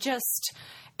know,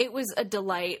 it was a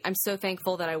delight. I'm so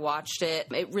thankful that I watched it.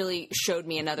 It really showed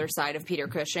me another side of Peter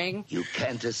Cushing. You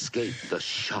can't escape the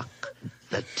shock,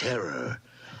 the terror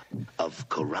of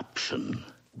corruption.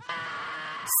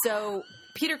 So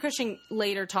Peter Cushing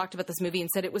later talked about this movie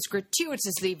and said it was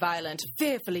gratuitously violent,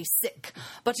 fearfully sick,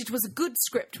 but it was a good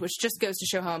script, which just goes to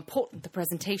show how important the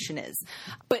presentation is.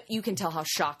 But you can tell how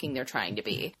shocking they're trying to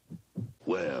be.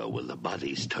 Where will the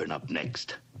bodies turn up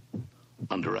next?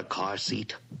 Under a car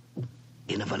seat?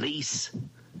 In a valise?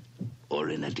 Or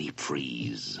in a deep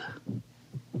freeze?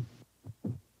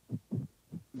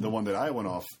 The one that I went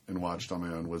off and watched on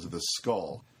my own was The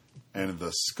Skull. And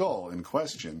the skull in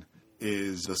question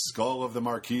is the skull of the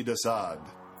Marquis de Sade.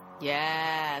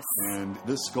 Yes. And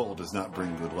this skull does not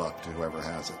bring good luck to whoever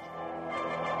has it.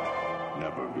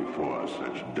 Never before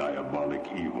such diabolic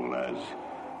evil as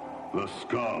the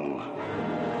skull.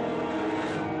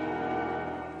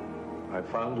 I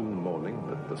found in the morning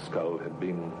that the skull had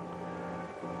been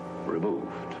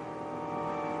removed.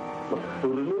 But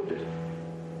who removed it?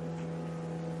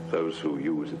 Those who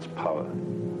use its power.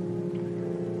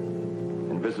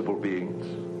 Invisible beings.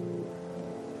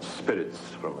 Spirits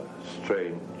from a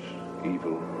strange,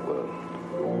 evil world.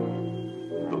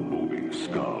 The moving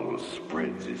skull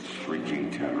spreads its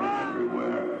shrieking terror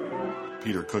everywhere.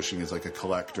 Peter Cushing is like a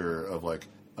collector of like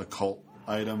occult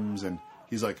items, and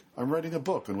he's like, I'm writing a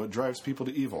book on what drives people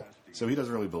to evil. So he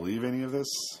doesn't really believe any of this.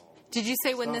 Did you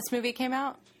say when this movie came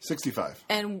out? 65.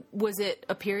 And was it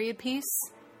a period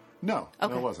piece? No,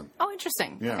 okay. No, it wasn't. Oh,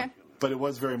 interesting. Yeah. Okay. But it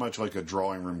was very much like a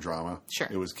drawing room drama. Sure.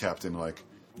 It was kept in like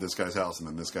this guy's house and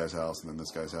then this guy's house and then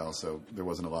this guy's house. So there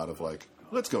wasn't a lot of like,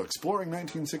 let's go exploring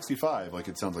 1965 like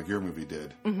it sounds like your movie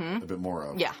did. Mm-hmm. A bit more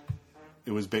of. Yeah.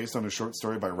 It was based on a short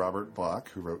story by Robert Bloch,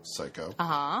 who wrote Psycho.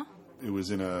 Uh-huh. It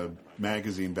was in a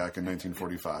magazine back in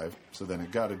 1945. So then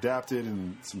it got adapted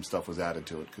and some stuff was added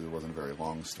to it because it wasn't a very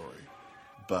long story.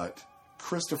 But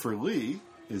Christopher Lee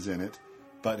is in it,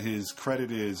 but his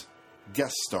credit is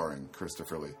guest starring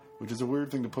Christopher Lee, which is a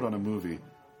weird thing to put on a movie,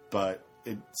 but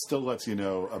it still lets you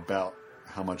know about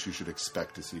how much you should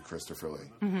expect to see Christopher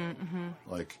Lee. Mm-hmm, mm-hmm.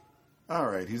 Like, all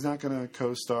right, he's not going to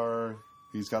co-star.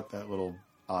 He's got that little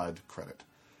odd credit.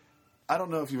 I don't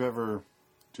know if you've ever,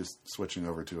 just switching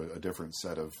over to a different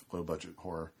set of low-budget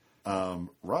horror,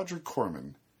 Roger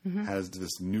Corman has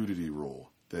this nudity rule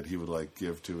that he would like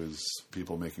give to his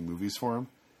people making movies for him.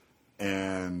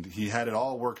 And he had it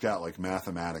all worked out like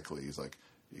mathematically. He's like,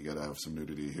 you got to have some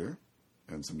nudity here,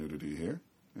 and some nudity here,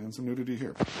 and some nudity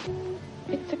here.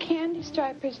 It's a candy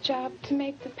striper's job to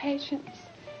make the patients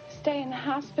stay in the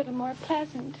hospital more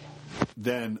pleasant.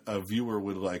 Then a viewer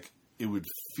would like, it would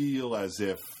feel as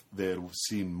if they had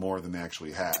seen more than they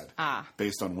actually had,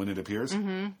 based on when it appears.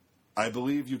 Mm-hmm. I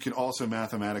believe you can also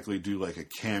mathematically do like a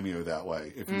cameo that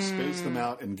way. If you space them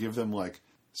out and give them like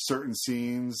certain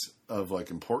scenes of like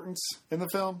importance in the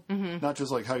film, not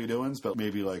just like how you doing, but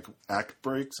maybe like act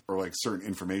breaks or like certain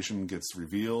information gets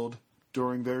revealed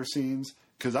during their scenes.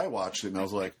 Because I watched it and I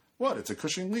was like, what? It's a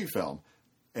Cushing Lee film.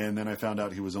 And then I found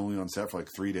out he was only on set for like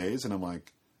 3 days, and I'm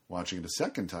like, watching it a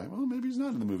second time, well, maybe he's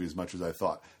not in the movie as much as I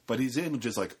thought. But he's in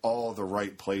just like all the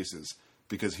right places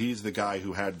because he's the guy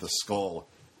who had the skull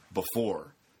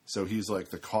before. So he's like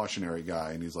the cautionary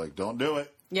guy, and he's like, don't do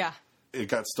it. Yeah. It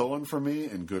got stolen from me,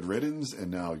 and good riddance, and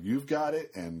now you've got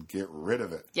it, and get rid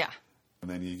of it. Yeah.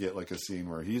 And then you get like a scene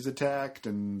where he's attacked,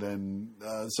 and then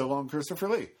so long Christopher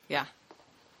Lee. Yeah.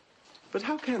 But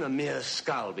how can a mere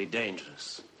skull be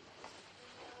dangerous?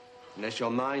 Unless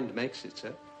your mind makes it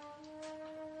so.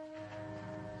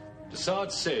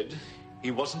 Desaad said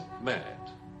he wasn't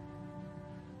mad.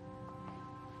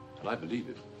 And I believe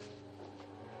it.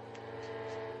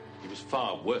 He was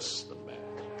far worse than mad.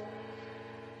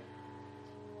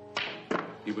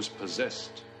 He was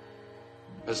possessed.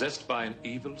 Possessed by an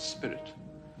evil spirit.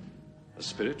 A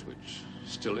spirit which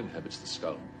still inhabits the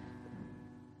skull.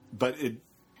 But it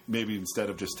maybe instead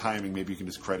of just timing, maybe you can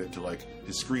just credit to like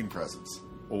his screen presence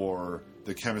or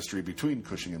the chemistry between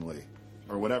Cushing and Lee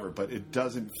or whatever. But it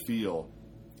doesn't feel...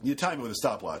 You time it with a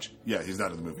stopwatch. Yeah, he's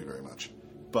not in the movie very much.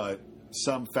 But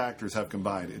some factors have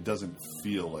combined. It doesn't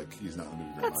feel like he's not in the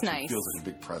movie very much. That's nice. It feels like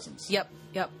a big presence. Yep.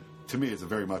 To me, it's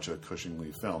very much a Cushing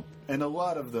Lee film. And a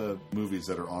lot of the movies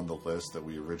that are on the list that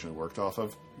we originally worked off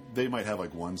of, they might have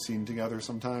like one scene together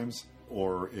sometimes,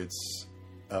 or it's,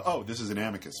 this is an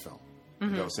Amicus film.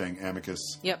 Mm-hmm. I was saying Amicus.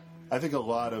 Yep. I think a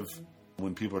lot of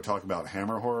when people are talking about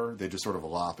Hammer horror, they just sort of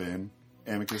lop in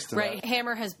Amicus to Right. that.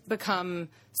 Hammer has become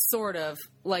sort of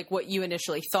like what you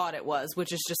initially thought it was,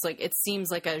 which is just like, it seems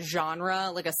like a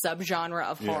genre, like a subgenre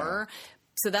of horror.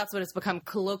 So that's what it's become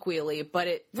colloquially, but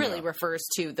it really refers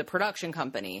to the production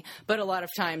company. But a lot of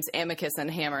times, Amicus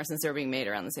and Hammer, since they're being made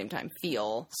around the same time,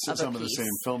 feel Some of the same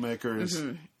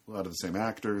filmmakers, a lot of the same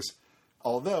actors.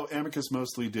 Although Amicus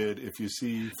mostly did, if you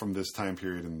see from this time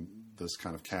period and this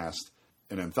kind of cast,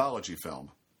 an anthology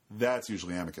film, that's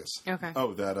usually Amicus. Okay.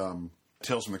 Oh, that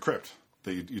Tales from the Crypt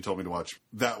that you told me to watch,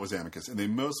 that was Amicus. And they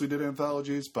mostly did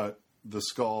anthologies, but The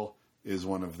Skull is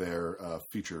one of their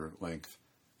feature-length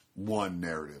one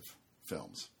narrative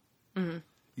films. Mm-hmm.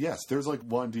 Yes, there's like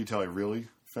one detail I really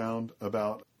found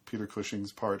about Peter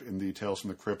Cushing's part in the Tales from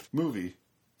the Crypt movie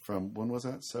from, when was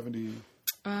that? 70?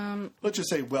 Let's just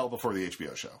say well before the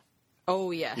HBO show.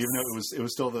 Oh, yes. Even though it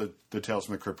was still the Tales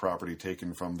from the Crypt property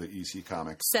taken from the EC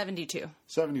Comics. 72.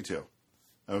 72.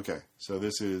 Okay, so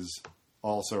this is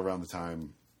also around the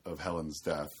time of Helen's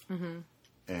death. Mm-hmm.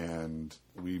 And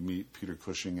we meet Peter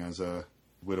Cushing as a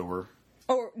widower.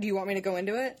 Oh, do you want me to go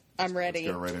into it? I'm ready.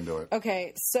 Let's go right into it.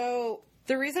 Okay, so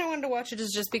the reason I wanted to watch it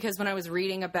is just because when I was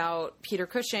reading about Peter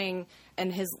Cushing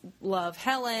and his love,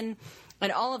 Helen,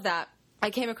 and all of that,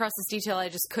 I came across this detail I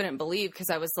just couldn't believe because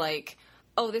I was like,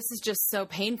 oh, this is just so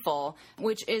painful,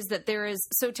 which is that there is...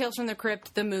 So Tales from the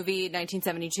Crypt, the movie,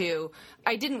 1972,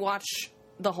 I didn't watch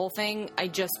the whole thing. I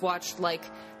just watched, like,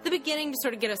 the beginning to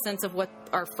sort of get a sense of what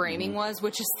our framing was,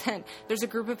 which is that there's a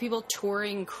group of people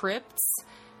touring crypts.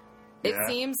 It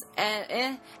seems,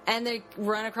 and they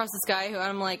run across this guy who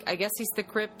I'm like, I guess he's the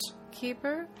crypt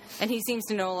keeper, and he seems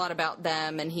to know a lot about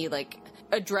them, and he like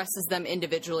addresses them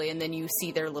individually, and then you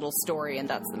see their little story, and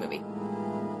that's the movie.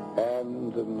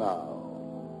 And now,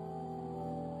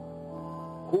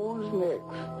 who's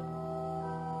next?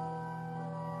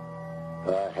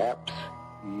 Perhaps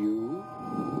you?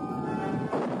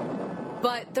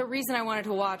 But the reason I wanted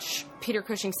to watch Peter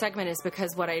Cushing's segment is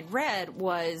because what I'd read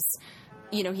was,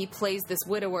 you know, he plays this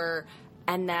widower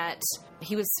and that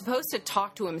he was supposed to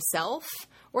talk to himself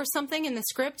or something in the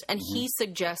script, and he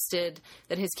suggested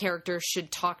that his character should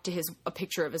talk to a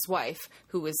picture of his wife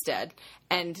who was dead,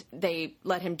 and they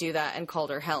let him do that and called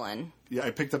her Helen. Yeah,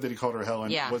 I picked up that he called her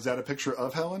Helen. Yeah. Was that a picture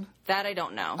of Helen? That I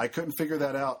don't know. I couldn't figure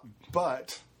that out,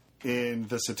 but in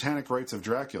The Satanic Rites of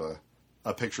Dracula,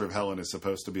 a picture of Helen is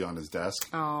supposed to be on his desk.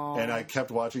 Oh. And I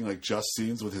kept watching like just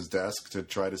scenes with his desk to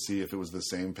try to see if it was the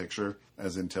same picture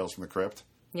as in Tales from the Crypt.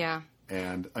 Yeah.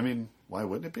 And, I mean, why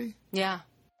wouldn't it be? Yeah.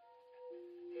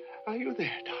 Are you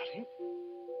there, darling?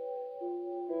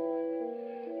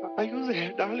 Are you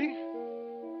there, darling?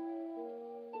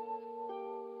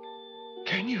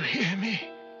 Can you hear me?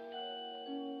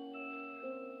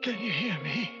 Can you hear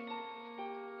me?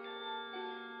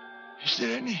 Is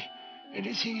there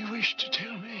anything you wish to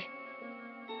tell me?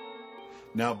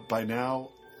 Now, by now,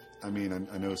 I mean,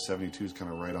 I know 72 is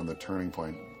kind of right on the turning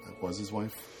point. Was his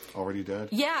wife already dead?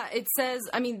 Yeah, it says,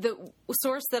 I mean, the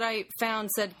source that I found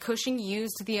said Cushing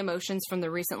used the emotions from the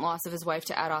recent loss of his wife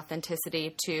to add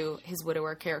authenticity to his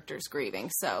widower character's grieving.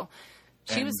 So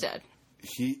she was dead.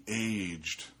 He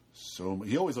aged so much.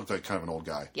 He always looked like kind of an old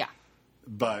guy. Yeah.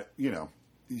 But, you know,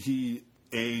 he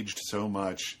aged so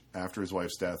much after his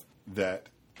wife's death that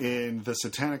in The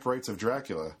Satanic Rites of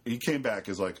Dracula, he came back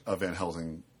as like a Van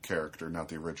Helsing character, not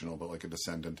the original, but like a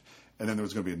descendant. And then there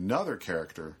was going to be another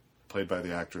character played by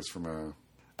the actress from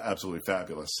Absolutely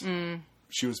Fabulous.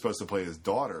 She was supposed to play his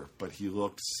daughter, but he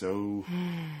looked so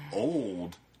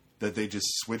old that they just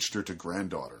switched her to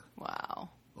granddaughter. Wow.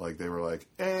 Like they were like,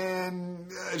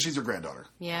 and she's her granddaughter.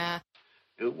 Yeah.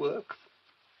 No work,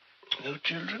 no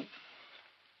children,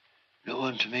 no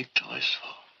one to make toys for.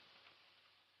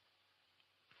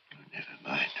 Oh, never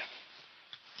mind.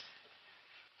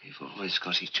 We've always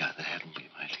got each other, haven't we,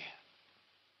 my dear?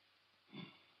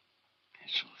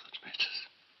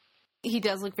 He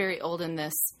does look very old in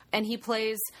this. And he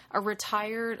plays a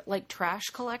retired, like, trash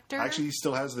collector. Actually, he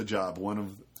still has the job.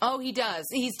 Oh, he does.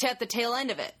 He's at the tail end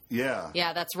of it. Yeah.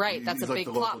 Yeah, that's right. That's He's a like big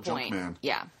the plot local point. junk man.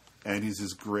 Yeah. And he's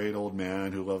this great old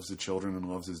man who loves the children and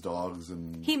loves his dogs.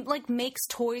 And He, like, makes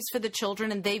toys for the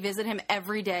children, and they visit him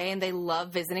every day, and they love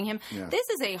visiting him. Yeah. This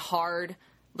is a hard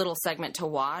little segment to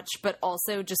watch, but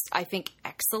also just, I think,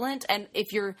 excellent. And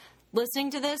if you're listening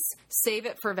to this, save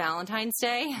it for Valentine's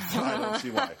Day. I don't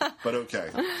see why, but okay.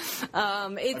 I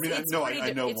know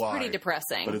why. It's pretty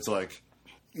depressing. But it's like,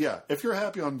 yeah, if you're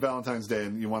happy on Valentine's Day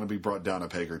and you want to be brought down a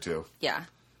peg or two, yeah,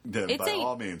 then It's by a-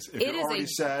 all means. If it you're is already a-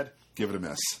 sad, give it a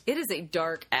miss. It is a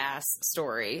dark-ass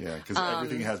story. Yeah, because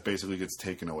everything he has basically gets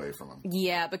taken away from him.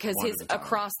 Yeah, because One his at a time.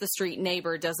 across-the-street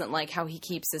neighbor doesn't like how he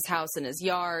keeps his house and his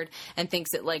yard and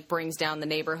thinks it, like, brings down the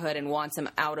neighborhood and wants him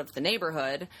out of the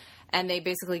neighborhood. And they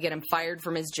basically get him fired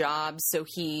from his job so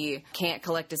he can't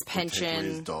collect his pension. Take away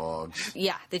his dogs.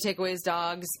 Yeah, they take away his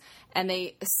dogs. And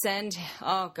they send...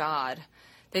 Oh, God.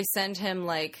 They send him,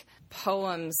 like,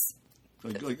 poems...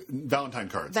 Like Valentine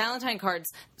cards. Valentine cards,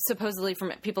 supposedly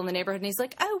from people in the neighborhood. And he's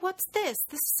like, oh, what's this?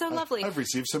 This is so lovely. I've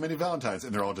received so many Valentines,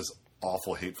 and they're all just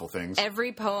awful, hateful things.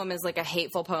 Every poem is like a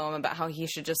hateful poem about how he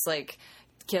should just like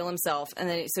kill himself, and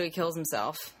then so he kills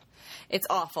himself. It's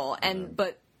awful, and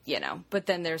but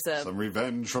then there's Some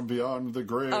revenge from beyond the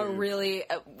grave. a really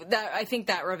that I think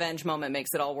that revenge moment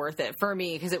makes it all worth it for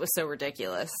me because it was so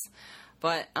ridiculous.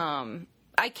 But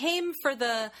I came for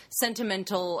the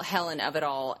sentimental Helen of it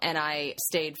all, and I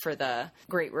stayed for the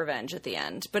great revenge at the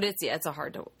end. But it's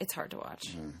hard to watch.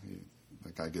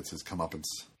 That guy gets his comeuppance.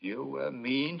 You were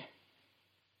mean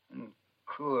and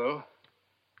cruel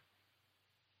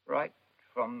right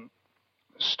from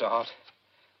the start.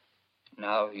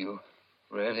 Now you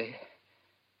really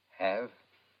have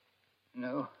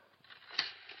no...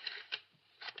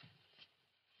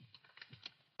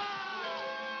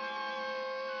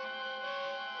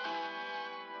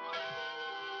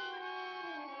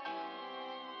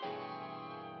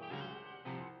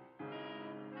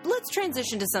 Let's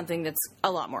transition to something that's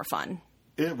a lot more fun,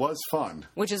 It was fun.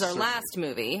 which is our Certainly. last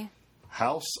movie,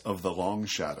 House of the Long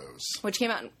Shadows. which came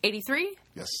out in 1983.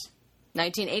 Yes.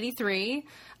 1983.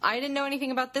 I didn't know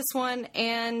anything about this one,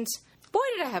 and boy,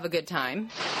 did I have a good time.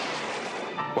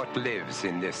 What lives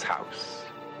in this house?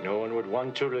 No one would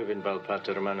want to live in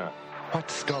Belpater Manor. What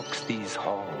stalks these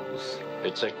halls?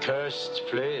 It's a cursed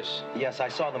place. Yes, I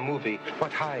saw the movie.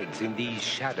 What hides in these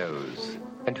shadows?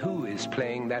 And who is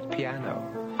playing that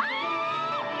piano?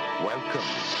 Welcome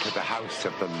to the House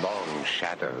of the Long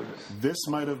Shadows. This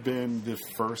might have been the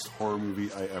first horror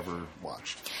movie I ever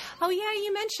watched. Oh, yeah,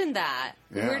 you mentioned that.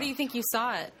 Yeah. Where do you think you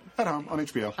saw it? At home, on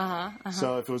HBO. Uh-huh.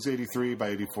 So if it was 83, by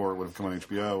 84 it would have come on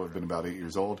HBO. It would have been about 8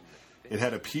 years old. It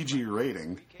had a PG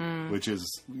rating, which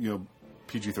is,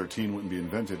 PG-13 wouldn't be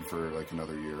invented for like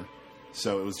another year.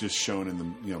 So it was just shown in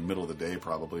the middle of the day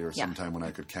probably, or Yeah. sometime when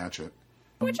I could catch it.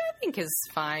 Which I think is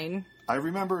fine. I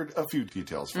remembered a few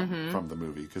details from the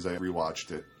movie because I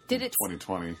rewatched it Did in it-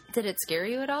 2020. Did it scare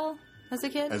you at all as a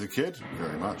kid? As a kid,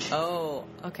 very much. Oh,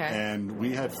 okay. And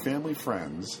we had family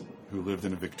friends who lived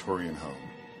in a Victorian home.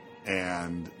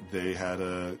 And they had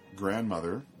a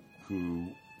grandmother who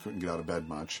couldn't get out of bed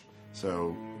much.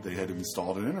 So they had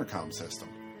installed an intercom system.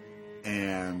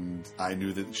 And I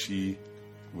knew that she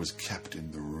was kept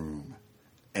in the room.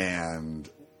 And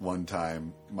one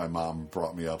time my mom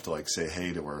brought me up to like say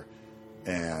hey to her.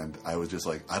 And I was just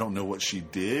like, I don't know what she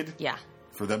did. Yeah.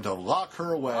 For them to lock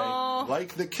her away Oh.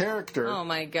 like the character Oh,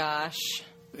 my gosh.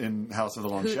 in House of the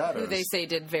Long Who Shadows. they say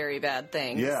did very bad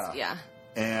things. Yeah. Yeah.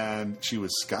 And she was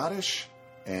Scottish,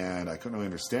 and I couldn't really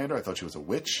understand her. I thought she was a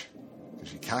witch because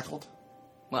she cackled.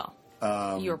 Well,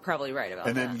 you were probably right about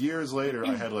And that. then years later,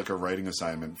 I had like a writing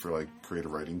assignment for like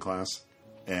creative writing class.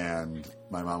 And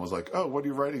my mom was like, oh, what are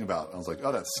you writing about? I was like,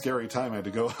 oh, that scary time I had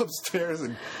to go upstairs.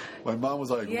 And my mom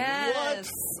was like, Yes.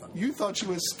 what? You thought she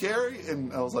was scary?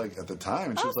 And I was like, at the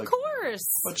time. And she was like, Of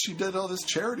course. but she did all this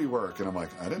charity work. And I'm like,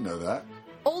 I didn't know that.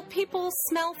 Old people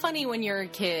smell funny when you're a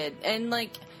kid. And,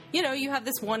 like, you have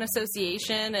this one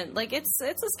association. And, like, it's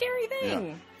a scary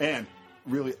thing. Yeah. And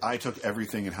really, I took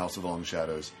everything in House of the Long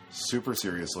Shadows super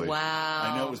seriously. Wow.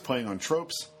 I know it was playing on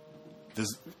tropes.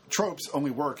 Tropes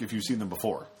only work if you've seen them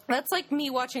before. That's like me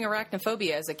watching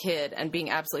Arachnophobia as a kid and being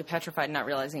absolutely petrified and not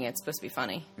realizing it's supposed to be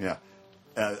funny. Yeah.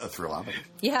 A thrill-comedy.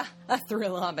 Yeah, a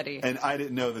thrill-comedy. And I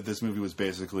didn't know that this movie was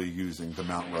basically using the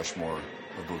Mount Rushmore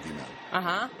of boogeymen.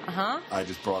 Uh-huh, uh-huh. I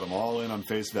just brought them all in on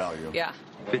face value. Yeah.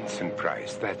 Vincent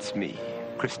Price, that's me.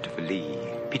 Christopher Lee,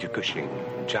 Peter Cushing,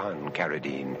 John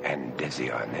Carradine, and Desi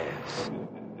Arnaz.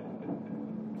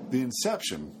 The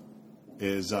Inception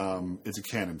is it's a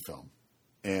canon film.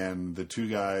 and the two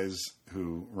guys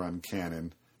who run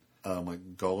Canon,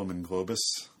 like Gollum and Globus,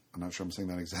 I'm not sure I'm saying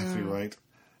that exactly right.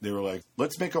 They were like,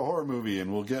 let's make a horror movie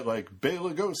and we'll get like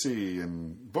Bela Lugosi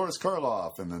and Boris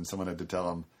Karloff. And then someone had to tell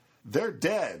them, they're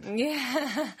dead.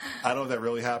 Yeah. I don't know if that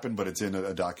really happened, but it's in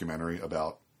a documentary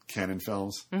about Canon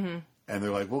films. Mm-hmm. And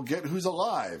they're like, well, get who's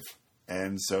alive.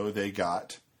 And so they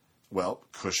got, well,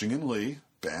 Cushing and Lee,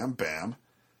 bam, bam.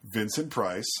 Vincent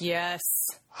Price. Yes.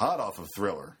 Hot off of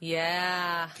Thriller.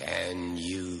 Yeah. Can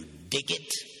you dig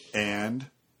it? And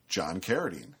John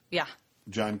Carradine. Yeah.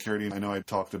 John Carradine, I know I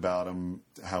talked about him,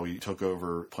 how he took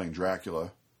over playing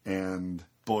Dracula. And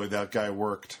boy, that guy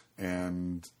worked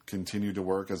and continued to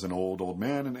work as an old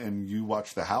man. And you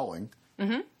watched The Howling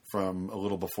from a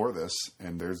little before this.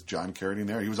 And there's John Carradine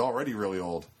there. He was already really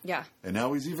old. Yeah. And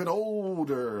now he's even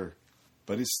older.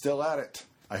 But he's still at it.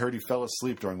 I heard he fell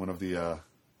asleep during one of the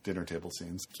dinner table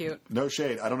scenes. Cute. No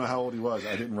shade. I don't know how old he was.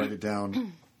 I didn't write it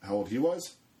down how old he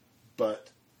was.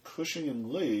 But Cushing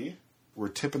and Lee were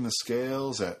tipping the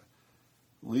scales at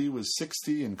Lee was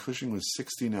 60 and Cushing was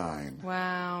 69.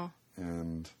 Wow.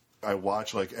 And I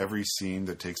watch like every scene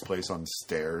that takes place on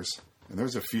stairs. And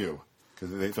there's a few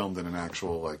because they filmed in an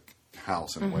actual like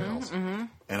house in Wales. And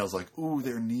I was like, ooh,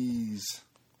 their knees.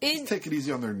 Just take it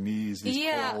easy on their knees. These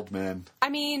poor old men. I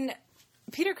mean,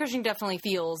 Peter Cushing definitely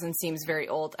feels and seems very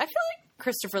old. I feel like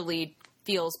Christopher Lee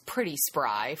feels pretty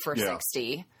spry for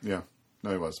 60. Yeah.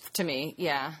 No, he was. To me,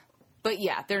 yeah. But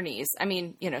yeah, their knees. I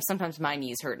mean, you know, sometimes my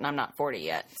knees hurt and I'm not 40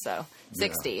 yet. So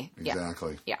 60. Yeah,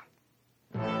 exactly. Yeah.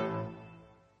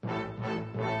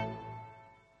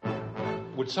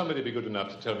 Would somebody be good enough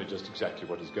to tell me just exactly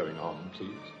what is going on,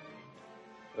 please?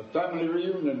 A family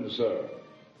reunion, sir.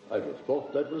 I would have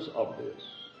thought that was obvious.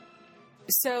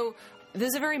 So this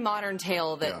is a very modern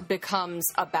tale that becomes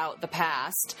about the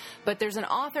past, but there's an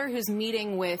author who's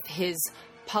meeting with his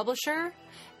publisher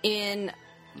in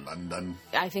London.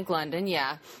 I think London,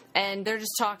 yeah. And they're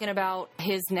just talking about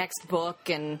his next book,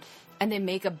 and they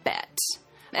make a bet.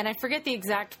 And I forget the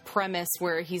exact premise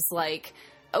where he's like,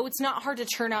 oh, it's not hard to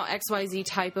churn out XYZ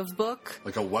type of book.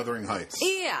 Like a Wuthering Heights.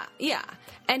 Yeah.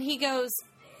 And he goes,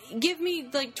 give me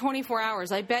like 24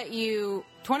 hours. I bet you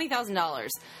 $20,000.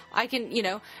 I can, you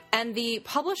know. And the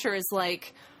publisher is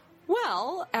like,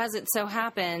 well, as it so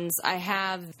happens, I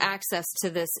have access to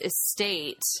this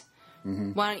estate.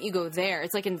 Why don't you go there?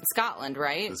 It's like in Scotland,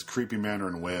 right? This creepy manor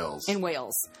in Wales. In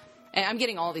Wales. And I'm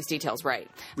getting all these details right.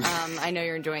 I know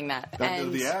you're enjoying that.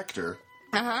 And the actor,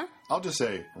 I'll just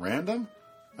say random.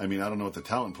 I mean, I don't know what the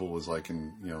talent pool was like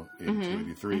in, 82,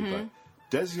 83, but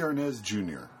Desi Arnaz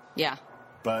Jr. Yeah.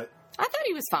 But I thought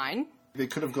he was fine. They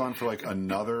could have gone for like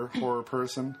another horror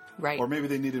person. Right. Or maybe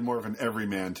they needed more of an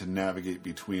everyman to navigate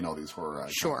between all these horror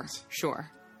icons.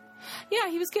 Sure. Yeah,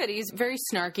 he was good. He's very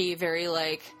snarky, very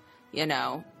like,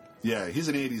 Yeah, he's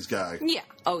an 80s guy. Yeah.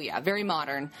 Oh, yeah. Very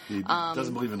modern. He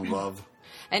doesn't believe in love.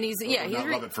 And he's not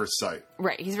love at first sight.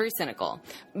 Right. He's very cynical.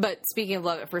 But speaking of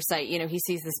love at first sight, he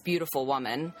sees this beautiful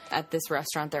woman at this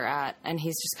restaurant they're at, and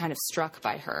he's just kind of struck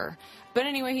by her. But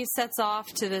anyway, he sets off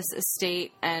to this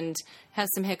estate and has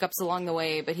some hiccups along the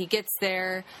way, but he gets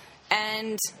there,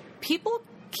 and people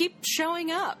keep showing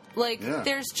up.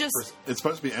 There's just... It's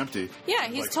supposed to be empty. Yeah,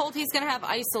 he's told he's going to have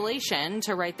isolation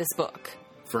to write this book.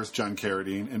 First, John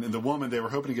Carradine. And the woman, they were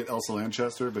hoping to get Elsa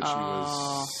Lanchester, but she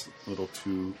was a little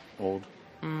too old,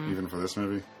 even for this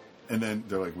movie. And then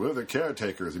they're like, we're the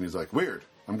caretakers. And he's like, weird.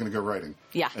 I'm going to go writing.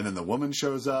 Yeah. And then the woman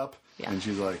shows up, and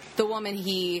she's like... The woman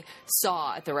he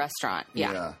saw at the restaurant.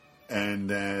 Yeah. And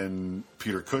then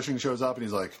Peter Cushing shows up, and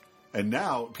he's like... And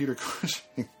now, Peter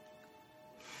Cushing...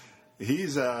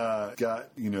 He's got,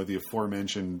 the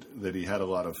aforementioned that he had a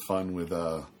lot of fun with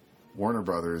Warner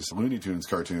Brothers Looney Tunes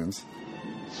cartoons.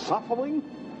 Suffering?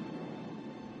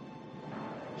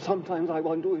 Sometimes I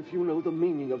wonder if you know the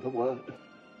meaning of the word.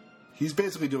 He's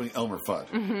basically doing Elmer Fudd.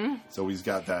 Mm-hmm. So he's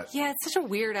got that... Yeah, it's such a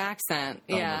weird accent.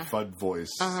 Elmer Fudd voice.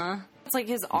 Uh-huh. It's like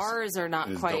his R's are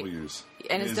not quite... W's.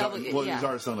 And his W... Well, his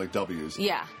R's sound like W's.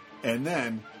 Yeah. And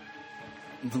then,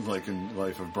 like in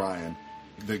Life of Brian,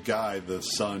 the guy, the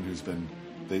son who's been...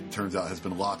 It turns out has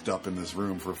been locked up in this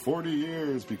room for 40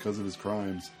 years because of his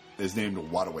crimes, is named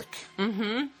Wadawick.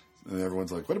 Mm-hmm. And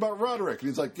everyone's like, what about Roderick? And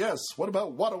he's like, yes, what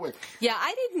about Wadawick? Yeah,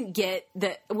 I didn't get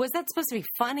that. Was that supposed to be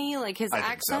funny? Like his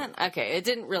accent? So. Okay, it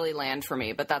didn't really land for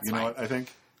me, but that's fine. You know what I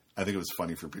think? I think it was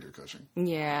funny for Peter Cushing.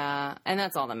 Yeah, and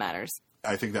that's all that matters.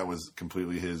 I think that was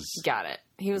completely his... Got it.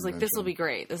 He was like, this will be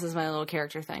great. This is my little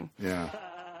character thing. Yeah.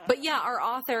 But yeah, our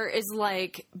author is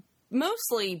like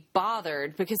mostly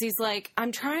bothered because he's like,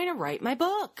 I'm trying to write my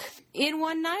book in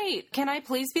one night. Can I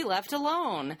please be left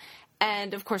alone?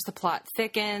 And, of course, the plot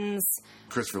thickens.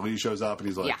 Christopher Lee shows up, and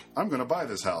he's like, I'm going to buy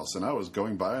this house. And I was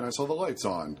going by, and I saw the lights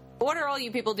on. What are all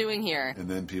you people doing here? And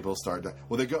then people start to...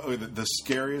 Well, they go... The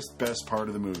scariest, best part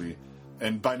of the movie...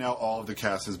 And by now, all of the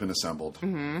cast has been assembled.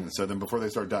 Mm-hmm. And so then before they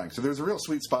start dying... So there's a real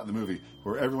sweet spot in the movie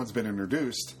where everyone's been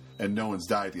introduced, and no one's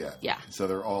died yet. Yeah. So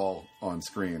they're all on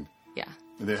screen. Yeah.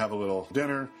 And they have a little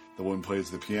dinner. The woman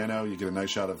plays the piano. You get a nice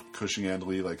shot of Cushing and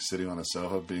Lee, like, sitting on a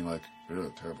sofa, being like,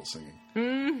 terrible singing.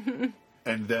 Mm-hmm.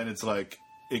 And then it's like,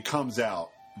 it comes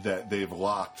out that they've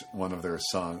locked one of their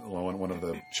one of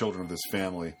the children of this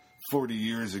family 40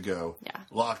 years ago. Yeah.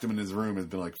 Locked him in his room and has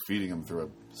been like feeding him through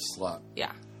a slut.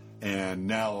 Yeah. And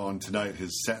now on tonight,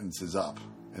 his sentence is up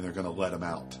and they're going to let him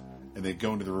out. And they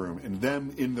go into the room, and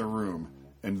them in the room,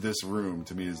 and this room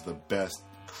to me is the best,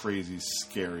 crazy,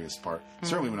 scariest part. Mm-hmm.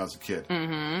 Certainly when I was a kid,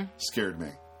 scared me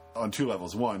on 2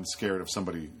 levels. 1, scared of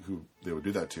somebody who they would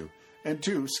do that to. And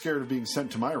 2, scared of being sent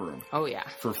to my room. Oh, yeah.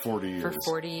 For 40 years. For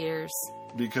 40 years.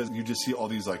 Because you just see all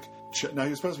these, like... Now,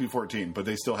 he was supposed to be 14, but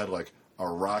they still had, like, a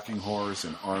rocking horse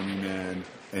and army men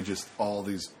and just all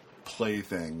these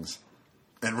playthings.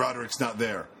 And Roderick's not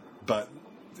there. But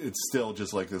it's still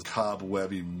just, like, this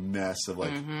cobwebby mess of,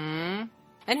 like... Mm-hmm.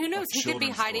 And who knows? He could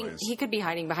be hiding... Toys. He could be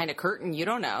hiding behind a curtain. You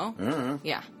don't know.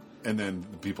 Yeah. And then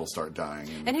people start dying.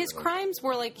 And his crimes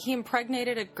were like he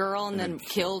impregnated a girl and then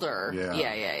killed her.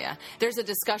 Yeah. There's a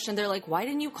discussion. They're like, why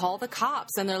didn't you call the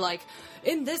cops? And they're like,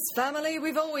 in this family,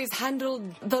 we've always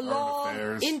handled the law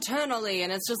internally.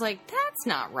 And it's just like, that's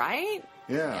not right.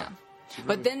 Yeah.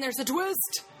 But then there's a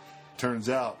twist. Turns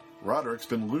out Roderick's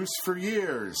been loose for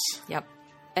years. Yep.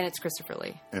 And it's Christopher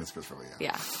Lee.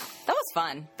 Yeah. That was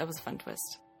fun. That was a fun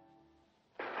twist.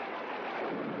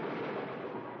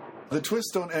 The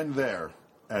twists don't end there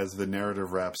as the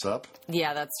narrative wraps up.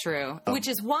 Yeah, that's true. Which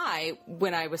is why,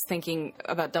 when I was thinking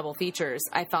about double features,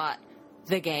 I thought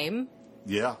The Game.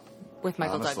 Yeah. With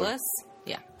Michael Douglas.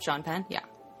 Yeah. Sean Penn. Yeah.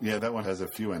 Yeah, that one has a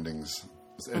few endings.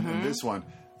 And this one,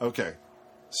 okay.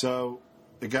 So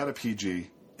it got a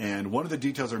PG, and one of the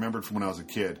details I remembered from when I was a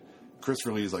kid,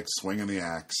 Christopher Lee is like swinging the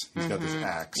axe. He's got this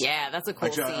axe. Yeah, that's a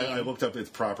cool scene. I looked up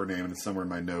its proper name, and it's somewhere in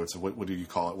my notes. What do you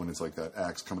call it when it's like that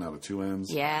axe coming out of 2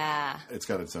 ends? Yeah. It's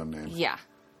got its own name. Yeah.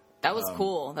 That was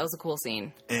cool. That was a cool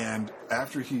scene. And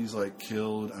after he's like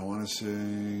killed, I want to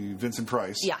say Vincent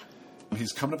Price. Yeah.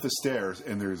 He's coming up the stairs,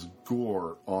 and there's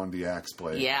gore on the axe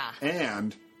blade. Yeah.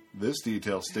 And this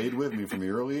detail stayed with me from the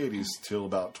early 80s till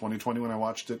about 2020 when I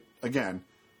watched it again.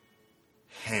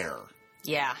 Hair.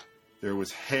 Yeah. There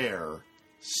was hair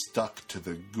stuck to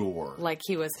the gore. Like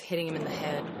he was hitting him in the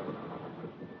head.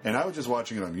 And I was just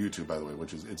watching it on YouTube, by the way,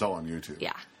 it's all on YouTube.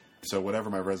 Yeah. So whatever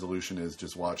my resolution is,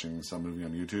 just watching some movie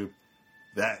on YouTube,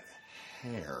 that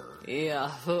hair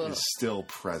is still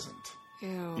present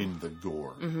in the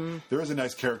gore. Mm-hmm. There is a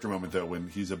nice character moment, though, when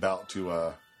he's about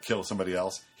to kill somebody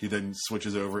else. He then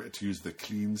switches over to use the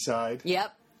clean side.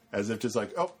 Yep. As if just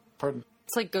like, oh, pardon.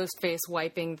 It's like Ghostface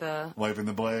wiping the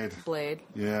blade.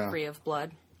 Yeah. Free of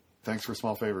blood. Thanks for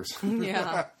small favors.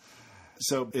 Yeah.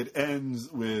 So it ends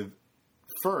with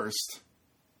first,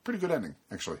 pretty good ending,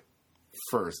 actually.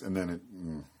 First, and then it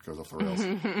goes off the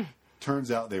rails.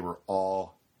 Turns out they were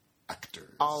all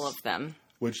actors. All of them.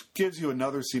 Which gives you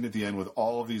another scene at the end with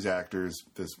all of these actors,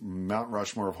 this Mount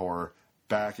Rushmore of horror,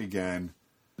 back again.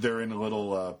 They're in a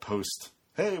little post,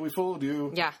 hey, we fooled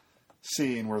you. Yeah.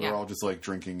 Scene where they're all just like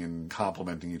drinking and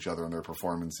complimenting each other on their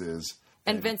performances.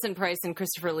 And Vincent Price and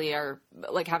Christopher Lee are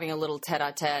like having a little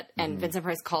tete-a-tete, and Vincent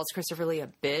Price calls Christopher Lee a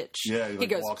bitch. Yeah, he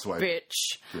goes, walks away.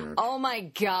 Bitch. Dude. Oh my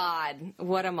God.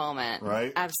 What a moment.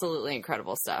 Right? Absolutely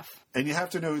incredible stuff. And you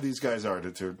have to know who these guys are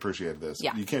to appreciate this.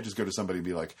 Yeah. You can't just go to somebody and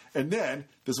be like, and then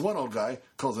this one old guy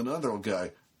calls another old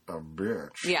guy a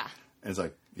bitch. Yeah. And it's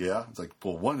like, yeah? It's like,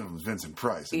 well, one of them is Vincent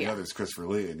Price, and the other is Christopher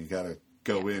Lee, and you got to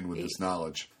go in with this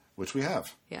knowledge. Which we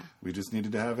have. Yeah. We just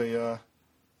needed to have a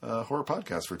horror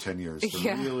podcast for 10 years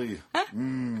to really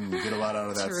get a lot out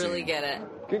of that to really get it.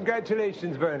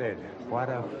 Congratulations, Bernard. What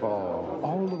a fall.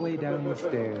 All the way down the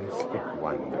stairs.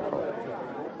 Wonderful.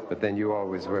 But then you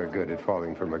always were good at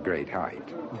falling from a great height.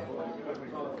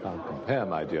 Can't compare,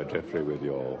 my dear Geoffrey, with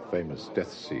your famous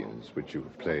death scenes, which you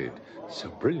have played so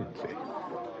brilliantly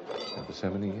over so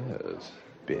many years,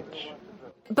 bitch.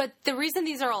 But the reason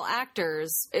these are all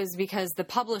actors is because the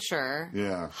publisher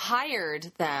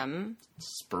hired them.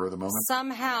 Spur of the moment.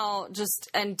 Somehow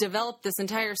and developed this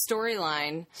entire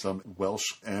storyline. Some Welsh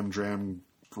Amdram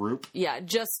group. Yeah,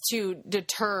 just to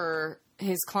deter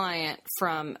his client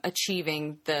from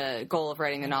achieving the goal of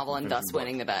writing the novel and thus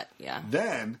winning the bet. Yeah.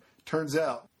 Then, turns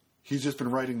out, he's just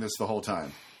been writing this the whole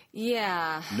time.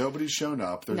 Yeah. Nobody's shown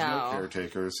up. There's no No.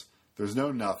 caretakers. There's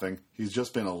no nothing. He's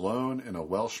just been alone in a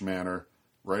Welsh manor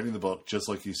writing the book just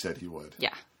like he said he would.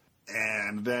 Yeah.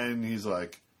 And then he's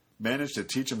like, managed to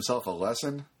teach himself a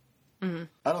lesson. Mhm.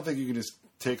 I don't think you can just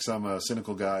take some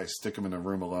cynical guy, stick him in a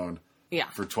room alone Yeah.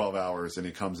 for 12 hours, and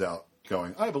he comes out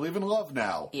going, I believe in love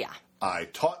now. Yeah. I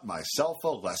taught myself a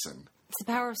lesson. It's the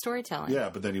power of storytelling. Yeah,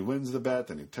 but then he wins the bet,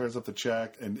 then he tears up the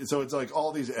check. And so it's like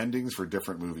all these endings for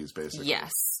different movies, basically.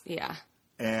 Yes. Yeah.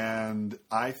 And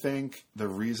I think the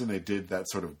reason they did that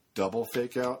sort of double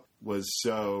fake out was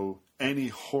so any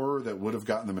horror that would have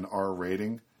gotten them an R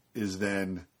rating is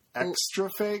then extra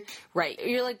fake. Right.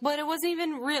 You're like, but it wasn't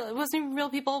even real. It wasn't even real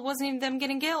people. It wasn't even them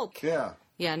getting killed. Yeah.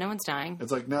 Yeah, no one's dying.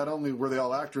 It's like not only were they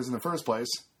all actors in the first place,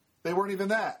 they weren't even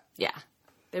that. Yeah.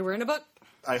 They were in a book.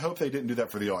 I hope they didn't do that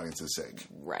for the audience's sake.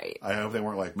 Right. I hope they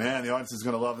weren't like, man, the audience is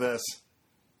going to love this.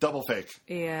 Double fake.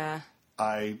 Yeah.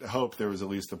 I hope there was at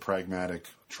least a pragmatic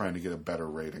trying to get a better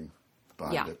rating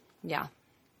behind Yeah. it. Yeah.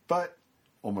 But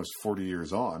almost 40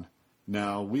 years on,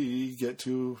 now we get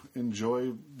to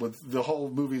enjoy what the whole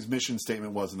movie's mission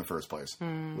statement was in the first place,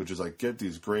 which is like get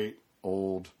these great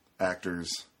old actors,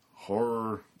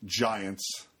 horror giants,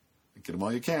 get them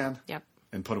all you can, Yep.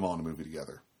 and put them all in a movie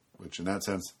together. Which, in that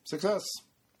sense, success.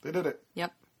 They did it.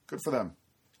 Yep. Good for them.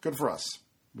 Good for us.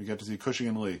 We get to see Cushing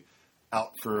and Lee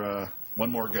out for one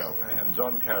more go. And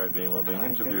John Carradine were being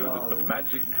interviewed at the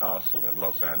Magic Castle in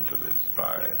Los Angeles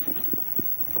by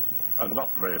a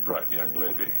not very bright young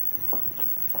lady.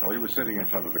 Now, we were sitting in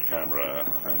front of the camera,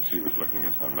 and she was looking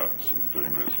at her notes and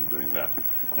doing this and doing that.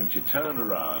 And she turned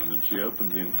around and she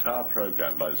opened the entire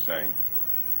program by saying,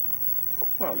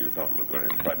 well, you don't look very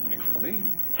frightening to me.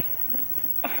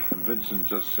 And Vincent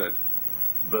just said,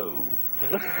 boo.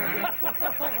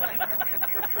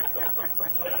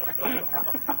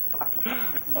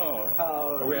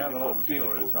 We have a lot of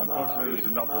stories. Unfortunately, this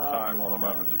is not the time or the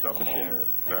moment to tell them all,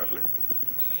 sadly.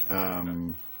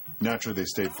 Naturally, they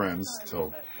stayed friends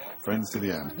till friends to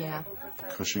the end. Yeah.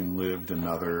 Cushing lived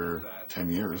another 10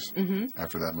 years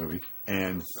after that movie.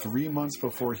 And 3 months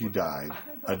before he died,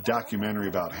 a documentary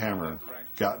about Hammer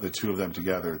got the two of them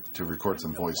together to record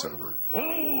some voiceover.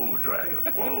 Whoa,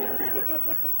 dragon, whoa.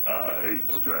 I hate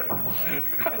dragons.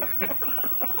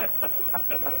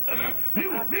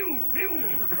 Mew, mew, mew.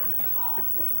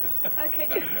 Okay,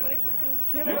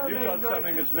 You've got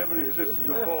something that's never existed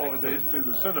before in the history of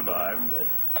the cinema.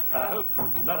 I hope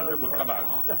none of it will come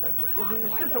out.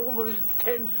 It's just almost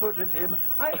 10 foot at him.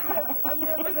 I'm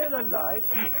never been a light,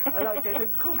 and I get a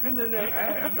crook in the neck.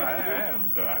 And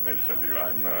I may tell you,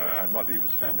 I'm not even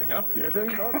standing up yet. I'm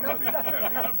not even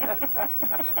standing up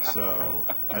yet. So,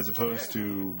 as opposed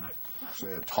to,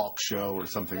 say, a talk show or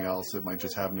something else that might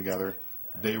just happen together,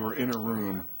 they were in a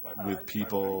room with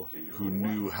people who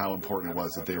knew how important it was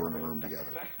that they were in a room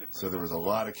together. So there was a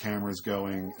lot of cameras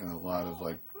going and a lot of,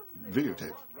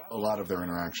 videotape. A lot of their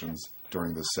interactions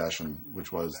during this session, which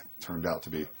turned out to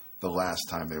be the last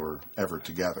time they were ever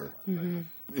together,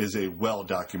 is a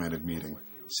well-documented meeting.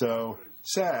 So,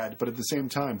 sad, but at the same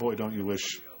time, boy, don't you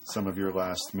wish some of your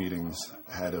last meetings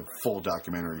had a full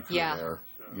documentary crew there,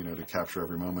 to capture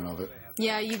every moment of it.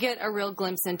 Yeah, you get a real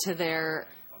glimpse into their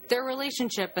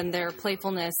relationship and their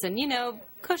playfulness. And,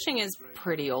 Cushing is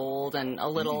pretty old and a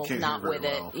little can't not hear very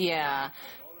with it. well. Yeah.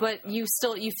 But you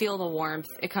feel the warmth.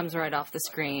 It comes right off the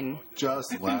screen.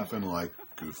 Just laughing like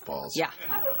goofballs. Yeah.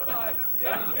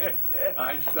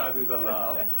 I started to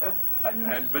laugh,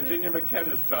 and Virginia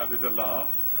McKenna started to laugh,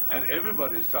 and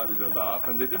everybody started to laugh,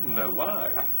 and they didn't know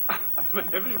why.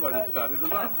 But everybody started to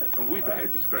laugh, and we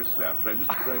behaved disgracefully. I'm afraid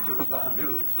Mr. Granger was not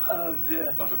amused. Oh,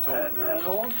 dear. Not at all And amused.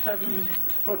 all 7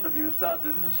 foot of you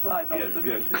started to slide off Yes, the...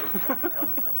 yes.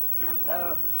 It was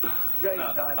wonderful. Great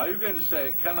Now, time. are you going to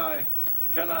say, can I...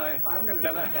 I'm going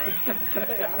to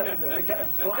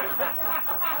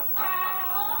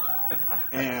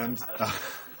And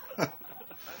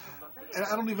and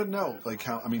I don't even know,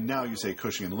 how, now you say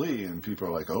Cushing and Lee, and people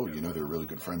are like, oh, they're really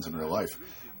good friends in real life.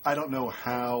 I don't know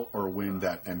how or when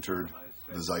that entered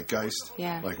the zeitgeist.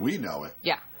 Yeah. We know it.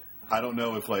 Yeah. I don't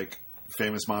know if,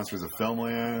 Famous Monsters of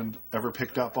Filmland ever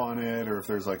picked up on it, or if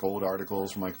there's, old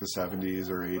articles from, the 70s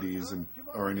or 80s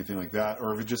or anything like that,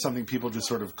 or if it's just something people just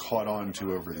sort of caught on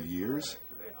to over the years,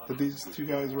 that these two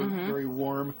guys were very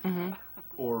warm,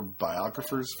 or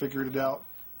biographers figured it out.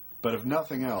 But if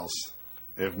nothing else,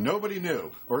 if nobody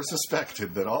knew or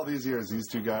suspected that all these years these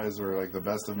two guys were, the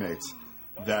best of mates,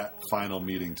 that final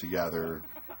meeting together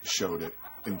showed it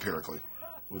empirically,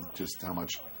 with just how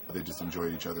much they just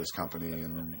enjoyed each other's company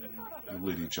and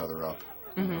lit each other up.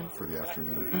 for the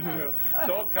afternoon. It's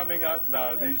all coming out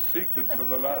now, these secrets for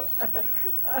the last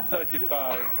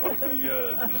 35, 40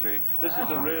 years, you see. This is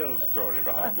the real story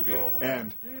behind it all.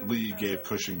 And Lee gave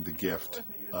Cushing the gift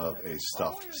of a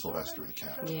stuffed Sylvester the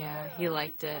cat. Yeah, he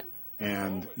liked it.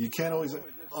 And you can't always...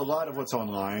 A lot of what's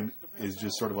online is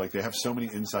just sort of like they have so many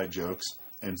inside jokes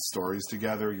and stories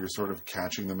together, you're sort of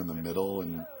catching them in the middle,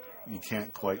 and you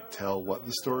can't quite tell what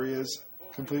the story is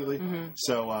completely.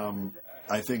 So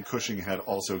I think Cushing had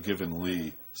also given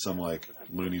Lee some, like,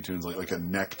 Looney Tunes, like a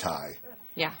necktie.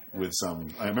 Yeah. With some...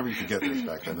 I remember you could get this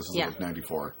back then. This was Yeah. like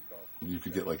 94. You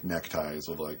could get, like, neckties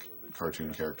with, like,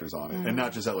 cartoon characters on it. And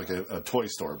not just at, like, a toy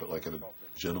store, but, like, at a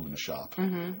gentleman's shop.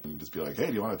 And just be like, hey,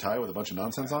 do you want a tie with a bunch of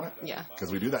nonsense on it? Yeah.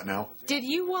 Because we do that now. Did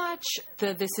you watch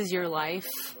the This Is Your Life?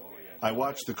 I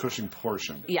watched the Cushing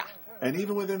portion. Yeah. And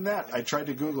even within that, I tried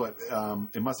to Google it.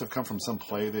 It must have come from some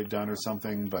play they'd done or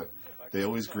something, but they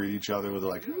always greet each other with,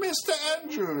 like, Mr.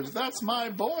 Andrews, that's my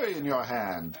boy in your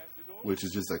hand, which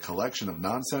is just a collection of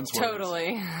nonsense words.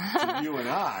 Totally. To you and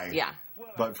I. Yeah.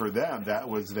 But for them, that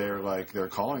was their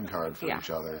calling card for each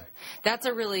other. That's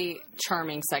a really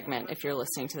charming segment if you're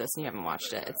listening to this and you haven't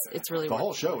watched it. It's really The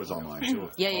whole show is online, too.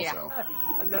 Yeah.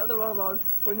 And the other one was,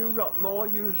 when you got more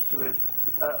used to it,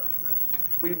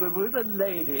 we were with a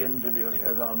lady interviewing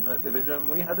us on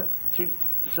television. She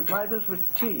supplied us with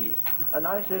tea, and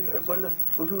I said, well,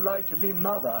 would you like to be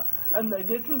mother? And they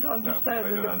didn't understand They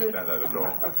it didn't a bit. understand that at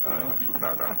all. No,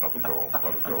 not at all.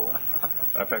 Not at all.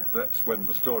 In fact, that's when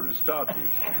the story started.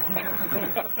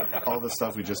 All the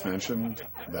stuff we just mentioned,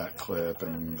 that clip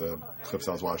and the clips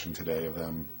I was watching today of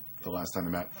them the last time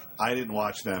they met, I didn't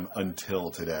watch them until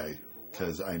today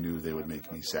because I knew they would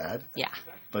make me sad. Yeah.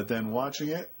 But then watching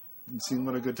it and seeing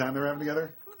what a good time they were having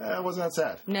together, it wasn't that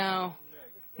sad. No.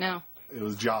 It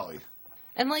was jolly.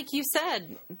 And like you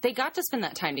said, they got to spend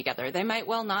that time together. They might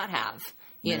well not have,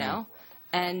 you know,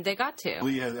 and they got to.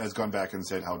 Lee has gone back and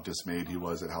said how dismayed he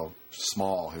was at how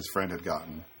small his friend had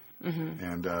gotten.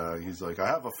 And he's like, I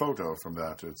have a photo from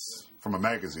that. It's from a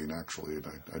magazine, actually. And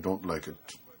I don't like it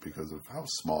because of how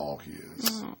small he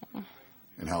is.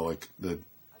 And how, like, the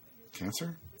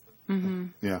cancer?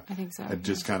 Yeah. I think so. Had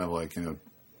just kind of, like,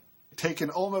 taken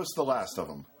almost the last of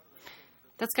them.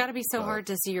 That's got to be so hard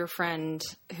to see your friend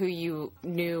who you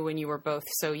knew when you were both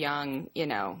so young,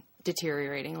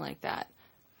 deteriorating like that.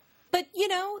 But,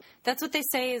 that's what they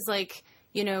say is, like,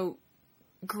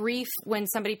 grief when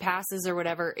somebody passes or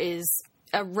whatever is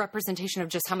a representation of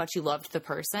just how much you loved the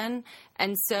person.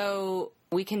 And so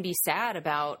we can be sad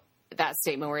about that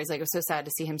statement where he's like, it was so sad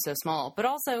to see him so small. But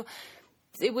also,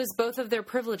 it was both of their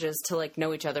privileges to, like,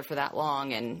 know each other for that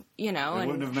long and,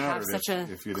 and have such a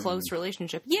close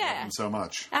relationship. Yeah. So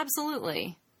much.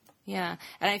 Absolutely. Yeah.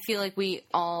 And I feel like we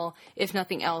all, if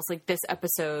nothing else, like this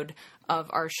episode of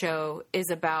our show is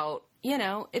about,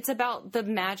 it's about the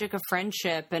magic of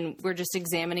friendship, and we're just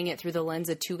examining it through the lens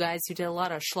of two guys who did a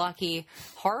lot of schlocky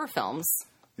horror films.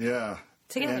 Yeah.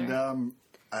 Together. And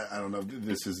I don't know,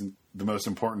 this isn't the most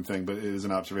important thing, but it is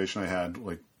an observation I had,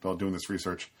 like, while doing this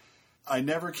research. I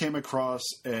never came across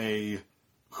a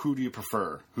who do you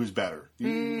prefer, who's better.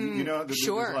 There's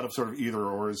a lot of sort of either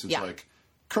ors. It's like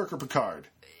Kirk or Picard.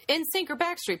 NSYNC or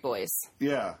Backstreet Boys.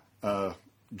 Yeah.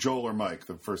 Joel or Mike,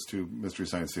 the first two Mystery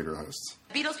Science Theater hosts.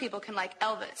 Beatles people can like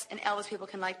Elvis, and Elvis people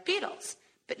can like Beatles,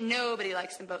 but nobody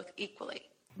likes them both equally.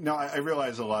 No, I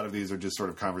realize a lot of these are just sort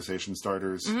of conversation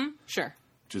starters. Sure.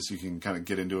 Just so you can kind of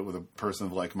get into it with a person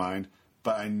of like mind.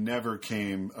 But I never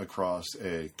came across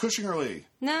a Cushing or Lee.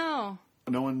 No.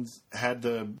 No one's had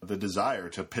the desire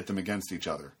to pit them against each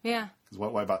other. Yeah.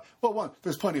 Because why bother? Well,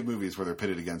 there's plenty of movies where they're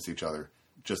pitted against each other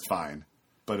just fine.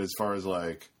 But as far as,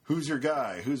 like, who's your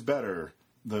guy, who's better,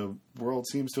 the world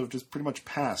seems to have just pretty much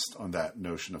passed on that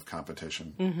notion of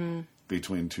competition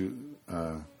between two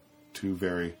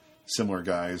very similar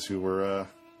guys who were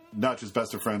not just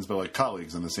best of friends, but, like,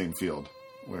 colleagues in the same field,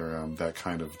 where that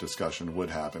kind of discussion would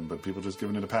happen, but people just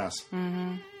giving it a pass,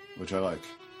 which I like.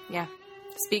 Yeah.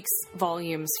 Speaks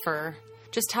volumes for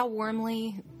just how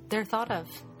warmly they're thought of.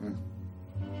 Yeah.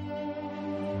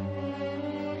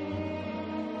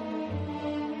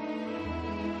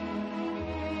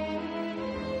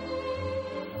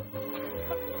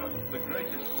 The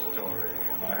greatest story,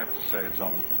 and I have to say it's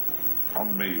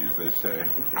on me, as they say,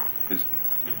 is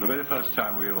the very first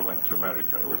time we ever went to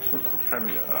America, which was the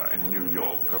premiere in New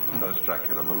York of the first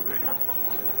Dracula movie.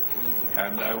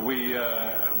 And we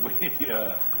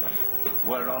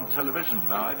were on television.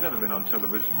 Now, I'd never been on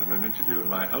television in an interview in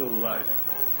my whole life,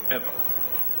 ever.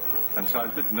 And so I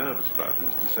was a bit nervous about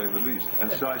this, to say the least.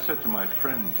 And so I said to my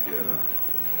friend here,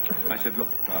 I said, look,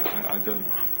 I don't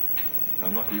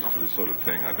I'm not used to this sort of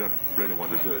thing. I don't really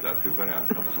want to do it. I feel very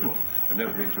uncomfortable. I've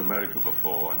never been to America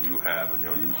before, and you have, and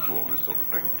you're used to all this sort of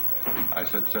thing. I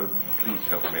said, so please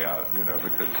help me out,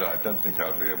 because I don't think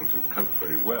I'll be able to cope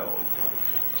very well.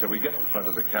 So we get in front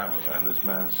of the camera, and this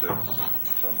man says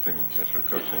something, Mr.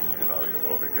 Cushing, you're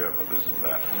over here for this and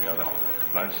that and the other.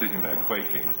 And I'm sitting there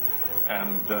quaking.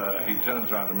 And he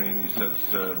turns around to me and he says,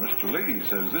 Mr. Lee, he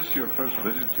says, is this your first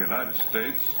visit to the United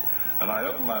States? And I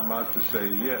opened my mouth to say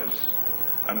yes.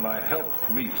 And my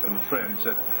helpmeet and friend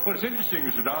said, well, it's interesting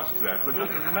you should ask that, because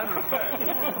as a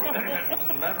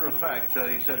matter of fact,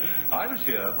 he said, I was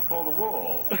here before the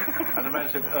war. And the man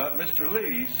said, Mr.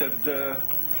 Lee, he said,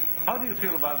 how do you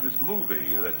feel about this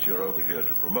movie that you're over here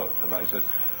to promote? And I said,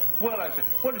 well,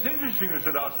 it's interesting you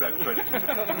should ask that question,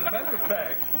 because as a matter of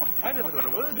fact, I never got a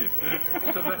word in.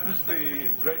 So that was the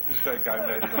great mistake I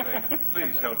made in saying,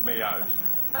 please help me out.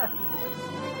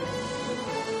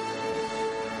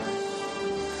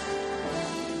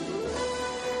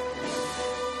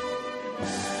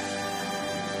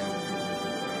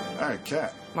 All right,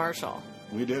 Kat. Marshall.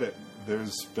 We did it.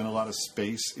 There's been a lot of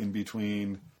space in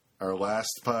between our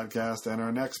last podcast and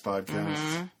our next podcast.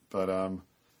 Mm-hmm. But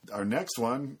our next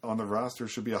one on the roster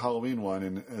should be a Halloween one.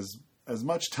 And as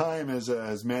much time as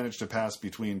has managed to pass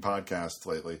between podcasts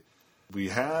lately, we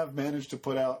have managed to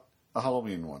put out a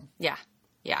Halloween one. Yeah.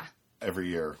 Every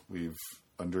year. We've,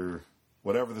 under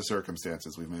whatever the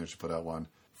circumstances, we've managed to put out one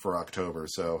for October.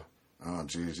 So, oh,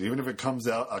 geez. Even if it comes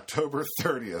out October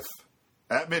 30th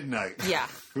at midnight. Yeah.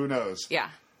 Who knows? Yeah.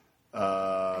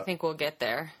 I think we'll get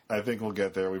there.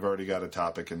 We've already got a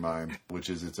topic in mind, which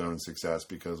is its own success,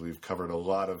 because we've covered a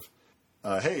lot of...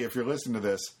 hey, if you're listening to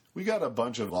this, we got a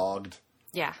bunch of logged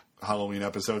Halloween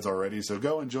episodes already, so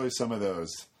go enjoy some of those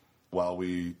while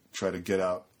we try to get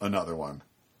out another one.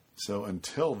 So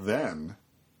until then,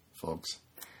 folks,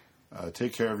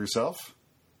 take care of yourself.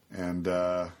 And,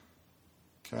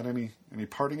 Kat, any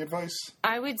parting advice?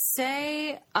 I would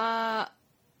say,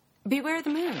 beware the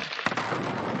moon.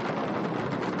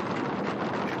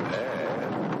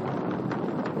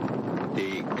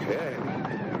 Beware.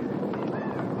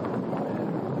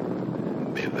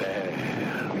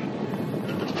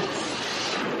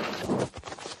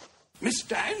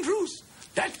 Mr. Andrews,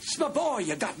 that's the boy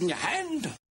you got in your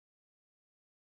hand.